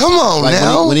pets? Come on like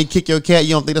now. When he kick your cat,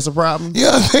 you don't think that's a problem?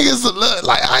 Yeah, I think it's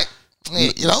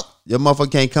Your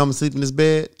motherfucker can't come and sleep in his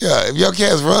bed? Yeah, if your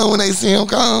cats run when they see him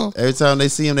come. Every time they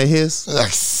see him, they hiss?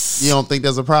 Like, you don't think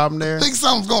there's a problem there? I think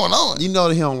something's going on. You know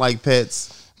that he don't like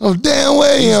pets. No damn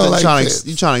way he don't like pets.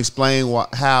 You trying to explain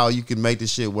how you can make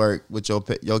this shit work with your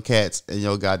cats and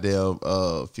your goddamn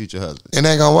future husband. It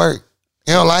ain't gonna work.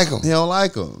 He don't like them. He don't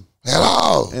like them. At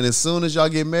all. And as soon as y'all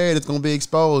get married, it's gonna be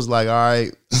exposed. Like, all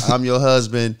right, I'm your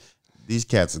husband. These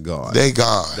cats are gone. They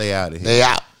gone. They out of here. They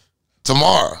out.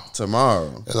 Tomorrow.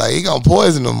 Like, he gonna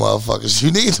poison them motherfuckers. You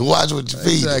need to watch what you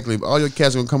feed. Exactly. All your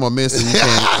cats are gonna come up missing.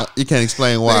 You can't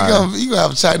explain why. You gonna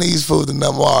have Chinese food in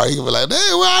number R. You gonna be like,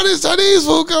 hey, where all this Chinese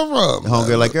food come from? The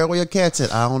homegirl like, girl, where your cats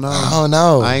at? I don't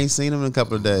know. I ain't seen them in a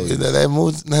couple of days. That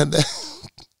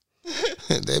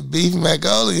beef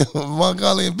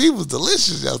Mongolian beef was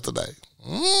delicious yesterday.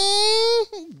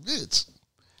 Bitch.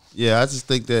 Yeah, I just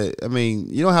think that, I mean,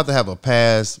 you don't have to have a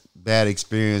past bad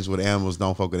experience with animals.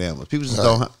 Don't fuck with animals. People just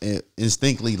don't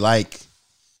instinctively like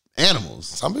animals.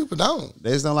 Some people don't. They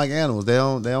just don't like animals. They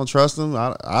don't trust them.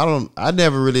 I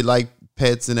never really liked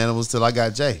pets and animals till I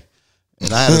got Jay.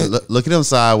 And I had to look at him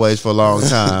sideways for a long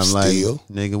time. Like,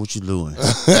 nigga, what you doing?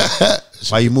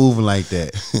 Why you moving like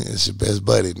that? It's your best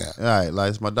buddy now. All right, like,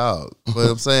 it's my dog.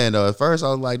 But I'm saying, though, at first I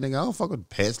was like, nigga, I don't fuck with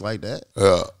pets like that.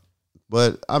 Yeah.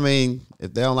 But, I mean,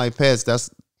 if they don't like pets,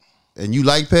 and you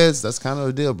like pets, that's kind of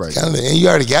a deal breaker. And you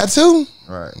already got to?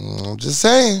 Right. I'm just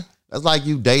saying. That's like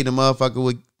you dating a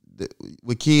motherfucker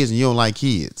with kids and you don't like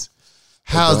kids.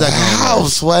 How's that going to work? How,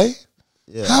 Sway?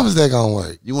 Yeah. How is that going to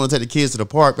work? You want to take the kids to the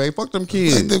park, babe? Fuck them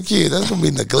kids. Fuck them kids. That's going to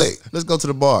be neglect. Let's go to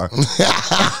the bar.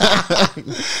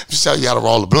 Show you how to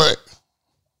roll a blunt.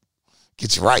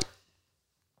 Get you right.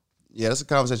 Yeah, that's a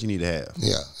conversation you need to have.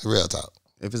 Yeah, real talk.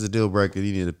 If it's a deal breaker,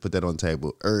 you need to put that on the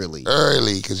table early.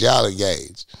 Early, because y'all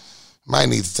engaged. Might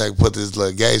need to put this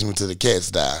little engagement to the cats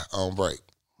die on break.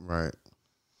 Right.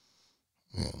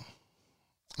 Yeah.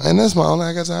 And that's my only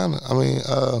I got time. I mean,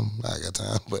 I got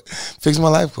time, but fix my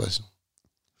life question.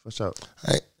 For sure. All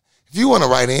right. If you want to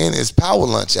write in, it's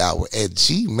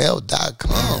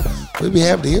powerlunchhour@gmail.com. We'll be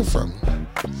happy to hear from you.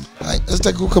 All right, let's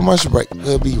take a quick commercial break.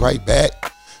 We'll be right back.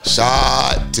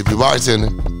 Shot, Tippy Bartender.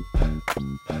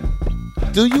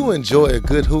 Do you enjoy a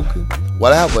good hookah?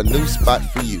 Well, I have a new spot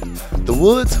for you. The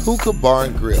Woods Hookah Bar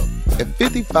and Grill at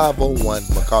 5501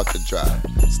 MacArthur Drive.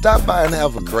 Stop by and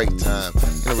have a great time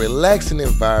in a relaxing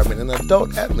environment and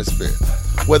adult atmosphere.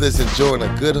 Whether it's enjoying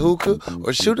a good hookah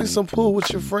or shooting some pool with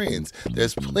your friends,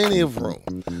 there's plenty of room.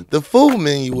 The food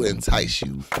menu will entice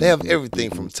you. They have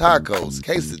everything from tacos,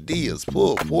 quesadillas,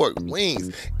 pulled pork, wings,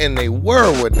 and a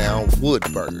world-renowned wood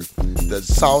burger. The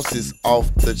sauce is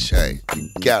off the chain.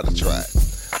 You gotta try it.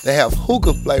 They have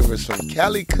hookah flavors from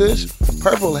Cali Kush,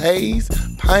 Purple Haze,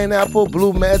 Pineapple,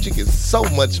 Blue Magic, and so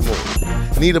much more.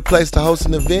 Need a place to host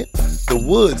an event? The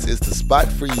Woods is the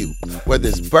spot for you. Whether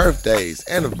it's birthdays,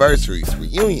 anniversaries,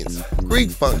 reunions, Greek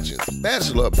functions,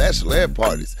 bachelorette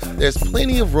parties, there's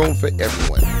plenty of room for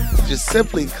everyone. just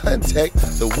simply contact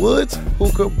the Woods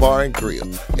Hookah Bar and Grill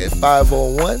at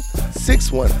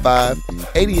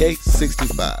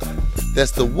 501-615-8865.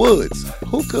 That's the Woods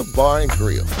Hookah Bar and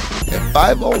Grill at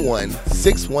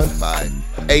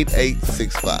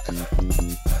 501-615-8865.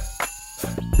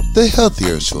 The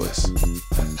Healthier Choice,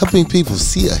 helping people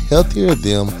see a healthier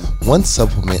them one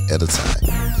supplement at a time.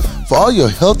 For all your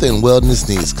health and wellness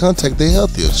needs, contact The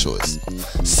Healthier Choice.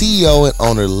 CEO and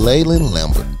owner Leyland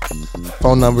Lambert.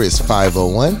 Phone number is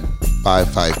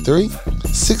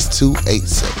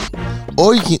 501-553-6287.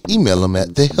 Or you can email them at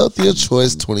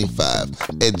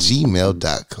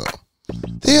thehealthierchoice25@gmail.com.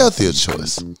 The Healthier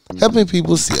Choice, helping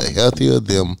people see a healthier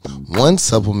them one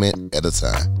supplement at a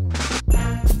time.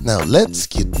 Now let's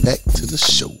get back to the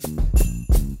show.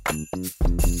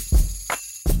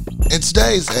 In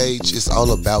today's age, it's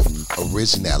all about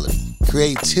originality,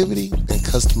 creativity, and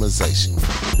customization.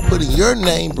 Putting your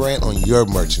name brand on your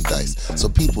merchandise so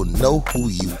people know who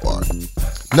you are.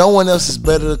 No one else is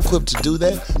better equipped to do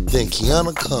that than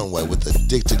Kiana Conway with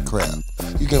Addicted Craft.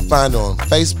 You can find her on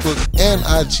Facebook and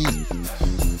IG.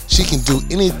 She can do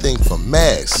anything from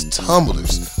masks,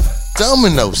 tumblers,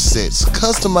 domino sets,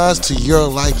 customized to your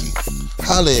liking.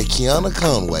 Holla at Kiana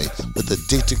Conway with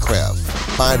Addicted Craft.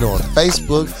 Find her on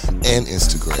Facebook and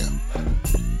Instagram.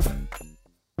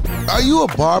 Are you a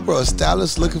barber or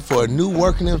stylist looking for a new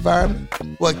working environment?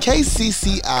 Well,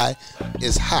 KCCI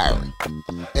is hiring.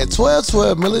 At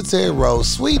 1212 Military Road,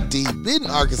 Suite D,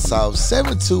 Benton, Arkansas,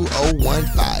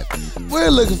 72015. We're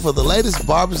looking for the latest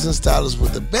barbers and stylists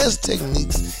with the best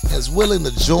techniques and is willing to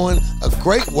join a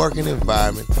great working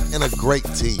environment and a great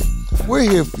team. We're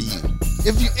here for you.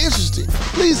 If you're interested,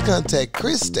 please contact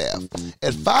Chris Staff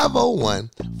at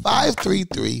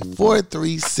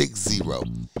 501-533-4360.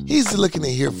 He's looking to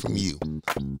hear from you.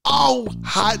 All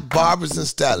hot barbers and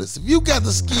stylists, if you got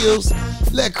the skills,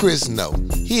 let Chris know.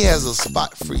 He has a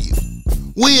spot for you.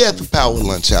 We at the Power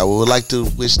Lunch Hour would like to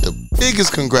wish the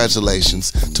biggest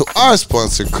congratulations to our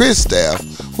sponsor, Chris Staff,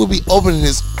 who will be opening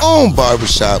his own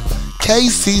barbershop,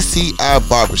 KCCI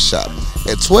Barbershop,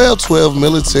 at 1212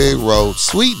 Military Road,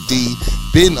 Suite D,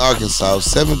 Benton, Arkansas,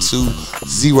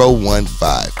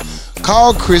 72015.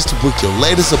 Call Chris to book your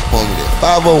latest appointment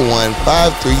at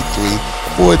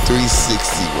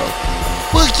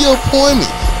 501-533-4360. Book your appointment.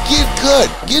 Get cut.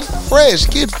 Get fresh.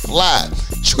 Get fly.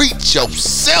 Treat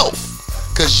yourself,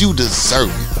 because you deserve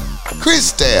it. Chris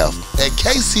Staff at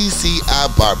KCCI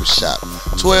Barbershop,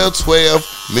 1212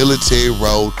 Military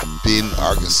Road, Benton,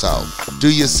 Arkansas. Do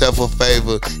yourself a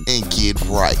favor and get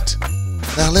right.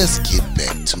 Now let's get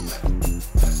back to it.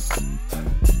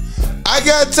 I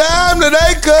got time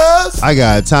today, cuz. I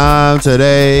got time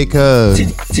today, cuz.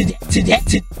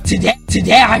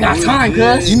 Today I got time,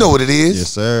 cuz. You know what it is.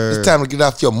 Yes, sir. It's time to get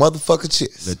off your motherfucking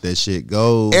chest. Let that shit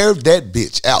go. Air that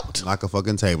bitch out. Knock a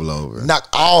fucking table over. Knock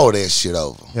all that shit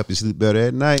over. Help you sleep better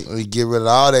at night. We get rid of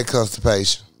all that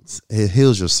constipation. It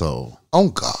heals your soul. Oh,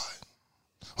 God.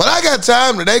 Well, I got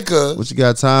time today, cuz. What you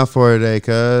got time for today,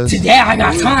 cuz? Today I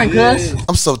got time, cuz.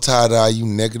 I'm so tired of all you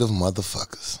negative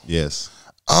motherfuckers. Yes.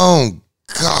 Oh,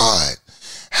 God.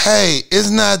 Hey, it's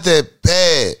not that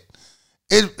bad.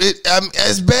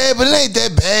 It's bad, but it ain't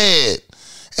that bad.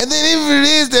 And then if it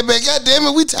is that bad, God damn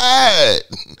it, we tired.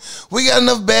 We got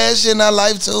enough bad shit in our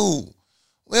life, too.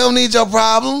 We don't need your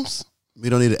problems. We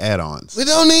don't need the add-ons. We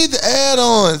don't need the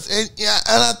add-ons. And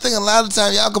I think a lot of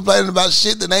times y'all complaining about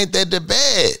shit that ain't that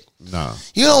bad. No.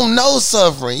 You don't know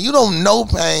suffering. You don't know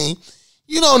pain.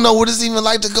 You don't know what it's even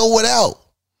like to go without.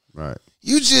 Right.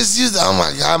 You just oh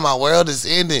my God, my world is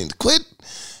ending. Quit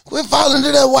falling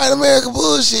into that white America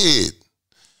bullshit.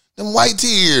 Them white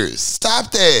tears. Stop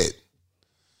that.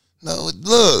 No,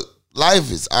 look,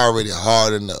 life is already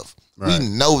hard enough. Right. We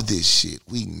know this shit.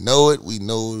 We know it. We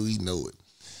know it. We know it.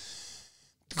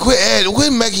 Quit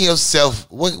making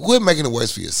it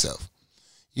worse for yourself.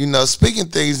 You know, speaking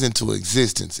things into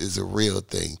existence is a real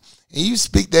thing. And you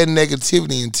speak that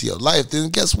negativity into your life, then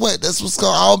guess what? That's what's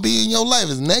going to all be in your life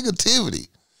is negativity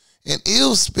and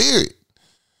ill spirit.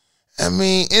 I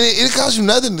mean, and it costs you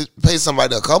nothing to pay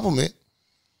somebody a compliment.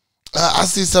 I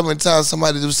see sometimes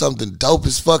somebody do something dope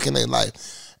as fuck in their life,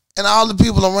 and all the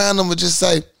people around them would just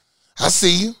say, I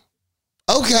see you.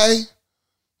 Okay.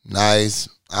 Nice.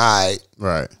 All right.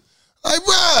 Right. Like,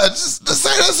 bro, just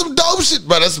say that's some dope shit.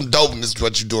 Bro, that's some dopeness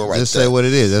what you're doing right Just there. say what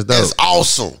it is. That's dope. That's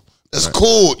awesome. That's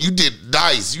cool. You did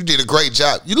nice. You did a great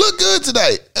job. You look good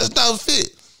today. That's not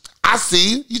fit. I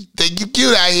see you. You think you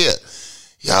cute out here.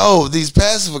 Yo, these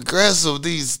passive aggressive,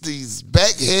 these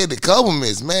backhanded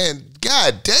compliments, man.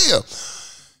 God damn.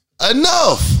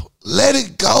 Enough. Let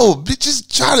it go.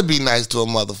 Just try to be nice to a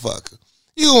motherfucker.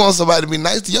 You want somebody to be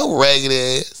nice to your ragged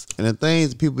ass. And the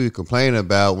things people be complaining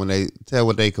about when they tell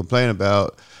what they complain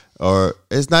about, or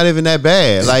it's not even that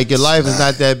bad. Like your life is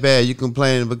not that bad. You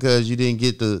complaining because you didn't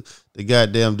get the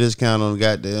goddamn discount on the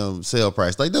goddamn sale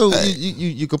price. Like, dude,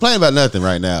 you complain about nothing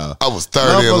right now. I was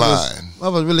third in line. I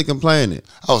was really complaining.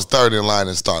 I was third in line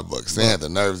in Starbucks. They had the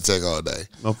nerve to take all day.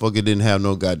 Motherfucker didn't have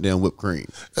no goddamn whipped cream.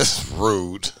 That's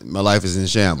rude. My life is in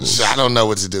shambles. I don't know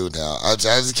what to do now. I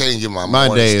just can't get my My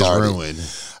morning day started. is ruined.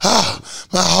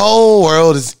 My whole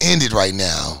world is ended right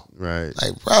now. Right.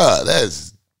 Like, bruh,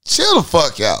 that's chill the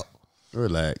fuck out.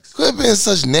 Relax. Quit being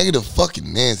such negative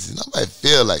fucking Nancy. Nobody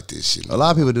feel like this shit. A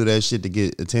lot of people do that shit to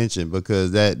get attention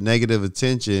because that negative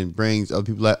attention brings other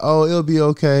people like, oh, it'll be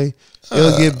okay.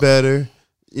 It'll get better.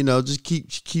 You know, just keep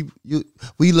you.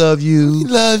 We love you. We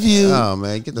love you. Oh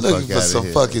man, get the Looking fuck for out of some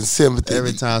here. fucking sympathy.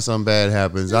 Every time something bad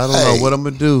happens, I don't know what I'm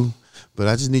gonna do, but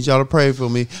I just need y'all to pray for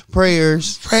me.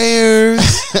 Prayers.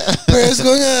 Prayers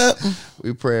going up.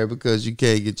 We pray because you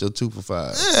can't get your 2 for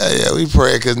 $5. Yeah, we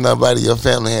pray because nobody in your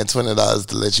family had $20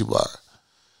 to let you borrow.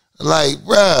 Like,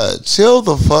 bruh, chill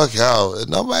the fuck out.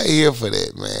 Nobody here for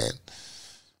that, man.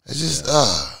 It's just,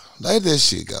 let that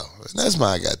shit go. And that's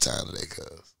why I got time today,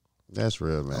 cuz. That's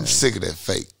real, man. I'm sick of that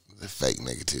fake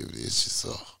negativity. It's just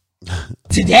so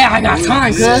Today I got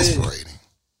time, cuz. exasperating.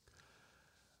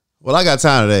 Well, I got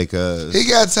time today, cuz. He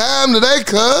got time today,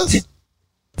 cuz.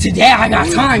 Today I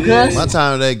got time, cuz. My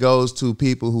time today goes to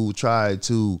people who try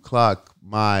to clock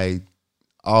my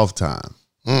off time.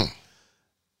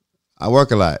 I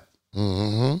work a lot.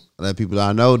 I let people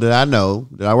I know that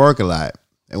I work a lot.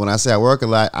 And when I say I work a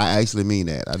lot, I actually mean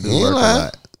that. I do work a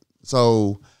lot.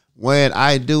 So when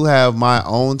I do have my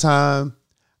own time,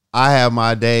 I have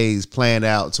my days planned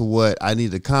out to what I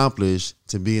need to accomplish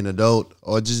to be an adult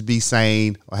or just be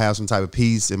sane or have some type of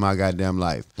peace in my goddamn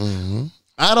life.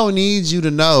 I don't need you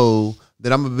to know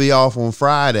that I'm going to be off on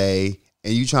Friday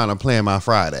and you trying to plan my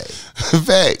Friday.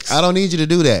 Facts. I don't need you to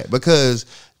do that because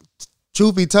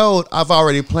truth be told, I've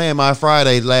already planned my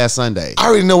Friday last Sunday. I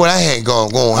already know what I had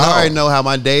going on. I already know how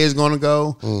my day is going to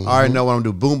go. I already know what I'm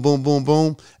going to do. Boom, boom, boom,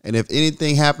 boom. And if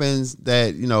anything happens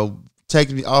that, you know,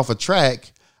 takes me off a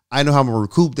track, I know how I'm going to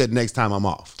recoup that next time I'm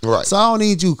off. Right. So I don't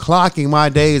need you clocking my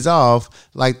days off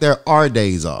like there are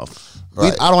days off.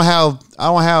 Right. I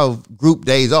don't have group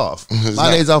days off.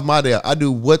 My days off, my day. I do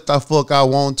what the fuck I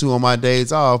want to on my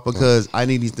days off because I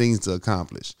need these things to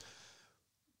accomplish.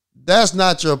 That's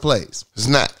not your place. It's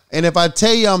not. And if I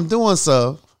tell you I'm doing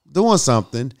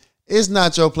something, it's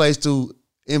not your place to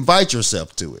invite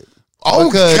yourself to it. Oh,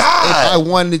 because God. if I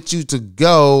wanted you to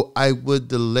go, I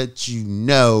would let you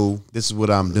know this is what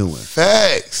I'm doing.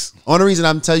 Facts. Only reason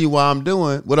I'm telling you what I'm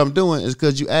doing is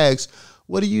because you asked,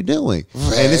 what are you doing?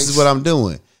 Facts. And this is what I'm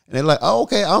doing. And they're like, oh,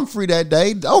 okay, I'm free that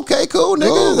day. Okay, cool, nigga.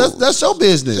 Cool. That's your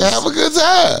business. Have a good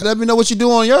time. Let me know what you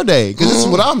do on your day because this is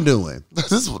what I'm doing.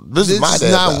 This is This my is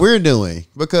day. not what we're doing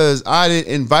because I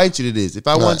didn't invite you to this. If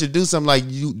I Right. want you to do something like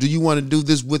do you want to do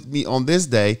this with me on this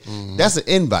day? That's an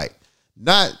invite.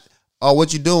 Not, oh,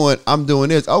 what you doing? I'm doing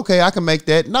this. Okay, I can make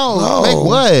that. No, make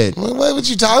what? What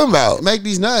you talking about? Make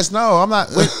these nuts. No, I'm not.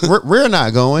 We're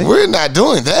not going. We're not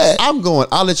doing that. I'm going.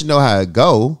 I'll let you know how it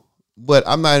go, but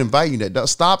I'm not inviting you that. Don't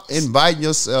stop inviting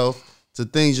yourself to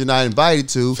things you're not invited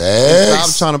to.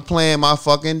 Facts. Stop trying to plan my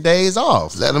fucking days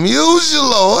off. Let them use you,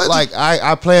 Lord. Like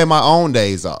I plan my own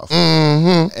days off,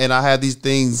 Mm-hmm. and I have these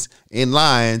things in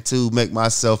line to make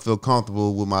myself feel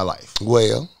comfortable with my life.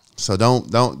 Well, So don't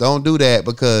do that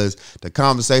because the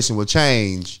conversation will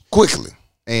change, quickly.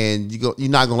 and you're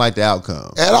not gonna like the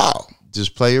outcome. At all.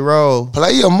 Just play your role.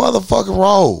 Play your motherfucking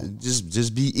role.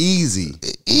 Just be easy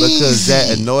because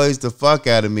that annoys the fuck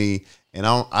out of me, and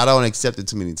I don't accept it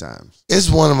too many times. It's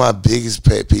one of my biggest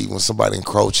pet peeves when somebody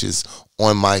encroaches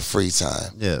on my free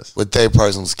time. Yes, With their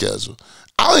personal schedule.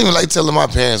 I don't even like telling my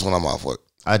parents when I'm off work.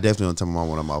 I definitely don't tell my mom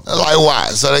when I'm off. Like, why?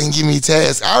 So they can give me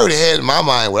tasks. I already had in my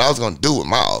mind what I was going to do with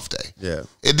my off day. Yeah,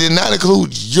 It did not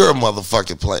include your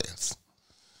motherfucking plans.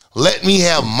 Let me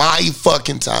have my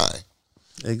fucking time.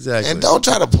 exactly. And don't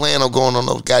try to plan on going on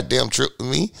no goddamn trip with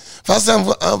me. If I say I'm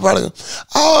probably going,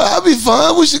 oh, that'd be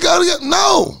fun. We should go together.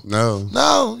 No.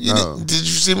 No, You did you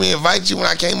see me invite you when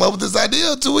I came up with this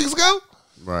idea 2 weeks ago?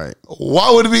 right.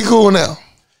 Why would it be cool now?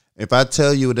 If I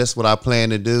tell you that's what I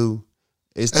plan to do,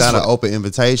 it's not an open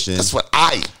invitation. That's what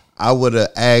I would have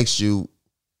asked you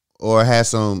or had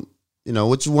some,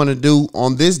 what you want to do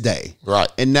on this day. Right.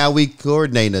 And now we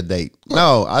coordinate a date.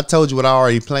 No, I told you what I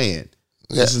already planned.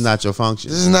 Yes. This is not your function.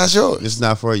 This is not yours. This is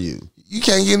not for you. You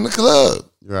can't get in the club.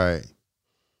 Right.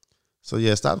 So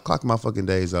yeah, stop clocking my fucking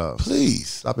days off. Please.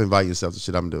 Stop inviting yourself to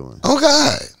shit I'm doing. Oh,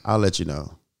 God. I'll let you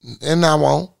know. And I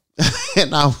won't.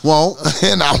 And I won't.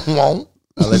 And I won't.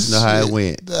 I'll let you know how it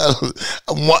went.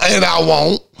 And I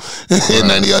won't. Ain't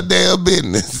none of your damn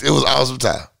business. It was awesome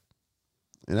time.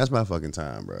 And that's my fucking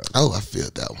time, bro. Oh, I feel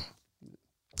that one.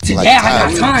 Today Like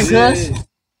I got time, cuz.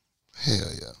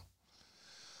 Hell yeah.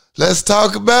 Let's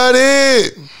talk about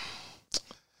it.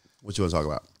 What you want to talk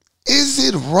about? Is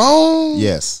it wrong?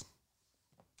 Yes.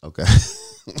 Okay.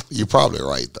 You're probably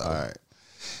right, though. All right.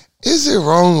 Is it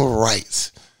wrong or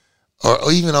right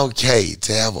or even okay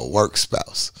to have a work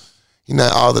spouse? You know,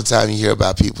 all the time you hear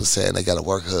about people saying they got a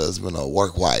work husband or a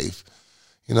work wife.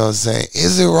 You know what I'm saying?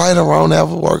 Is it right or wrong to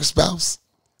have a work spouse?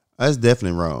 That's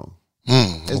definitely wrong.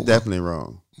 It's definitely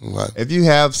wrong. Right. If you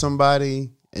have somebody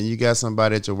and you got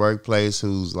somebody at your workplace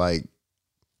who's like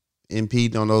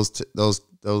impeding on those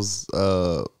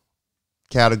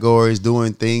categories,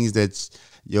 doing things that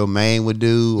your man would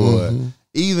do, or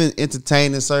even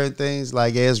entertaining certain things,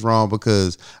 like it's wrong,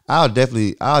 because I'll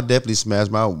definitely smash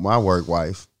my work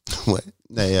wife. What?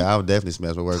 Yeah, I'll definitely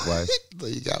smash my work wife. So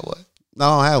you got what? No,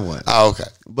 I don't have one. Oh, okay.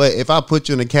 But if I put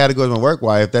you in the category of my work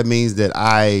wife, that means that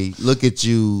I look at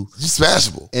you You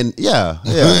smashable. and yeah.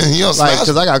 You don't Like, smash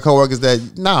because I got coworkers that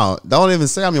don't even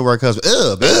say I'm your work husband.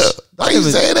 Bitch. Why you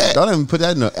say that? Don't even put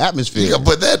that in the atmosphere. You can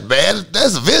put that, man.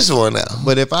 That's a visual now.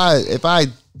 But if I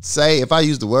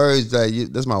use the words that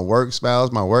that's my work spouse,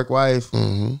 my work wife,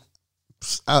 I'm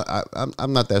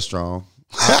not that strong.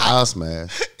 I'll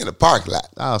smash. In the parking lot.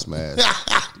 I'll smash.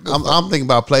 I'm thinking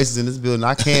about places in this building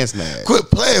I can smash.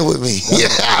 Quit playing with me.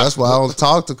 That's why I don't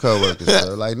talk to coworkers.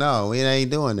 Bro. Like, no, we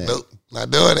ain't doing that. Nope, not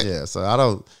doing it. Yeah, so I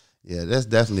don't. Yeah, that's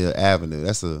definitely an avenue.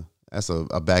 That's a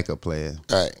backup plan.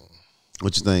 All right.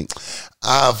 What you think?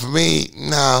 For me,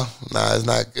 no,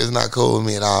 it's not cool with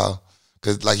me at all.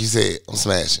 Cause like you said, I'm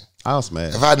smashing. I'll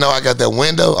smash. If I know I got that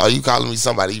window, are you calling me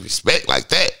somebody you respect like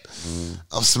that?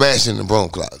 I'm smashing the broom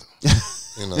closet.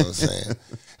 You know what I'm saying?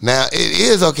 Now, it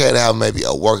is okay to have maybe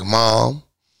a work mom,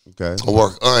 Okay. a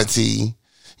work auntie.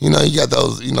 You know, you got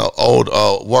those, old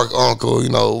work uncle,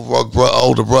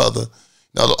 older brother.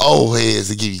 The old heads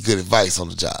to give you good advice on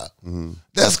the job.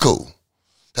 That's cool.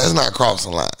 That's not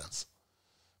crossing lines.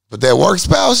 But that work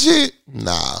spouse shit,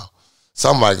 nah.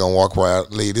 Somebody gonna walk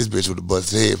around, leave this bitch with a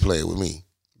busted head playing with me.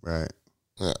 Right.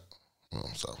 Yeah.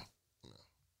 So,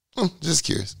 just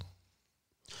curious.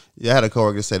 Yeah, I had a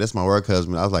coworker say, "That's my work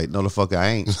husband." I was like, "No, the fuck I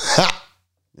ain't."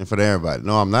 And for everybody,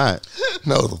 no, I'm not.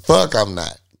 No, the fuck I'm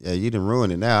not. Yeah, you didn't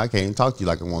ruin it. Now I can't even talk to you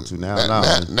like I want to. Now,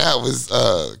 Now it's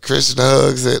Christian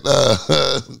hugs at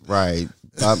right.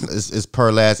 It's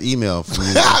per last email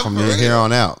from here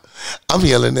on out. I'm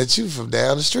yelling at you from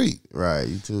down the street. Right.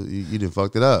 You done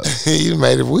fucked it up. You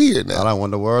made it weird now. I don't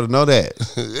want the world to know that.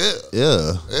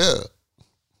 Yeah.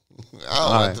 I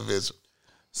don't like the visual.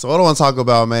 So what I want to talk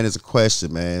about, man, is a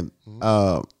question, man.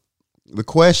 The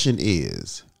question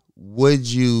is,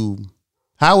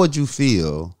 how would you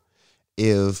feel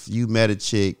if you met a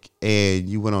chick and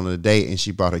you went on a date and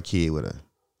she brought her kid with her?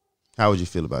 How would you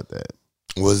feel about that?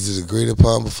 Was it agreed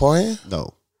upon beforehand?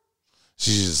 No.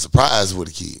 She's just surprised with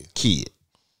a kid.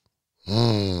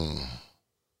 I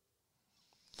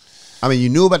mean, you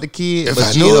knew about the kid, if but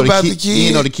I you knew didn't about the kid, you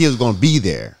didn't know the kid was going to be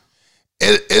there.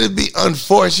 It'd be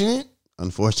unfortunate.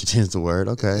 Unfortunate is the word.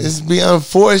 Okay. It'd be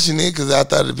unfortunate because I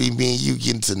thought it'd be me and you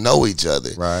getting to know each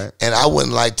other. Right. And I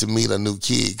wouldn't like to meet a new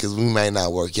kid because we may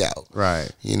not work out.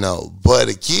 Right. But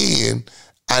again,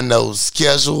 I know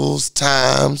schedules,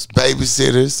 times,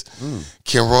 babysitters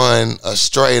can run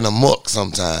astray and amok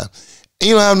sometimes. And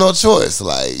you don't have no choice.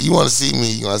 Like, you want to see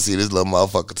me, you want to see this little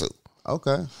motherfucker too.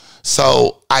 Okay.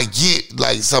 So I get,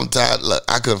 like, sometimes, look,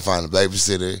 I couldn't find a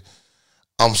babysitter.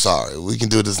 I'm sorry. We can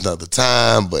do this another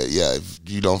time, but yeah, if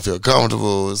you don't feel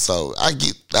comfortable, so I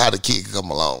get how the kid can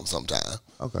come along sometime.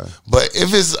 Okay. But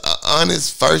if it's an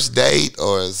honest first date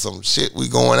or some shit we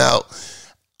going out,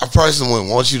 I personally wouldn't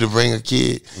want you to bring a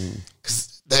kid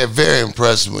because they're very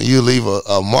impressive. When you leave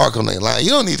a mark on their line,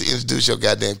 you don't need to introduce your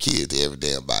goddamn kid to every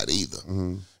damn body either.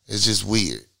 It's just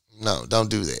weird. No, don't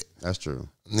do that. That's true.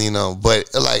 But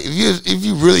like if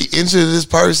you really into this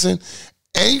person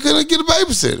and you're gonna get a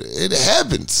babysitter, it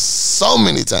happens so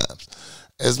many times.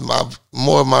 As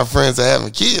more of my friends are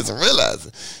having kids and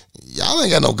realizing y'all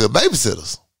ain't got no good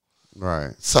babysitters.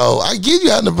 Right. So I get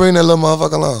you having to bring that little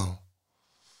motherfucker along.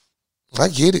 I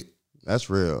get it. That's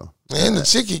real. And the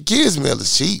chicken kids meal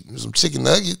is cheap. Some chicken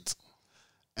nuggets.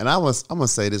 And I'm gonna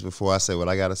say this before I say what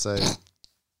I gotta say.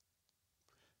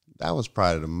 That was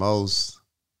probably the most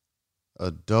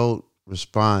adult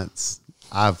response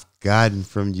I've gotten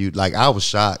from you. Like, I was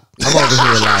shocked. I'm over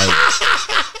here like,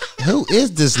 who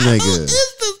is this nigga?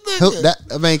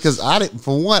 Because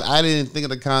for one, I didn't think of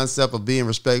the concept of being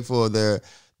respectful of their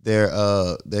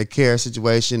their care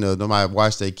situation, or nobody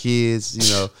watch their kids,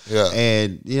 you know. Yeah.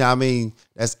 And you know, I mean,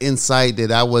 that's insight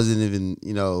that I wasn't even,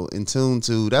 you know, in tune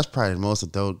to. That's probably the most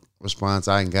adult response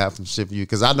I got from shit for you,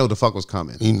 because I know the fuck was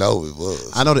coming. You know it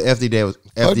was. I know the FDK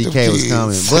was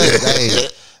coming, but hey,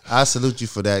 I salute you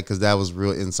for that, because that was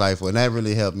real insightful, and that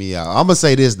really helped me out. I'm gonna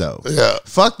say this though, Yeah.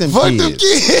 fuck them Fuck kids. them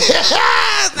kids.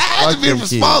 I had to be them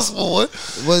kids. responsible one.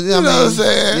 Well, You know what I'm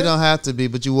saying? You don't have to be,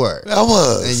 but you were, I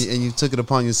was. and you took it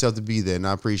upon yourself to be there, and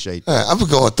I appreciate that. Man, I've been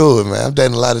going through it, man. I'm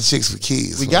dating a lot of chicks with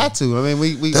kids. We man. got to. I mean,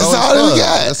 we That's always all that we fuck.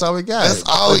 got. That's all we got. That's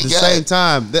all But we at the got. same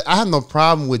time, I have no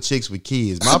problem with chicks with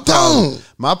kids. I don't.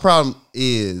 My problem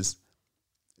is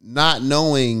not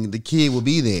knowing the kid will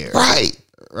be there. Right.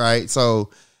 Right. So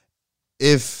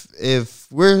if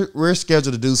we're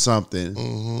scheduled to do something,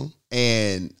 Mm-hmm.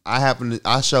 and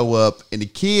I show up and the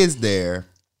kid's there,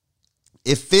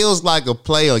 it feels like a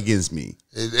play against me.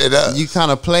 It does. You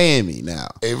kind of playing me now.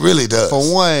 It really does.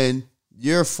 For one,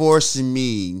 you're forcing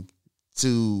me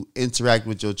to interact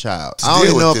with your child. To I don't deal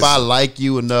even know with if this. I like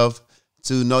you enough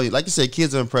to know you. Like you said,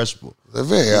 kids are impressionable. They're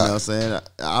very You know what I'm saying?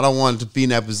 I don't want to be in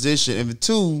that position. And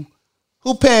two,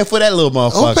 who paying for that little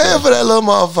motherfucker? Who paying for that little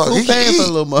motherfucker? Who He can paying for eat.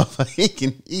 the little motherfucker? He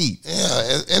can eat.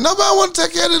 Yeah, and nobody want to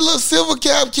take care of the little silver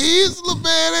cap kids, little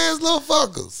badass little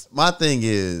fuckers. My thing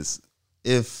is,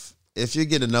 if you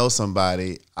get to know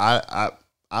somebody, I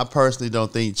personally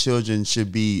don't think children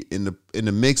should be in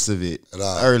the mix of it At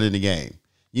all. early in the game.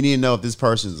 You need to know if this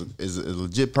person is a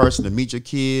legit person to meet your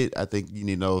kid. I think you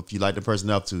need to know if you like the person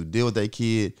enough to deal with that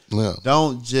kid. Yeah.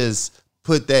 Don't just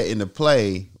put that into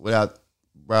play without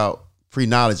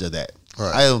pre-knowledge of that.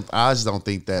 Right. I just don't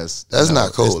think that's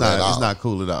not cool It's not, at all. It's not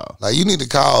cool at all. Like you need to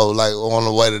call like on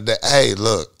the way to that. Hey,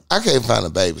 look, I can't find a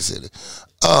babysitter.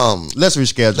 Let's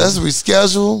reschedule. Let's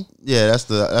reschedule. Yeah, that's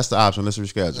the option. Let's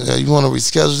reschedule. Yeah, you want to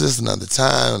reschedule this another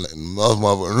time? Like,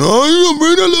 motherfucker, no, you gonna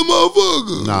bring that little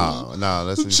motherfucker? No,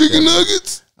 let's Chicken reschedule.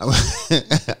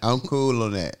 nuggets. I'm cool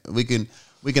on that. We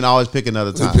can always pick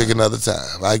another We time. pick another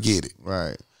time. I get it.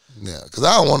 Right. Yeah, because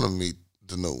I don't want to meet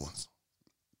the new ones.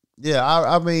 Yeah,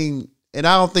 I mean, and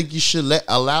I don't think you should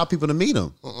allow people to meet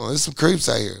them. There's some creeps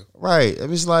out here. Right. I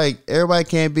mean, it's like everybody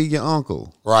can't be your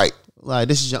uncle. Right. Like,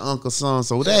 this is your uncle's son,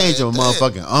 so that ain't your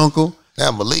motherfucking uncle.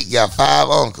 Now Malik got 5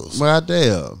 uncles. Well,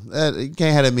 damn. You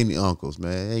can't have that many uncles,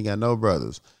 man. He ain't got no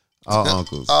brothers. All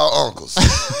uncles. All uncles.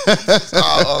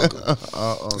 All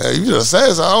uncles. Now, you just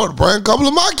said so. I want to bring a couple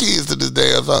of my kids to this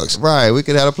damn function. Right. We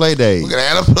could have a play day. We're going to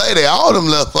have a play there. All them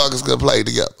little fuckers going to play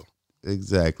together.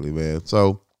 Exactly, man.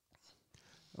 So,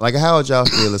 like, how would y'all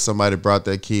feel if somebody brought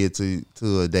their kid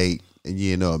to a date and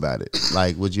you didn't know about it?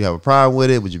 Like, would you have a problem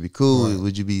with it? Would you be cool? Right.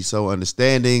 Would you be so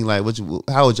understanding? Like,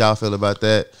 how would y'all feel about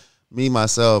that? Me,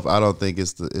 myself, I don't think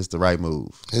it's the right move.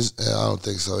 I don't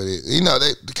think so. It is. You know, they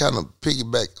kind of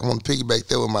piggyback. I want to piggyback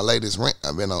there with my latest rant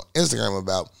I've been on Instagram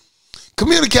about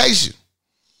communication.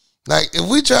 Like, if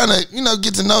we trying to,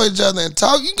 get to know each other and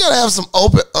talk, you got to have some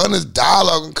open, honest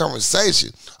dialogue and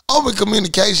conversation. Open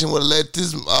communication would let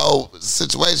this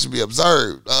situation be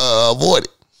avoided.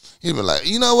 You'd be like,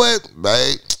 you know what,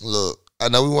 babe, look, I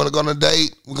know we want to go on a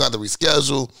date. We're going to have to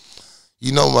reschedule.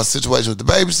 You know what my situation with the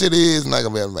babysitter is. I'm not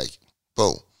going to be able to make it.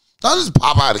 Boom. Don't just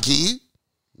pop out a kid.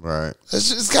 Right.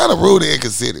 It's kind of rude and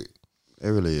inconsiderate. It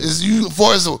really is. It's you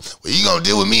force. Well, you gonna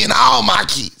deal with me and all my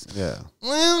kids. Yeah.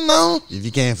 Well, no. If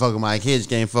you can't fuck with my kids, you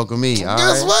can't fuck with me. All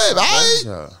Guess right?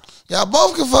 what? Y'all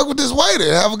both can fuck with this waiter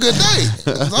and have a good day.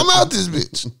 'Cause I'm out this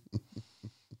bitch.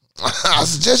 I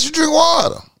suggest you drink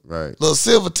water. Right. Little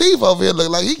silver teeth over here look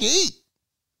like he can eat.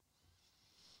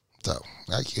 So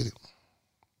I get it.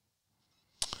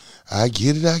 I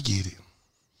get it.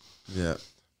 Yeah.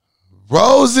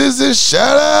 Roses and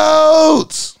shout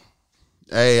outs.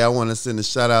 Hey, I want to send a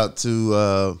shout out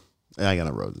to I ain't got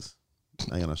no roses.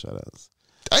 I ain't got no shout outs.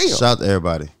 Damn. Shout out to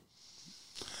everybody.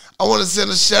 I want to send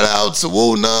a shout out to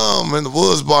Woo Num and the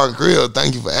Woods Bar and Grill.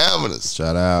 Thank you for having us.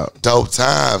 Shout out. Dope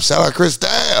time. Shout out Chris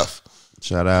Staff.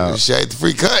 Shout out. Appreciate the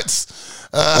free cuts.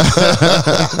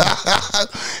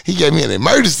 He gave me an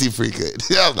emergency free cut.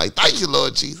 I was like, thank you,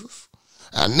 Lord Jesus.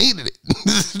 I needed it.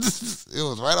 It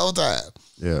was right on time.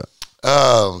 Yeah.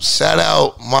 Shout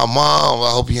out my mom.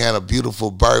 I hope you had a beautiful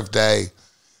birthday.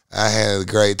 I had a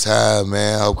great time,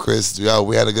 man. I hope Chris,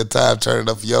 we had a good time turning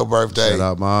up for your birthday. Shout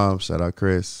out Mom. Shout out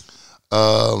Chris.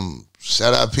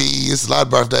 Shout out P. It's a lot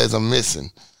of birthdays I'm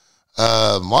missing.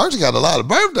 Marge got a lot of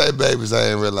birthday babies I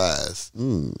didn't realize.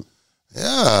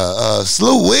 Yeah.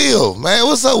 Slew Will. Man,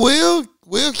 what's up, Will?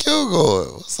 Will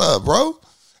Kilgore. What's up, bro?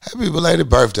 Happy belated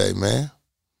birthday, man.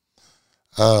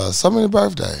 So many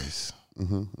birthdays.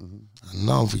 I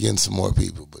know I'm forgetting some more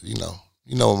people, but you know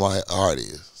what my heart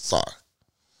is. Sorry.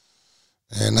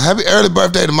 And happy early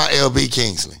birthday to my LB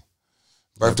Kingsley.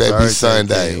 Birthday be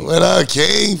Sunday. King. What up,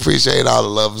 King? Appreciate all the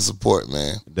love and support,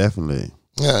 man. Definitely.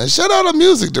 Yeah, and shout out to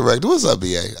music director. What's up,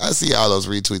 BA? I see all those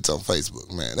retweets on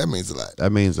Facebook, man. That means a lot.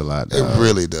 That means a lot. It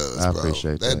really does, I bro.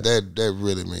 appreciate that. That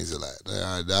really means a lot.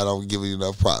 I don't give you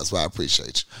enough props, but I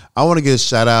appreciate you. I want to give a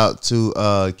shout out to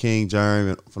King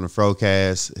Jerm from the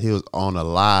Frocast. He was on a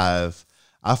live.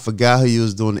 I forgot who he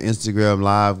was doing the Instagram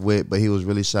live with, but he was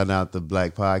really shouting out the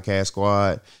Black Podcast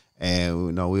Squad. And,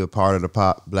 you know, we were part of the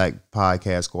Black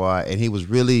Podcast Squad. And he was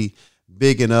really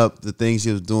bigging up the things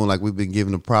he was doing, like we've been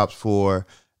giving the props for.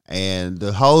 And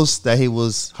the hostess that he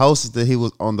was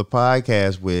on the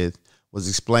podcast with was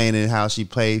explaining how she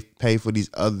pay for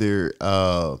these other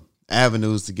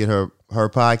avenues to get her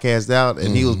podcast out.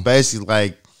 And he was basically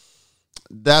like,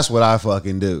 that's what I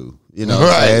fucking do. You know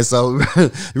what I'm saying? So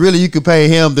really you could pay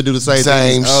him to do the same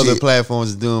thing other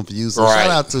platforms are doing for you. So shout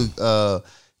out to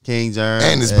King Germ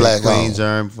and his Black Queen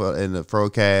Germ in the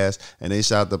Frocast, and they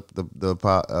shout the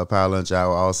Power Lunch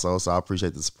Hour also. So I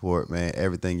appreciate the support, man.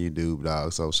 Everything you do,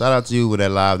 dog. So shout out to you with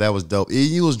that live. That was dope.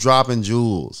 He was dropping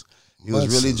jewels. He was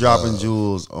really dropping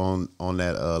jewels on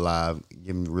that live,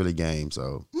 giving really game.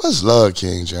 So much love,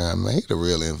 King Germ, man. He the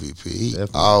real MVP. He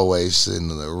always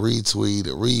sending a retweet, a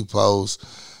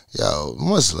repost. Yo,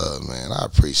 much love, man. I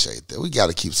appreciate that. We got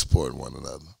to keep supporting one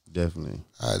another. Definitely.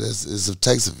 It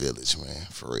takes a village, man,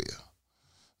 for real.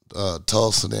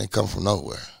 Tulsa didn't come from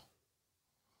nowhere.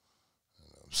 You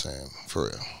know what I'm saying? For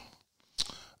real.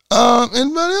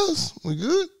 Anybody else? We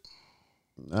good?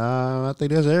 I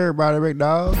think that's everybody, big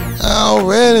dog.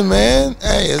 Already, man.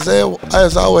 Hey, as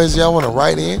always, y'all want to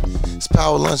write in, it's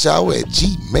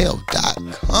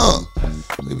powerlunchhour@gmail.com.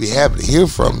 We'd be happy to hear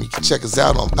from you. You can check us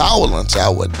out on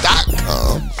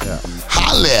powerlunchhour.com. Yeah.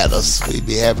 Holler at us. We'd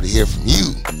be happy to hear from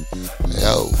you.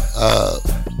 Yo,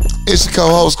 it's your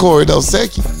co-host, Corey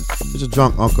Dosecki. It's a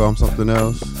drunk uncle. I'm something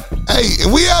else. Hey,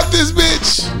 and we out this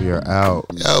bitch. We are out.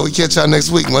 Yo, we catch y'all next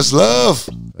week. Much love.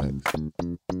 Thanks.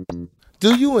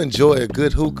 Do you enjoy a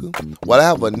good hookah? Well, I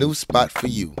have a new spot for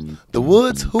you. The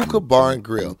Woods Hookah Bar and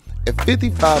Grill at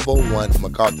 5501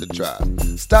 MacArthur Drive.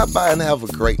 Stop by and have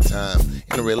a great time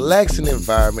in a relaxing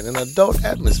environment and adult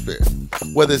atmosphere.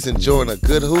 Whether it's enjoying a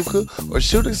good hookah or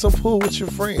shooting some pool with your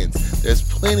friends, there's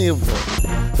plenty of room.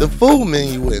 The food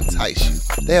menu will entice you.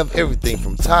 They have everything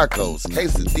from tacos,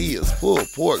 quesadillas, pulled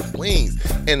pork, wings,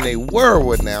 and a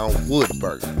world-renowned wood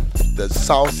burger. The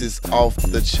sauce is off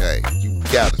the chain. You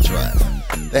gotta try it.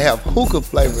 They have hookah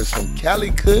flavors from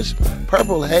Cali Kush,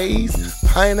 Purple Haze,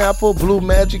 Pineapple, Blue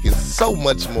Magic, and so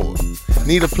much more.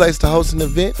 Need a place to host an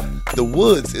event? The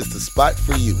Woods is the spot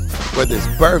for you. Whether it's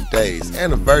birthdays,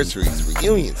 anniversaries,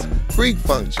 reunions, Greek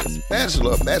functions,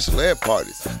 bachelor or bachelorette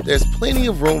parties, there's plenty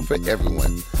of room for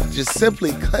everyone. Just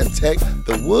simply contact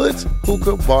the Woods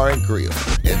Hookah Bar and Grill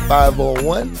at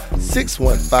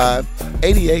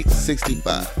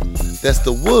 501-615-8865. That's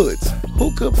the Woods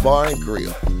Hookah Bar and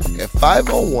Grill at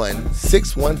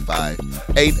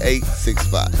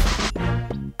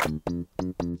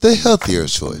 501-615-8865. The healthier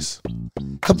choice.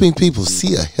 Helping people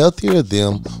see a healthier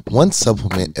them one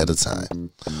supplement at a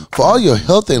time. For all your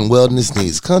health and wellness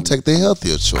needs, contact The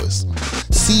Healthier Choice.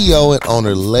 CEO and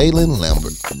owner Leyland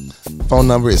Lambert. Phone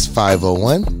number is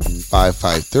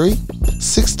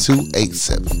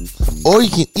 501-553-6287. Or you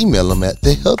can email them at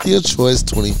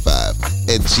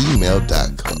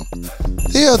thehealthierchoice25@gmail.com.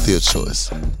 The Healthier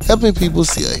Choice. Helping people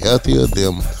see a healthier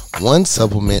them one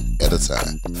supplement at a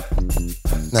time.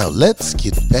 Now let's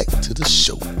get back to the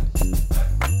show.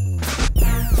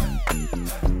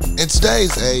 In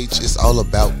today's age, it's all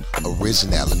about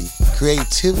originality,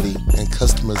 creativity, and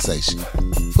customization.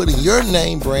 Putting your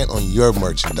name brand on your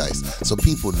merchandise so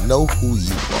people know who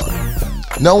you are.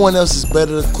 No one else is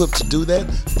better equipped to do that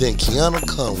than Kiana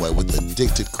Conway with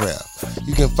Addicted Craft.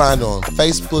 You can find her on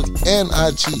Facebook and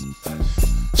IG.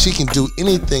 She can do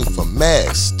anything from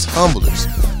masks, tumblers,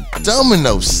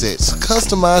 domino sets,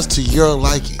 customized to your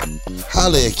liking.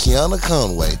 Holler at Kiana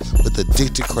Conway with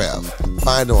Addicted Craft.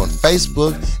 Find her on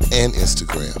Facebook and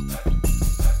Instagram.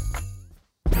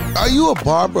 Are you a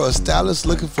barber or stylist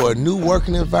looking for a new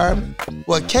working environment?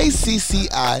 Well,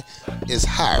 KCCI is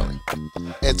hiring.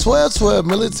 At 1212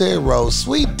 Military Road,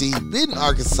 Suite D, Benton,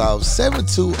 Arkansas,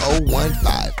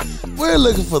 72015. We're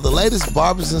looking for the latest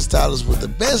barbers and stylists with the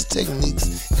best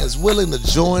techniques and is willing to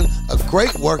join a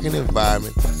great working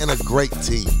environment and a great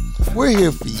team. We're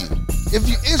here for you. If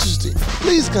you're interested,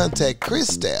 please contact Chris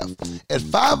Staff at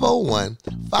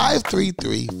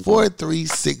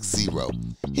 501-533-4360.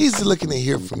 He's looking to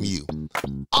hear from you.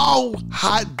 All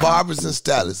hot barbers and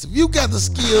stylists, if you got the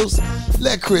skills,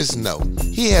 let Chris know.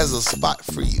 He has a spot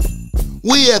for you.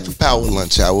 We at the Power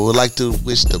Lunch Hour would like to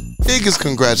wish the biggest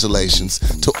congratulations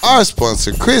to our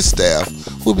sponsor, Chris Staff,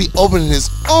 who will be opening his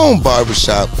own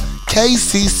barbershop,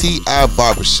 KCCI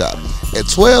Barbershop, at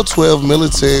 1212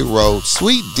 Military Road,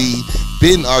 Suite D,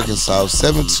 Benton, Arkansas,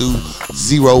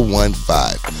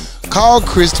 72015. Call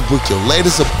Chris to book your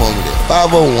latest appointment at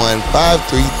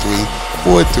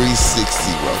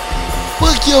 501-533-4360.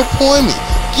 Book your appointment.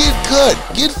 Get cut.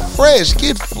 Get fresh.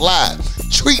 Get fly.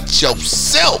 Treat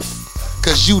yourself,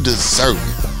 because you deserve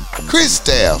it. Chris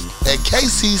Staff at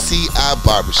KCCI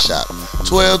Barbershop,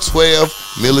 1212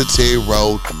 Military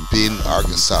Road, Benton,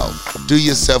 Arkansas. Do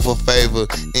yourself a favor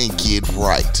and get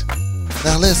right.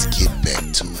 Now let's get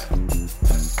back to it.